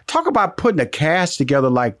 talk about putting a cast together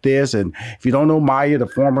like this. And if you don't know Maya, the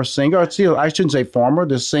former singer, I shouldn't say former,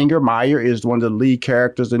 the singer, Maya is one of the lead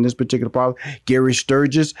characters in this particular part, Gary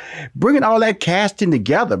Sturgis, bringing all that casting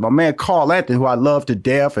together. My man Carl Anthony, who I love to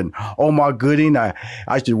death, and Omar Gooding, I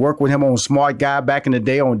used to work with him on Smart Guy back in the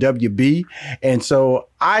day on WB. And so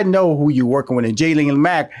I know who you're working with. And Jaylene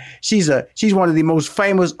Mack, she's one of the most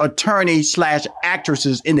famous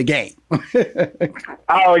attorney/actresses in the game.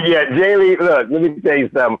 Oh yeah, Jaylene. Look, let me tell you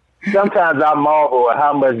something. Sometimes I marvel at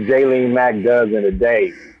how much Jaylene Mack does in a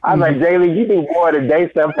day. I'm like, Jaylene, you do more in a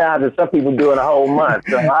day sometimes than some people do in a whole month.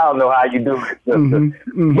 So I don't know how you do it, sister.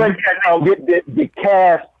 But the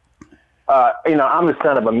cast I'm the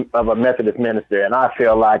son of a Methodist minister, and I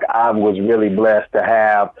feel like I was really blessed to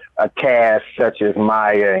have a cast such as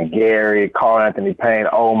Maya and Gary, Carl Anthony Payne,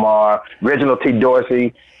 Omar, Reginald T.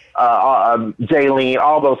 Dorsey, Jaylene,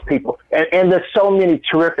 all those people. And there's so many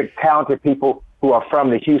terrific, talented people who are from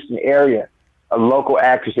the Houston area, local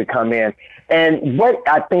actors that come in. And what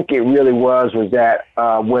I think it really was that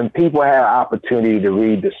when people had an opportunity to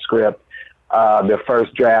read the script, the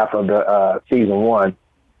first draft of the season 1,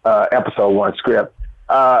 episode 1 script,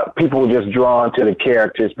 people were just drawn to the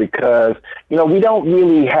characters because, we don't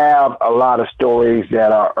really have a lot of stories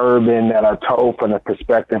that are urban, that are told from the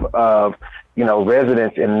perspective of,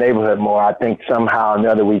 residents in the neighborhood more. I think somehow or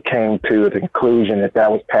another we came to the conclusion that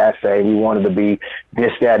was passe. We wanted to be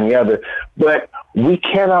this, that, and the other. But we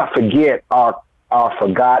cannot forget our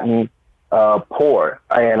forgotten poor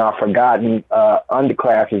and our forgotten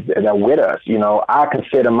underclasses that are with us. I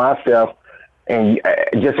consider myself, and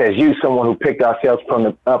just as you, someone who picked ourselves from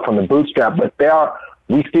the bootstrap, but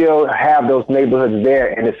we still have those neighborhoods there,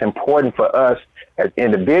 and it's important for us as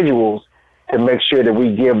individuals to make sure that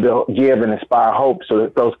we give and inspire hope so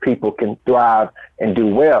that those people can thrive and do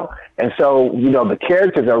well. And so, the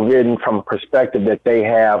characters are written from a perspective that they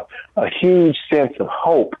have a huge sense of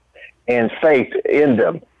hope and faith in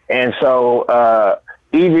them. And so,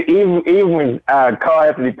 even when Carl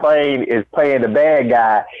Anthony Payne is playing the bad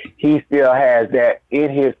guy, he still has that in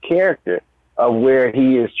his character of where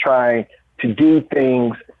he is trying to do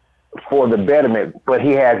things for the betterment, but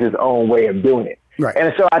he has his own way of doing it. Right.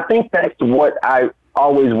 And so I think that's what I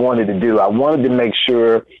always wanted to do. I wanted to make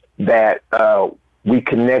sure that we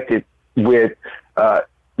connected with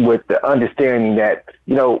the understanding that,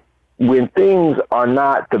 when things are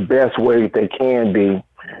not the best way they can be,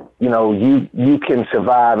 you can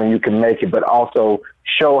survive and you can make it, but also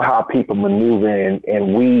show how people maneuver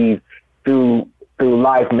and weave through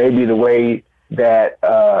life, maybe the way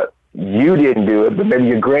that you didn't do it, but maybe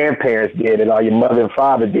your grandparents did it or your mother and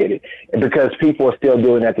father did it. And because people are still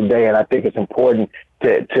doing that today, and I think it's important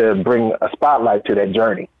to bring a spotlight to that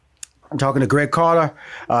journey. I'm talking to Greg Carter,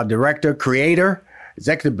 director, creator,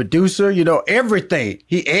 executive producer, everything.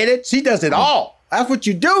 He edits, he does it all. That's what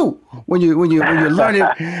you do when you learn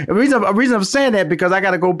it. The reason I'm saying that because I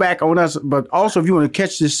got to go back on us, but also if you want to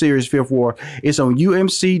catch this series, Fifth Ward, it's on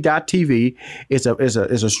UMC.tv. It's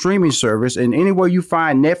a streaming service, and anywhere you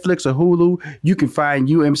find Netflix or Hulu, you can find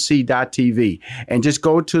UMC.tv, and just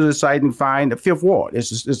go to the site and find the Fifth Ward.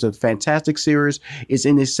 It's a fantastic series. It's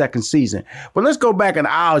in its second season. But let's go back on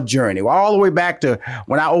our journey. We're all the way back to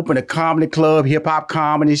when I opened a comedy club, hip hop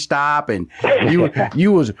comedy stop, and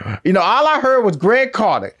you was all I heard was Greg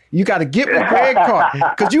Carter. You got to get with Greg Carter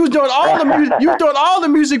because you was doing all the music. You was doing all the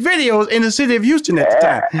music videos in the city of Houston at the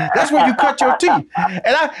time. That's where you cut your teeth.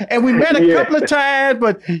 And we met a couple of times,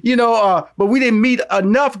 but we didn't meet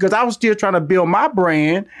enough because I was still trying to build my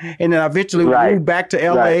brand. And then I eventually moved back to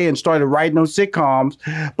LA and started writing on sitcoms.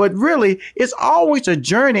 But really, it's always a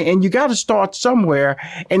journey, and you got to start somewhere.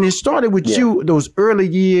 And it started with you those early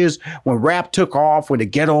years when rap took off, when the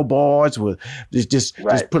Ghetto Boys were just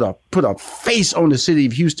put a face on the city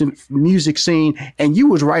of Houston music scene, and you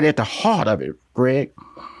was right at the heart of it, Greg.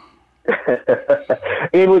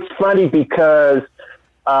 It was funny because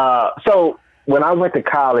so when I went to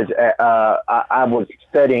college, I was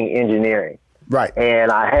studying engineering, right?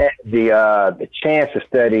 And I had the chance to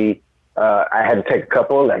study. I had to take a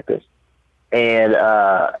couple electives, and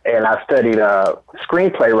I studied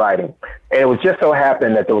screenplay writing. And it was just so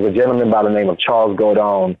happened that there was a gentleman by the name of Charles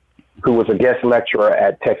Godon who was a guest lecturer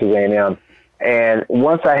at Texas A&M. And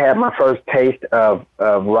once I had my first taste of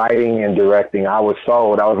writing and directing, I was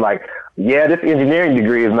sold. I was like, yeah, this engineering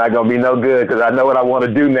degree is not going to be no good because I know what I want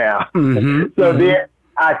to do now. Then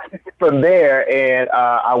I took it from there, and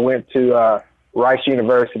I went to Rice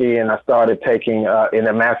University, and I started taking in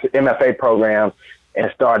a MFA program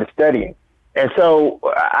and started studying. And so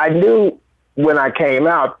I knew when I came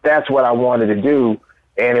out, that's what I wanted to do.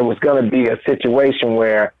 And it was going to be a situation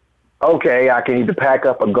where, okay, I can either pack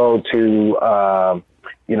up or go to,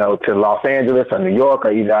 to Los Angeles or New York,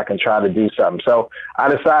 or either I can try to do something. So I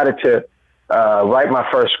decided to write my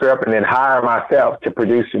first script and then hire myself to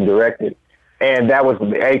produce and direct it. And that was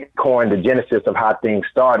the acorn, the genesis of how things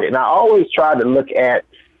started. And I always tried to look at,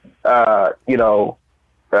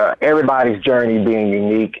 everybody's journey being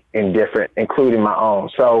unique and different, including my own.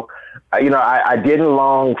 So, I didn't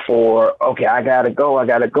long for, okay, I got to get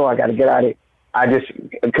out of it.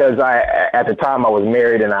 Because at the time I was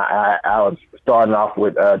married and I was starting off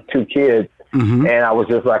with 2 kids, and I was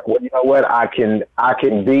just like, well, you know what, I can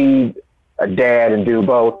be a dad and do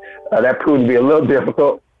both. That proved to be a little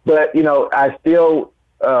difficult, but I still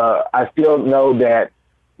I still know that,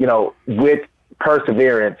 with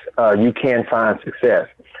perseverance, you can find success.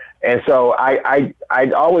 And so I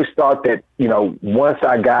always thought that, once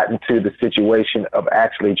I got into the situation of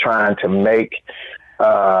actually trying to make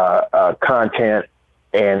content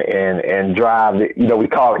and drive, we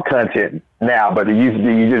call it content now, but it used to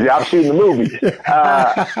be I'm shooting a movie.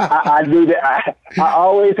 I do that. I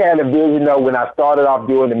always had a vision, when I started off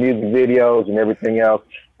doing the music videos and everything else,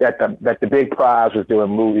 that the big prize was doing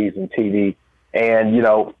movies and TV. And,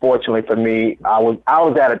 fortunately for me, I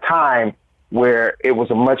was at a time where it was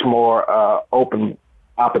a much more open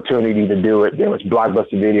opportunity to do it. There was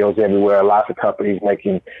blockbuster videos everywhere, lots of companies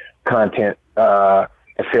making content to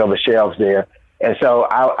fill the shelves there. And so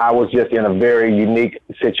I was just in a very unique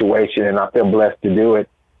situation, and I feel blessed to do it.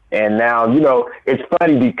 And now, it's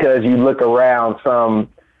funny because you look around some,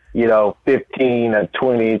 15 or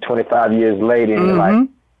 20, 25 years later, and you're like,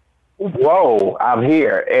 whoa, I'm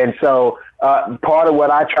here. And so part of what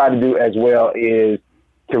I try to do as well is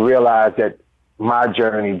to realize that my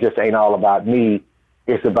journey just ain't all about me.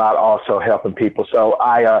 It's about also helping people. So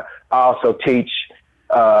I also teach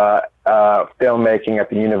filmmaking at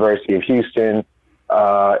the University of Houston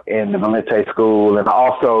in the Valente School, and I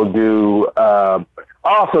also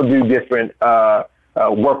do different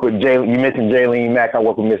work with Jay. You mentioned Jaylene Mack. I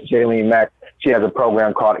work with Miss Jaylene Mack. She has a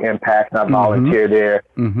program called Impact, and I volunteer there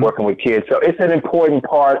working with kids. So it's an important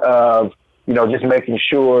part of just making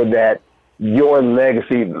sure that your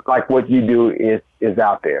legacy, like what you do, is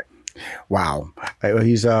out there. Wow.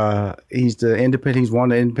 He's the independent. He's won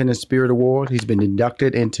the Independent Spirit Award. He's been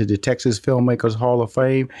inducted into the Texas Filmmakers Hall of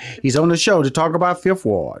Fame. He's on the show to talk about Fifth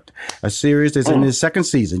Ward, a series that's in its second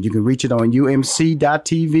season. You can reach it on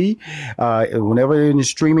umc.tv. Whenever in the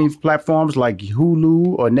streaming platforms like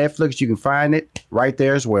Hulu or Netflix, you can find it right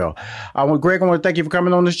there as well. Greg, I want to thank you for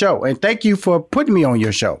coming on the show, and thank you for putting me on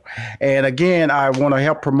your show. And again, I want to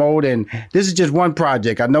help promote, and this is just one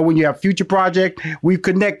project. I know when you have future project, we've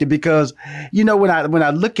connected because, when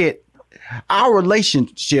I look at our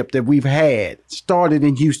relationship that we've had started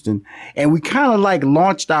in Houston, and we kind of like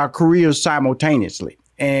launched our careers simultaneously.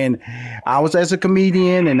 And I was as a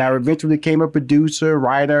comedian, and I eventually became a producer,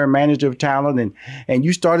 writer, manager of talent. And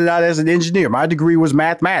you started out as an engineer. My degree was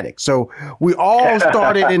mathematics. So we all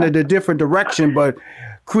started in a different direction, but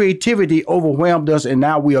creativity overwhelmed us. And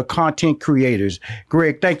now we are content creators.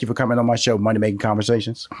 Greg, thank you for coming on my show, Money Making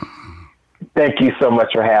Conversations. Thank you so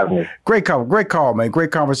much for having me. Great call, man. Great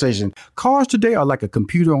conversation. Cars today are like a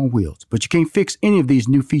computer on wheels, but you can't fix any of these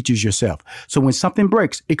new features yourself. So when something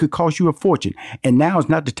breaks, it could cost you a fortune. And now is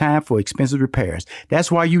not the time for expensive repairs.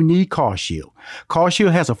 That's why you need CarShield.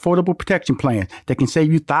 CarShield has affordable protection plans that can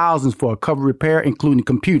save you thousands for a covered repair, including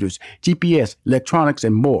computers, GPS, electronics,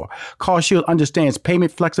 and more. CarShield understands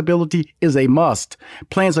payment flexibility is a must.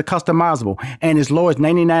 Plans are customizable and as low as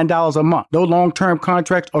 $99 a month. No long-term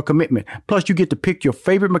contracts or commitment. Plus, you get to pick your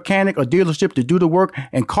favorite mechanic or dealership to do the work,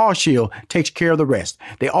 and CarShield takes care of the rest.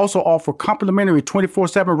 They also offer complimentary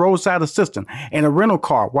 24/7 roadside assistance and a rental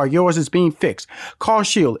car while yours is being fixed.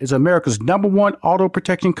 CarShield is America's #1 auto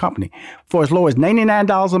protection company. For as low as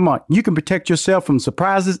 $99 a month, you can protect yourself from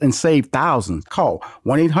surprises and save thousands. Call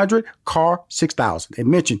 1-800-CAR-6000 and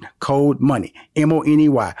mention code MONEY,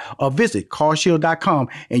 M-O-N-E-Y, or visit carshield.com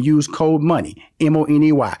and use code MONEY,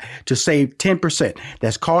 M-O-N-E-Y, to save 10%.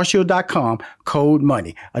 That's carshield.com, code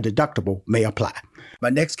MONEY. A deductible may apply. My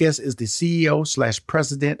next guest is the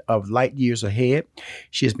CEO/president of Light Years Ahead.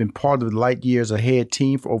 She has been part of the Light Years Ahead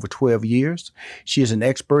team for over 12 years. She is an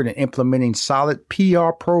expert in implementing solid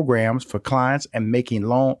PR programs for clients and making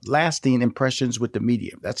long-lasting impressions with the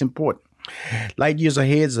media. That's important. Light Years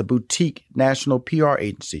Ahead is a boutique national PR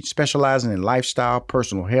agency specializing in lifestyle,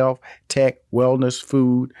 personal health, tech, wellness,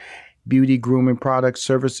 food, beauty, grooming products,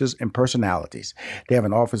 services, and personalities. They have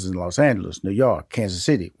an office in Los Angeles, New York, Kansas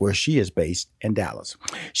City, where she is based, and Dallas.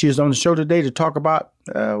 She is on the show today to talk about,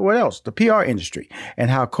 what else? The PR industry and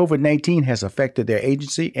how COVID-19 has affected their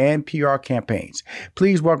agency and PR campaigns.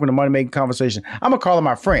 Please welcome to Money Making Conversation. I'm going to call her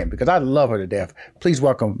my friend because I love her to death. Please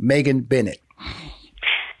welcome Megan Bennett.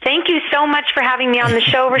 Thank you so much for having me on the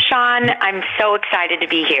show, Rashawn. I'm so excited to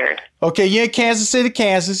be here. Okay, you're in Kansas City,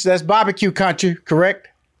 Kansas. That's barbecue country, correct?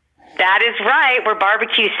 That is right. We're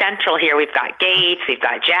barbecue central here. We've got Gates, we've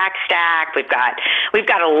got Jack Stack, we've got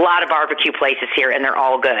a lot of barbecue places here, and they're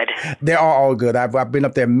all good. They are all good. I've been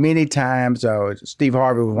up there many times. Steve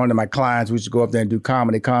Harvey was one of my clients. We used to go up there and do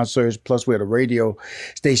comedy concerts. Plus, we had a radio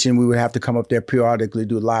station. We would have to come up there periodically,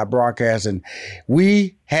 do live broadcasts, and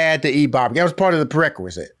we had to eat barbecue. That was part of the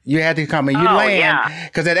prerequisite. You had to come and you land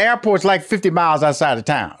because that airport's like 50 miles outside of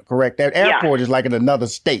town, correct? That airport is like in another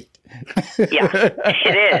state. Yeah,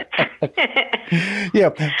 it is. Yeah.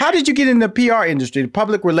 How did you get in the PR industry, the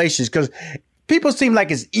public relations? Because people seem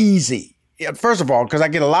like it's easy. First of all, because I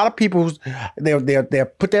get a lot of people who's they'll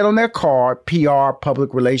put that on their card, PR,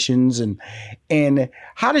 public relations, and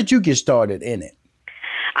how did you get started in it?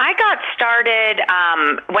 I got started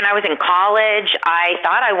when I was in college. I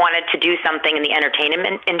thought I wanted to do something in the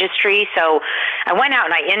entertainment industry, so I went out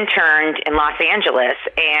and I interned in Los Angeles,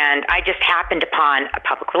 and I just happened upon a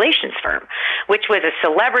public relations firm, which was a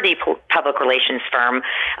celebrity public relations firm,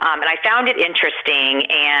 and I found it interesting,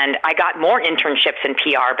 and I got more internships in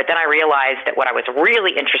PR, but then I realized that what I was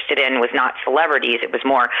really interested in was not celebrities. It was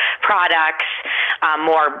more products,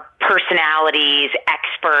 more personalities,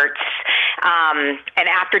 experts, and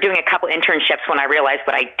after doing a couple internships, when I realized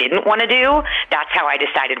what I didn't want to do, that's how I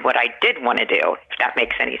decided what I did want to do, if that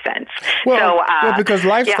makes any sense. Well, because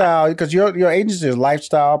lifestyle, because your agency is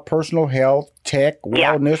lifestyle, personal health, tech,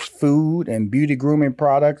 wellness, food, and beauty grooming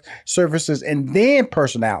products, services, and then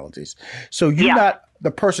personalities. So you're not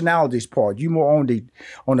the personalities part. You more on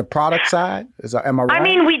the product side. Am I right? I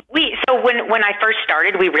mean, so when I first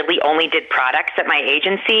started, we really only did products at my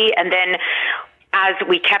agency, and then as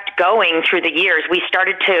we kept going through the years, we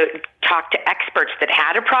started to talk to experts that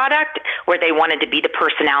had a product where they wanted to be the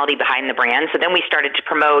personality behind the brand. So then we started to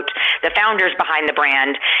promote the founders behind the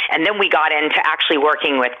brand. And then we got into actually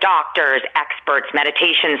working with doctors, experts,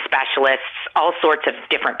 meditation specialists, all sorts of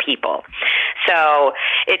different people. So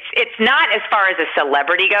it's not as far as a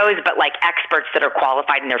celebrity goes, but like experts that are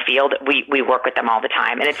qualified in their field, we work with them all the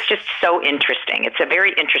time. And it's just so interesting. It's a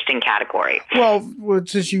very interesting category. Well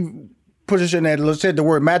since you put us in that, let's say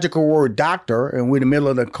the magical word doctor, and we're in the middle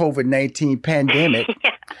of the COVID-19 pandemic.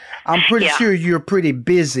 I'm pretty sure you're pretty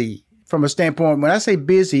busy from a standpoint. When I say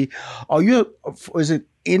busy, is it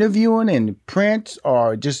interviewing in print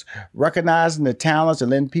or just recognizing the talents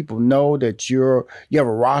and letting people know that you have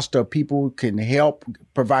a roster of people who can help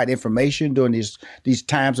provide information during these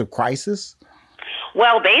times of crisis?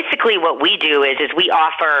 Well, basically what we do is we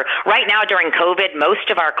offer, right now during COVID, most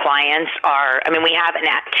of our clients we have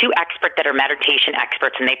two experts that are meditation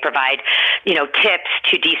experts, and they provide, tips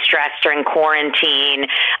to de-stress during quarantine,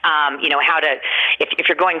 how to, if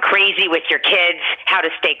you're going crazy with your kids, how to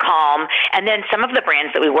stay calm. And then some of the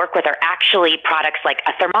brands that we work with are actually products like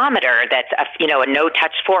a thermometer that's a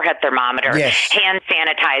no-touch forehead thermometer, hand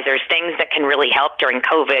sanitizers, things that can really help during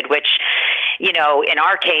COVID, which, in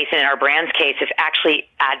our case and in our brand's case is actually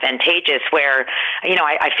advantageous where,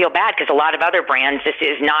 I feel bad because a lot of other brands, this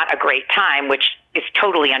is not a great time, which is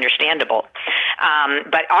totally understandable.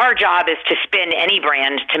 But our job is to spin any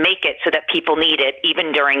brand to make it so that people need it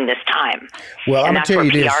even during this time. Well, I'm going to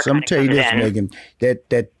tell you this, Megan,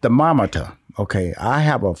 that thermometer, okay, I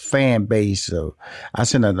have a fan base. I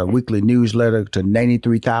send out a weekly newsletter to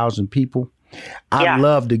 93,000 people. I'd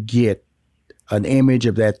love to get an image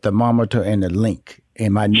of that thermometer and a link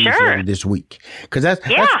in my newsletter this week, because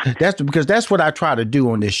that's what I try to do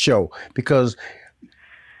on this show, because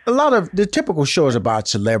a lot of the typical shows about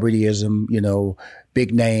celebrityism,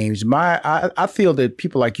 big names. I feel that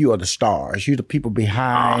people like you are the stars. You're the people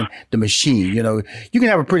behind the machine. You can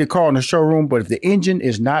have a pretty car in the showroom, but if the engine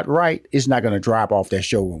is not right, it's not going to drive off that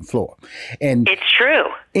showroom floor. And it's true.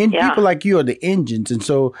 And people like you are the engines. And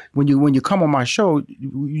so when you come on my show,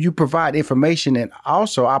 you provide information and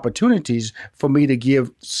also opportunities for me to give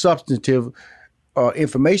substantive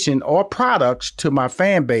information or products to my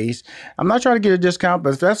fan base. I'm not trying to get a discount,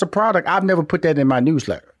 but if that's a product, I've never put that in my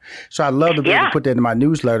newsletter. So I'd love to be able to put that in my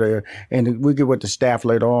newsletter, and we'll get with the staff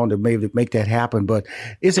later on to maybe make that happen. But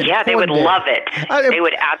it's they would love it. They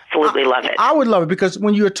would absolutely love it. I would love it, because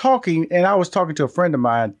when you're talking, and I was talking to a friend of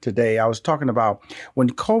mine today, I was talking about when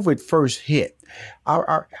COVID first hit,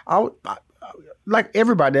 I like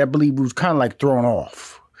everybody, I believe, was kind of like thrown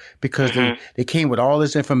off. Because they came with all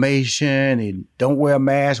this information, and don't wear a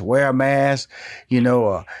mask, wear a mask, you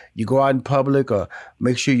go out in public, or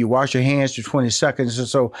make sure you wash your hands for 20 seconds or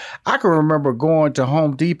so. I can remember going to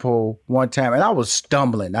Home Depot one time, and I was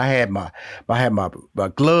stumbling. I had my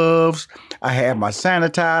gloves, I had my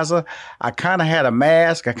sanitizer, I kind of had a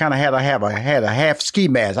mask, I kind of had a half ski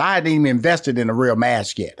mask. I hadn't even invested in a real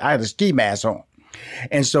mask yet. I had a ski mask on.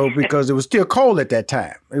 And so, because it was still cold at that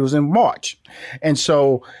time, it was in March. And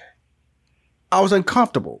so I was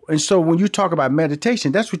uncomfortable. And so when you talk about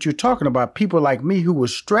meditation, that's what you're talking about. People like me who were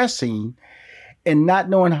stressing and not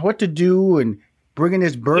knowing what to do and bringing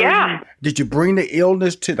this burden? Yeah. Did you bring the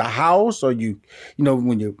illness to the house, or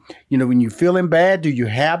when you're feeling bad, do you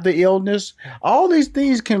have the illness? All these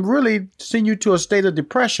things can really send you to a state of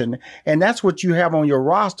depression, and that's what you have on your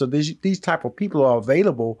roster. These type of people are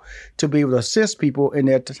available to be able to assist people in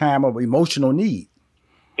their time of emotional need.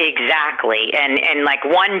 Exactly. And like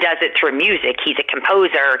one does it through music. He's a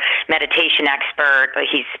composer, meditation expert.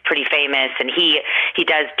 He's pretty famous, and he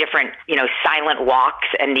does different, silent walks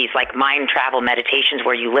and these like mind travel meditations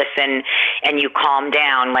where you listen and you calm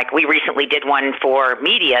down. Like we recently did one for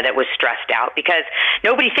media that was stressed out, because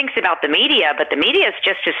nobody thinks about the media, but the media is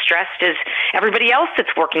just as stressed as everybody else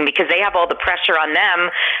that's working, because they have all the pressure on them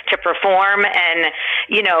to perform and,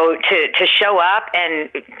 to show up, and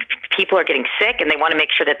people are getting sick and they want to make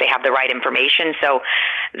sure that they have the right information. So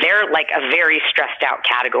they're like a very stressed out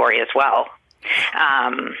category as well,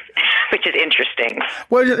 which is interesting.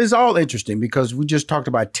 Well, it's all interesting because we just talked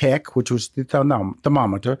about tech, which was the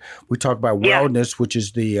thermometer. We talked about wellness, which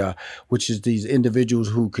is these individuals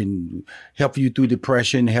who can help you through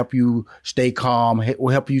depression, help you stay calm,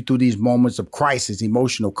 will help you through these moments of crisis,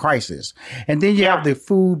 emotional crisis. And then you have the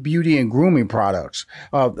food, beauty, and grooming products.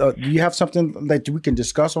 Do you have something that we can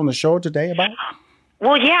discuss on the show today about?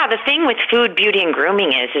 Well, yeah, the thing with food, beauty, and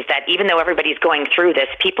grooming is that even though everybody's going through this,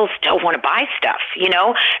 people still want to buy stuff,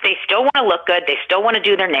 They still want to look good. They still want to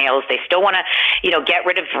do their nails. They still want to, get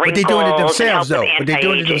rid of wrinkles. But they're doing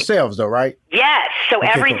it themselves, though. Right? Yes. So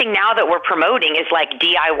everything now that we're promoting is like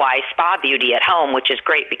DIY spa beauty at home, which is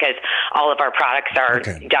great because all of our products are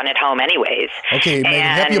done at home anyways. Okay, Megan,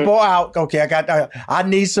 help your boy out. Okay, I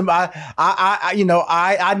need some, I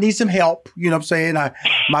need some help. You know what I'm saying?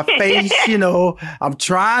 My face, I'm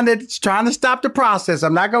trying to stop the process.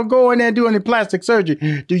 I'm not going to go in there and do any plastic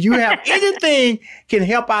surgery. Do you have anything can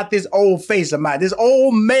help out this old face of mine, this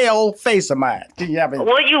old male face of mine? Do you have any?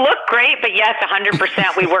 Well, you look great, but yes,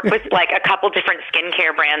 100%. We work with like a couple different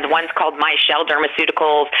skincare brands. One's called My Shell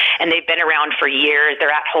Dermaceuticals, and they've been around for years.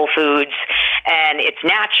 They're at Whole Foods, and it's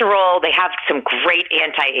natural. They have some great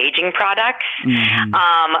anti-aging products.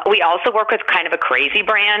 Mm-hmm. We also work with kind of a crazy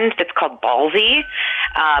brand that's called Ballsy.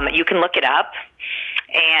 You can look it up.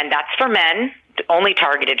 And that's for men, only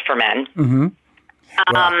targeted for men. Mm-hmm.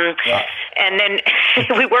 And then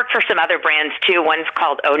we work for some other brands too. One's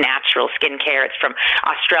called Au Natural Skincare. It's from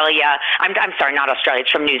Australia. I'm sorry, not Australia.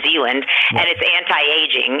 It's from New Zealand, and it's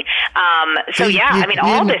anti-aging.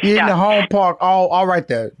 All this stuff. In the home park, all right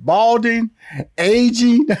there. Balding,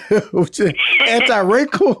 aging,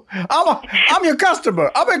 anti-wrinkle. I'm your customer.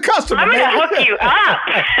 I'm a customer. I'm going to hook you up.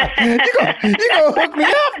 You're going to hook me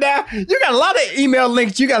up now. You got a lot of email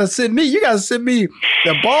links you got to send me. You got to send me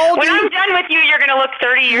the balding. When I'm done with you, you're going to look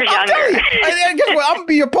 30 years younger. And guess what? I'm gonna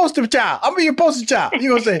be your poster child. You're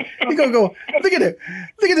gonna say, you're gonna go, look at it.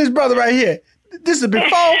 Look at this brother right here. This is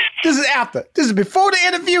before, this is after. This is before the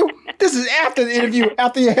interview. This is after the interview,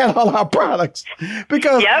 after you had all our products.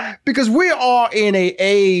 Because we are in an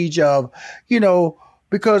age of,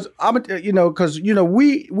 because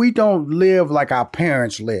we don't live like our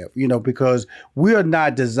parents live, because we're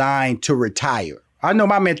not designed to retire. I know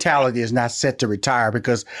my mentality is not set to retire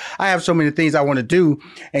because I have so many things I want to do.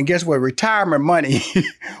 And guess what? Retirement money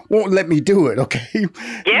won't let me do it, okay?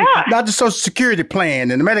 Yeah. Not the Social Security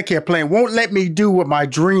plan and the Medicare plan won't let me do what my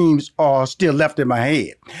dreams are still left in my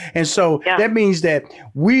head. And so that means that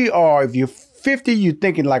if you're 50, you're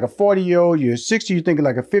thinking like a 40-year-old. You're 60, you're thinking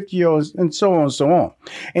like a 50-year-old, and so on and so on.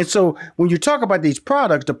 And so when you talk about these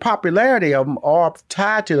products, the popularity of them are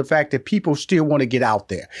tied to the fact that people still want to get out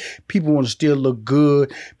there. People want to still look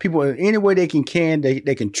good. People, any way they can,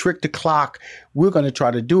 they can trick the clock. We're going to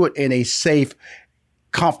try to do it in a safe,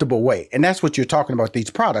 comfortable way. And that's what you're talking about,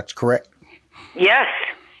 these products, correct? Yes.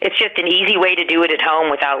 It's just an easy way to do it at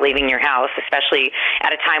home without leaving your house, especially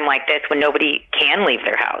at a time like this when nobody can leave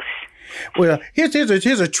their house. Well, here's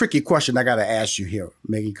a tricky question I got to ask you here,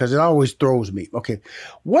 Megan, because it always throws me. Okay,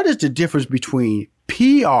 what is the difference between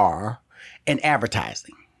PR and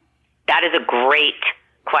advertising? That is a great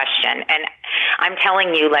question. And I'm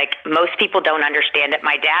telling you, like, most people don't understand it.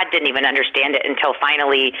 My dad didn't even understand it until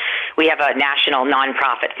finally we have a national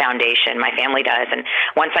nonprofit foundation. My family does. And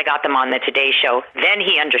once I got them on the Today Show, then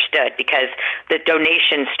he understood because the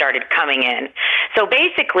donations started coming in. So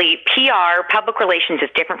basically, PR, public relations, is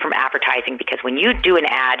different from advertising because when you do an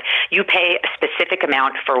ad, you pay a specific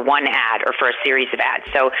amount for one ad or for a series of ads.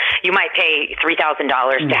 So you might pay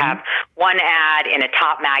 $3,000 to have one ad in a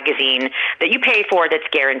top magazine that you pay for that's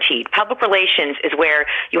guaranteed. Public relations is where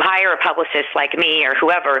you hire a publicist like me or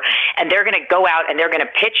whoever, and they're going to go out and they're going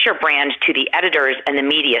to pitch your brand to the editors and the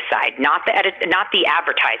media side, not the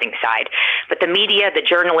advertising side, but the media, the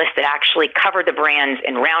journalists that actually cover the brands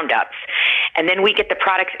in roundups. And then we get the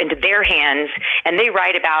products into their hands, and they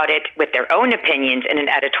write about it with their own opinions in an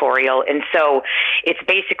editorial. And so it's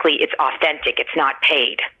authentic. It's not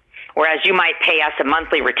paid. Whereas you might pay us a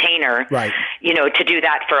monthly retainer, right, to do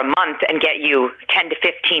that for a month and get you 10 to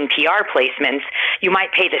 15 PR placements. You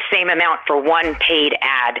might pay the same amount for one paid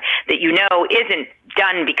ad that isn't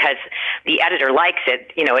done because the editor likes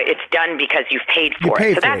it. It's done because you've paid for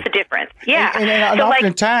it. So that's the difference. Yeah. And so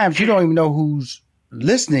oftentimes you don't even know who's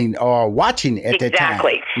listening or watching at that time.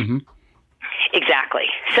 Exactly. Mm-hmm. Exactly.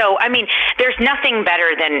 So, there's nothing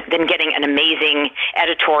better than getting an amazing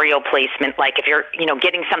editorial placement. Like if you're,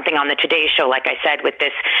 getting something on the Today Show, like I said, with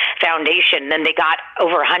this foundation, then they got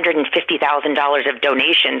over $150,000 of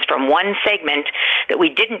donations from one segment that we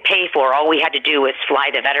didn't pay for. All we had to do was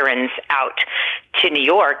fly the veterans out to New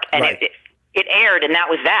York, and right. It aired, and that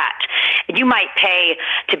was that. You might pay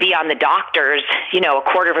to be on the doctors,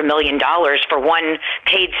 $250,000 for one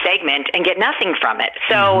paid segment and get nothing from it.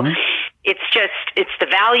 So it's the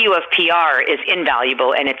value of PR is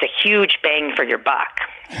invaluable, and it's a huge bang for your buck.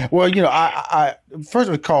 Well, I first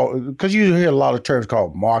of all, because you hear a lot of terms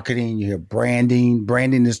called marketing, you hear branding.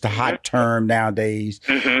 Branding is the hot term nowadays.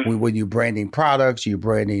 Mm-hmm. When you're branding products, you're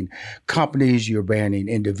branding companies, you're branding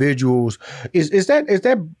individuals. Is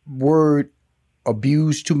that word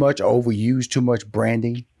abused too much, overused too much,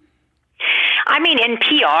 branding? In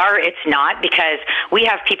PR, it's not, because we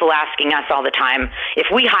have people asking us all the time, if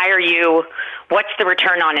we hire you, what's the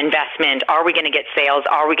return on investment? Are we going to get sales?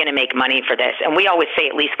 Are we going to make money for this? And we always say,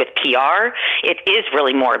 at least with PR, it is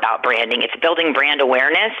really more about branding. It's building brand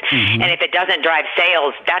awareness. Mm-hmm. And if it doesn't drive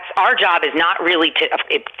sales, our job is not really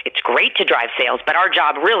it's great to drive sales, but our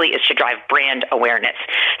job really is to drive brand awareness.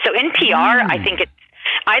 So in PR, I think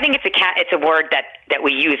it's a word that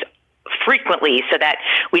we use frequently so that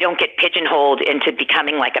we don't get pigeonholed into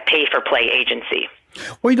becoming like a pay-for-play agency.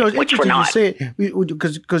 Well, it's interesting you said,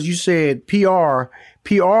 because you said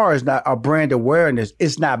PR is not a brand awareness.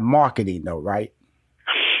 It's not marketing, though, right?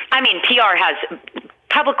 PR has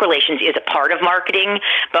public relations is a part of marketing,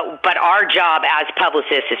 but our job as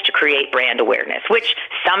publicists is to create brand awareness, which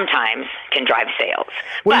sometimes can drive sales,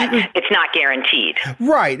 but it's not guaranteed.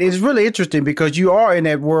 Right. It's really interesting because you are in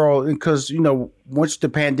that world, because, once the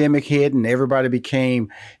pandemic hit and everybody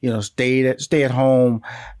became, stay at home,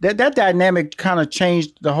 that dynamic kind of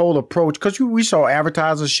changed the whole approach, because we saw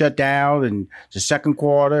advertisers shut down in the second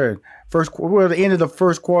quarter and the end of the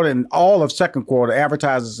first quarter and all of second quarter.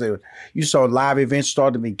 Advertisers, you saw live events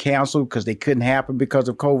start to be canceled because they couldn't happen because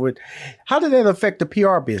of COVID. How did that affect the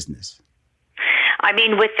PR business?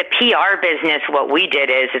 With the PR business, what we did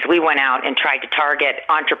is we went out and tried to target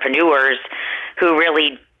entrepreneurs who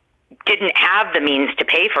really didn't have the means to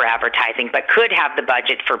pay for advertising, but could have the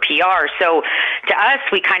budget for PR. So to us,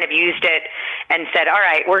 we kind of used it and said, all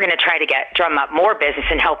right, we're going to try to drum up more business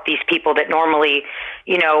and help these people that normally,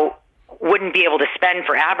 wouldn't be able to spend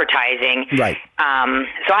for advertising. Right.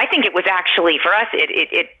 So I think it was actually, for us,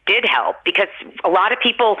 it did help, because a lot of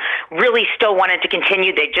people really still wanted to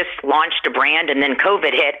continue. They just launched a brand and then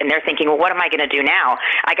COVID hit, and they're thinking, well, what am I going to do now?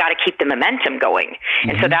 I got to keep the momentum going. Mm-hmm.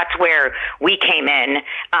 And so that's where we came in.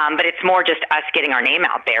 But it's more just us getting our name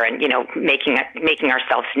out there and, making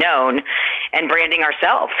ourselves known and branding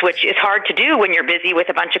ourselves, which is hard to do when you're busy with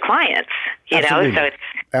a bunch of clients, Absolutely. So it's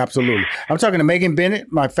Absolutely. I'm talking to Megan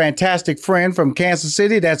Bennett, my fantastic friend from Kansas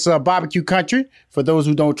City. That's barbecue country for those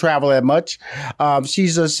who don't travel that much.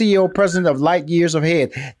 She's a CEO, president of Light Years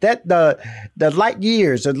Ahead. That the Light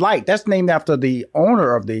Years, that's named after the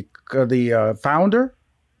owner of the founder.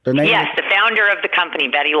 Yes, the founder of the company,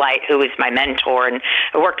 Betty Light, who is my mentor, and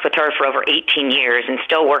I worked with her for over 18 years and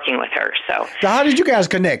still working with her. So how did you guys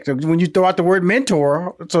connect? When you throw out the word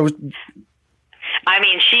mentor,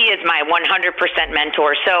 she is my 100%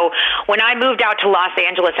 mentor. So when I moved out to Los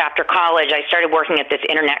Angeles after college, I started working at this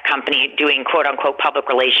internet company doing quote unquote public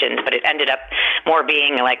relations, but it ended up more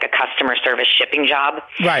being like a customer service shipping job.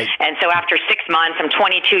 Right. And so after 6 months, I'm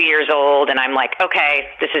 22 years old, and I'm like, okay,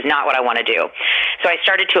 this is not what I want to do. So I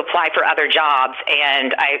started to apply for other jobs,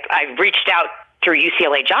 and I reached out through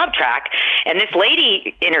UCLA Job Track, and this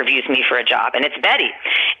lady interviews me for a job, and it's Betty.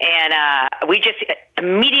 And we just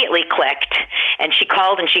immediately clicked, and she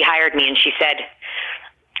called and she hired me, and she said,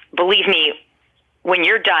 believe me, when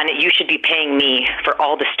you're done, you should be paying me for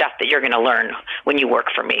all the stuff that you're going to learn when you work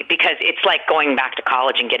for me, because it's like going back to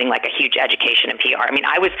college and getting like a huge education in PR. I mean,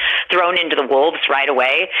 I was thrown into the wolves right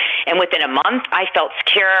away, and within a month I felt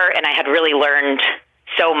secure and I had really learned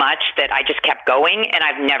so much that I just kept going, and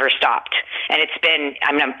I've never stopped. And it's been,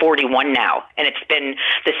 I mean, I'm 41 now, and it's been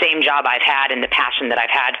the same job I've had and the passion that I've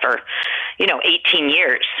had for, 18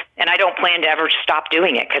 years. And I don't plan to ever stop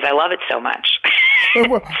doing it because I love it so much.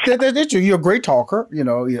 Well, you're a great talker.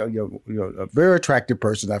 You're a very attractive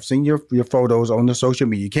person. I've seen your photos on the social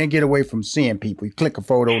media. You can't get away from seeing people. You click a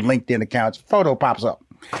photo, LinkedIn accounts, photo pops up.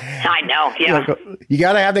 I know, yeah. You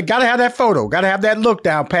gotta have that photo. Gotta have that look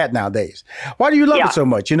down pat nowadays. Why do you love it so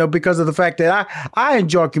much? Because of the fact that I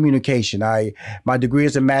enjoy communication. My degree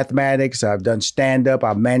is in mathematics. I've done stand up.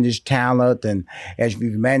 I've managed talent, and as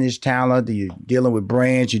you manage talent, you're dealing with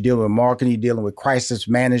brands, you're dealing with marketing, you're dealing with crisis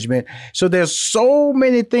management. So there's so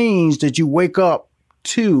many things that you wake up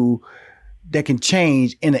to that can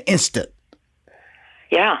change in an instant.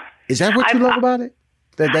 Yeah. Is that what you love about it?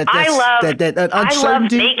 I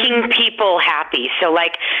love making people happy. So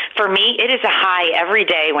like for me, it is a high every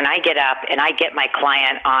day when I get up and I get my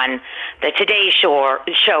client on the Today Show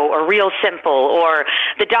or Real Simple or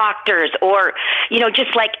the doctors, or,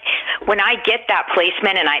 just like when I get that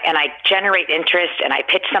placement and I generate interest and I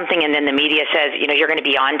pitch something and then the media says, you're going to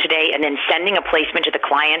be on today, and then sending a placement to the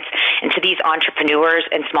clients and to these entrepreneurs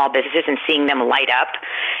and small businesses and seeing them light up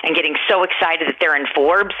and getting so excited that they're in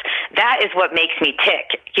Forbes, that is what makes me tick.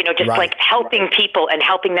 Like helping people and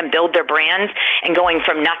helping them build their brands and going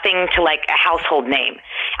from nothing to like a household name.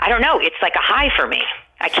 I don't know. It's like a high for me.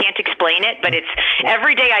 I can't explain it, but it's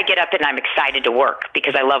every day I get up and I'm excited to work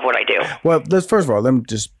because I love what I do. Well, first of all, let me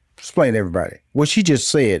just explain to everybody. What she just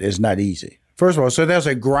said is not easy. First of all, so there's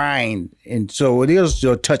a grind, and so it is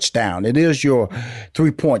your touchdown. It is your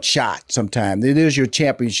 3-point shot sometimes. It is your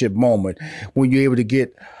championship moment when you're able to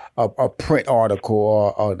get a print article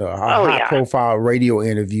or a high-profile radio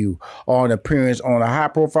interview or an appearance on a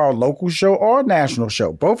high-profile local show or a national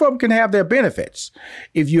show. Both of them can have their benefits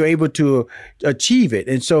if you're able to achieve it.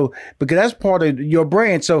 And so, because that's part of your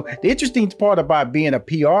brand. So the interesting part about being a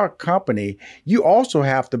PR company, you also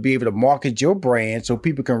have to be able to market your brand so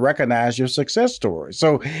people can recognize your success story.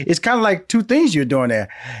 So it's kind of like two things you're doing there.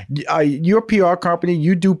 You're a PR company,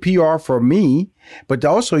 you do PR for me, but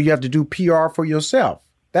also you have to do PR for yourself.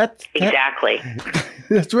 Exactly.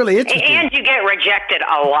 That's really interesting. And you get rejected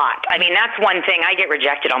a lot. I mean, that's one thing. I get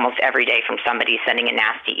rejected almost every day from somebody sending a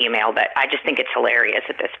nasty email, but I just think it's hilarious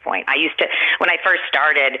at this point. I used to, when I first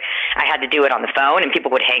started, I had to do it on the phone and people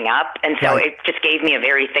would hang up. And so it just gave me a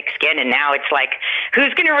very thick skin. And now it's like,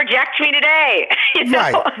 who's going to reject me today?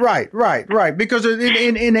 Right. Because in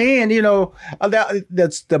the end,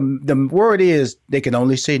 that's the word is they can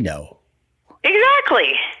only say no.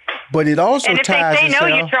 Exactly. But it also and if ties they say no,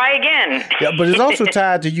 you try again. Yeah, but it's also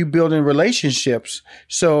tied to you building relationships.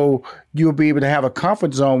 So you'll be able to have a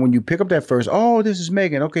comfort zone when you pick up that first. Oh, this is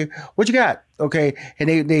Megan. Okay, what you got? Okay, and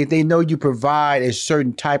they know you provide a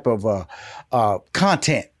certain type of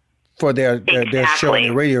content for their show and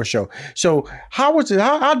their radio show. So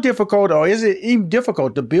how difficult, or is it even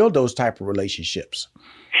difficult to build those type of relationships?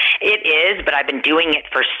 It is, but I've been doing it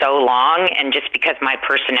for so long, and just because my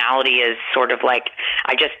personality is sort of like,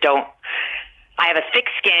 I have a thick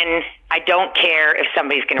skin. I don't care if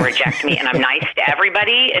somebody's going to reject me, and I'm nice to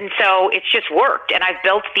everybody. And so it's just worked. And I've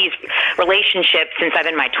built these relationships since I'm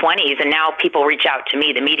in my 20s, and now people reach out to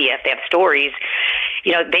me, the media, if they have stories,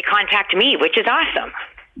 they contact me, which is awesome.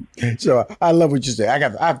 So I love what you say. I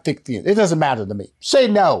have thick skin. It doesn't matter to me. Say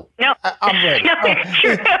no. No, I'm ready. No, it's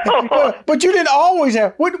true. But you didn't always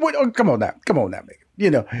have. What? Oh, come on now, Megan.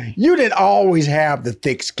 You didn't always have the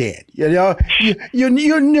thick skin. You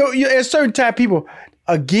at certain time people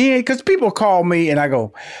because people call me and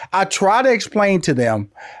I try to explain to them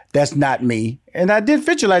that's not me, and I did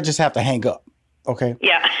eventually I just have to hang up. Okay.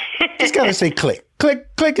 Yeah. Just gotta say click.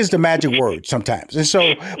 Click is the magic word sometimes, and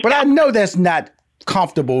so. But I know that's not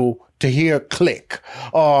comfortable to hear click,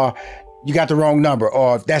 or you got the wrong number,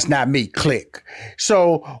 or that's not me, click.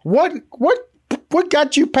 So what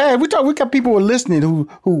got you past? We got people who are listening who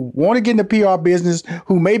want to get in the PR business,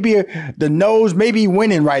 who maybe the no's may be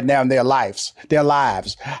winning right now in their lives.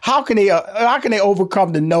 How can they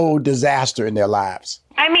overcome the no disaster in their lives?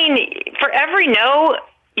 I mean, for every no,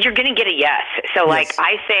 you're going to get a yes. So like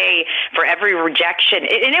I say, for every rejection,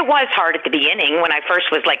 and it was hard at the beginning when I first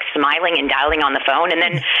was like smiling and dialing on the phone. And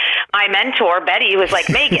then my mentor, Betty, was like,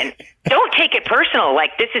 Megan, don't take it personal.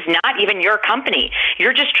 Like, this is not even your company.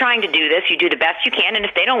 You're just trying to do this. You do the best you can. And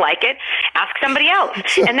if they don't like it, ask somebody else.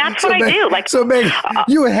 And that's what I do. Like, so Megan,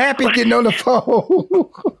 you were happy getting on the phone.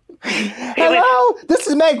 Hello, this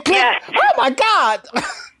is Meg. Yes. Oh my God.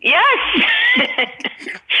 Yes.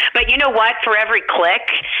 But you know what? For every click,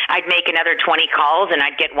 I'd make another 20 calls and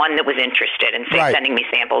I'd get one that was interested and sending me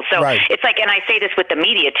samples. So it's like, and I say this with the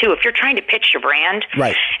media too, if you're trying to pitch your brand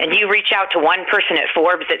and you reach out to one person at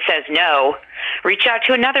Forbes that says no, reach out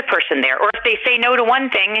to another person there. Or if they say no to one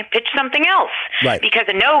thing, pitch something else. Because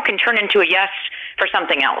a no can turn into a yes for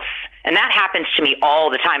something else. And that happens to me all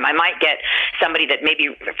the time. I might get somebody that maybe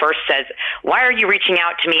first says, why are you reaching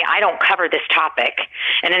out to me? I don't cover this topic.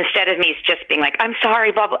 And instead of me just being like, I'm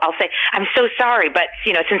sorry, blah, blah, I'll say, I'm so sorry, but,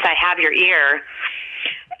 you know, since I have your ear,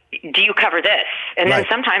 do you cover this? And then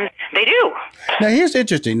sometimes they do. Now, here's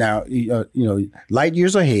interesting. Now, you know, Light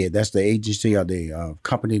Years Ahead, that's the agency or the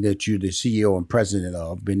company that you're the CEO and president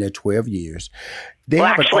of, been there 12 years. Well,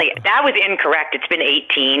 actually, that was incorrect. It's been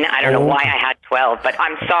 18. I don't know why I had 12, but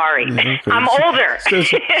I'm sorry. I'm older.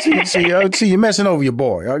 See, you're messing over your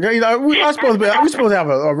boy. Okay? You know, we're supposed to have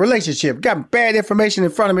a relationship. Got bad information in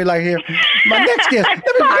front of me like here. My next guest,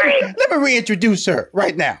 let me reintroduce her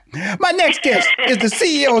right now. My next guest is the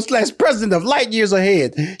CEO/president of Light Years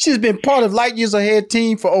Ahead. She's been part of Light Years Ahead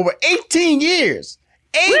team for over 18 years.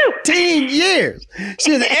 18 years.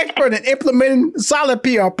 She's an expert in implementing solid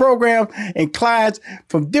PR programs and clients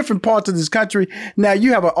from different parts of this country. Now,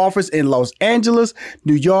 you have an office in Los Angeles,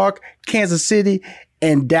 New York, Kansas City,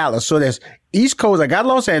 and Dallas. So that's East Coast. I got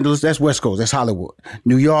Los Angeles. That's West Coast. That's Hollywood.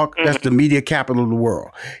 New York, that's the media capital of the world.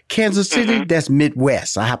 Kansas City, that's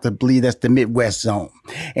Midwest. I have to believe that's the Midwest zone.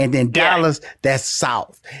 And then Dallas, that's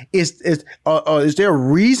South. Is there a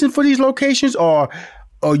reason for these locations, or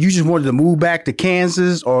you just wanted to move back to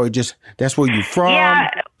Kansas, or just that's where you're from? Yeah.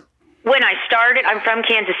 When I started, I'm from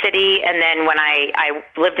Kansas City, and then when I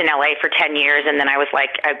lived in LA for 10 years, and then I was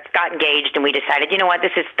like, I got engaged, and we decided, you know what,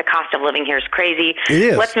 the cost of living here is crazy. It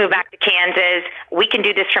is. Let's move back to Kansas. We can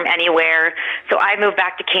do this from anywhere. So I moved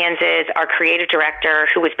back to Kansas. Our creative director,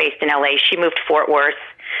 who was based in LA, she moved to Fort Worth.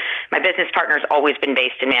 My business partner's always been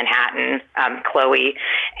based in Manhattan, Chloe,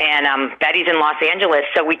 and Betty's in Los Angeles.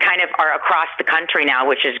 So we kind of are across the country now,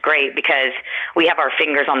 which is great because we have our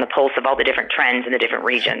fingers on the pulse of all the different trends in the different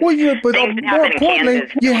regions. Well, but things that more happen in importantly,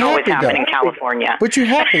 Kansas you're don't always happy happen though. in California. But you're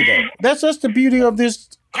happy though. That's the beauty of this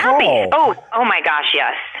call. Happy. Oh my gosh,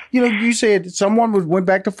 yes. You know, you said someone went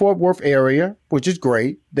back to Fort Worth area, which is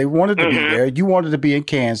great. They wanted to be there. You wanted to be in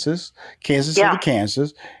Kansas City,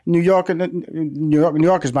 Kansas. New York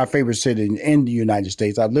is my favorite city in the United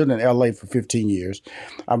States. I've lived in LA for 15 years.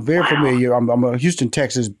 I'm very familiar. I'm a Houston,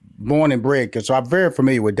 Texas, born and bred, so I'm very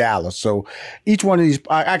familiar with Dallas. So each one of these,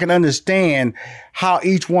 I can understand how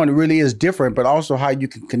each one really is different, but also how you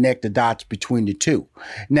can connect the dots between the two.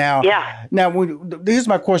 Now, here's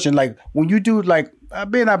my question. Like, when you do, like, I've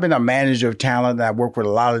been a manager of talent, and I work with a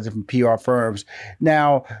lot of different PR firms.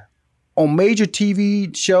 Now, on major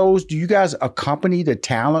TV shows, do you guys accompany the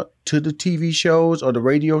talent to the TV shows or the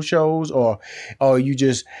radio shows, or you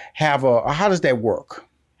just have how does that work?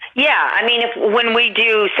 Yeah, I mean, when we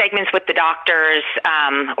do segments with the doctors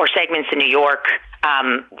or segments in New York,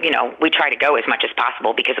 you know, we try to go as much as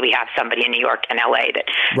possible because we have somebody in New York and LA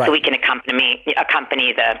so we can accompany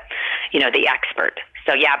the, you know, the expert.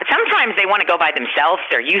 So yeah, but sometimes they want to go by themselves.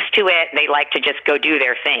 They're used to it. They like to just go do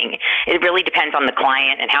their thing. It really depends on the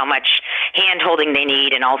client and how much hand holding they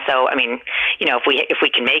need. And also, I mean, you know, if we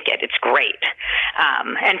can make it, it's great.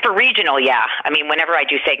 And for regional, I mean, whenever I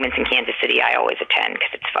do segments in Kansas City, I always attend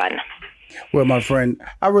because it's fun. Well, my friend,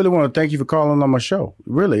 I really want to thank you for calling on my show.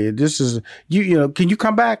 Really, this is you know. Can you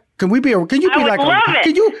come back? Can you be love it.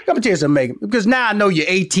 Let me tell you something, Megan, because now I know you're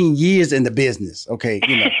 18 years in the business. Okay,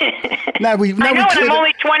 you know. I know, and I'm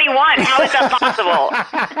only 21. How is that possible?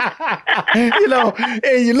 You know,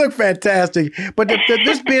 and you look fantastic. But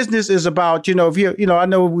this business is about, you know, I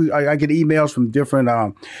know I get emails from different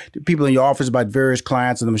people in your office about various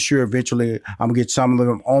clients, and I'm sure eventually I'm gonna get some of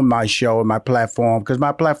them on my show and my platform, because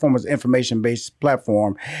my platform is an information-based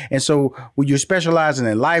platform. And so when you're specializing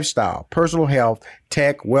in lifestyle, personal health,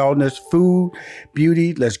 tech, wellness, food,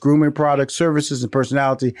 beauty, less grooming products, services, and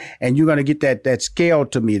personality, and you're going to get that scale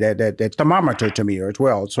to me, that thermometer to me as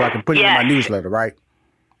well, so I can put it in my newsletter, right?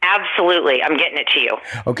 Absolutely. I'm getting it to you.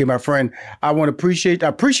 Okay, my friend. I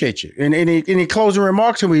appreciate you. And any closing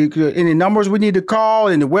remarks? Any numbers we need to call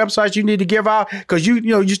and the websites you need to give out? Because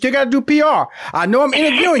you still got to do PR. I know I'm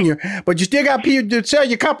interviewing you, but you still got to sell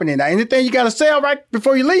your company. Now, anything you got to sell right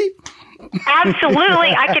before you leave?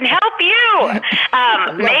 Absolutely. I can help you.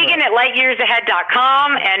 Megan at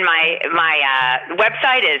lightyearsahead.com, and my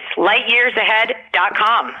website is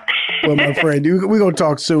lightyearsahead.com. Well, my friend, we're going to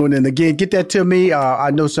talk soon. And again, get that to me.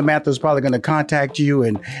 I know Samantha's probably going to contact you,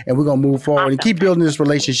 and we're going to move forward and keep building this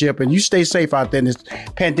relationship. And you stay safe out there in this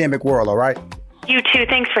pandemic world, all right? You too.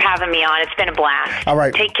 Thanks for having me on. It's been a blast. All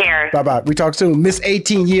right. Take care. Bye-bye. We talk soon. Miss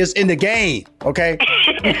 18 years in the game, okay?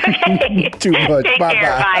 Okay. Too much. Take Bye-bye.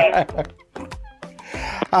 care. Bye.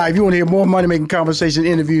 All right, if you want to hear more Money Making Conversation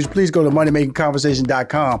interviews, please go to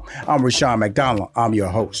moneymakingconversation.com. I'm Rushion McDonald. I'm your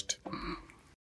host.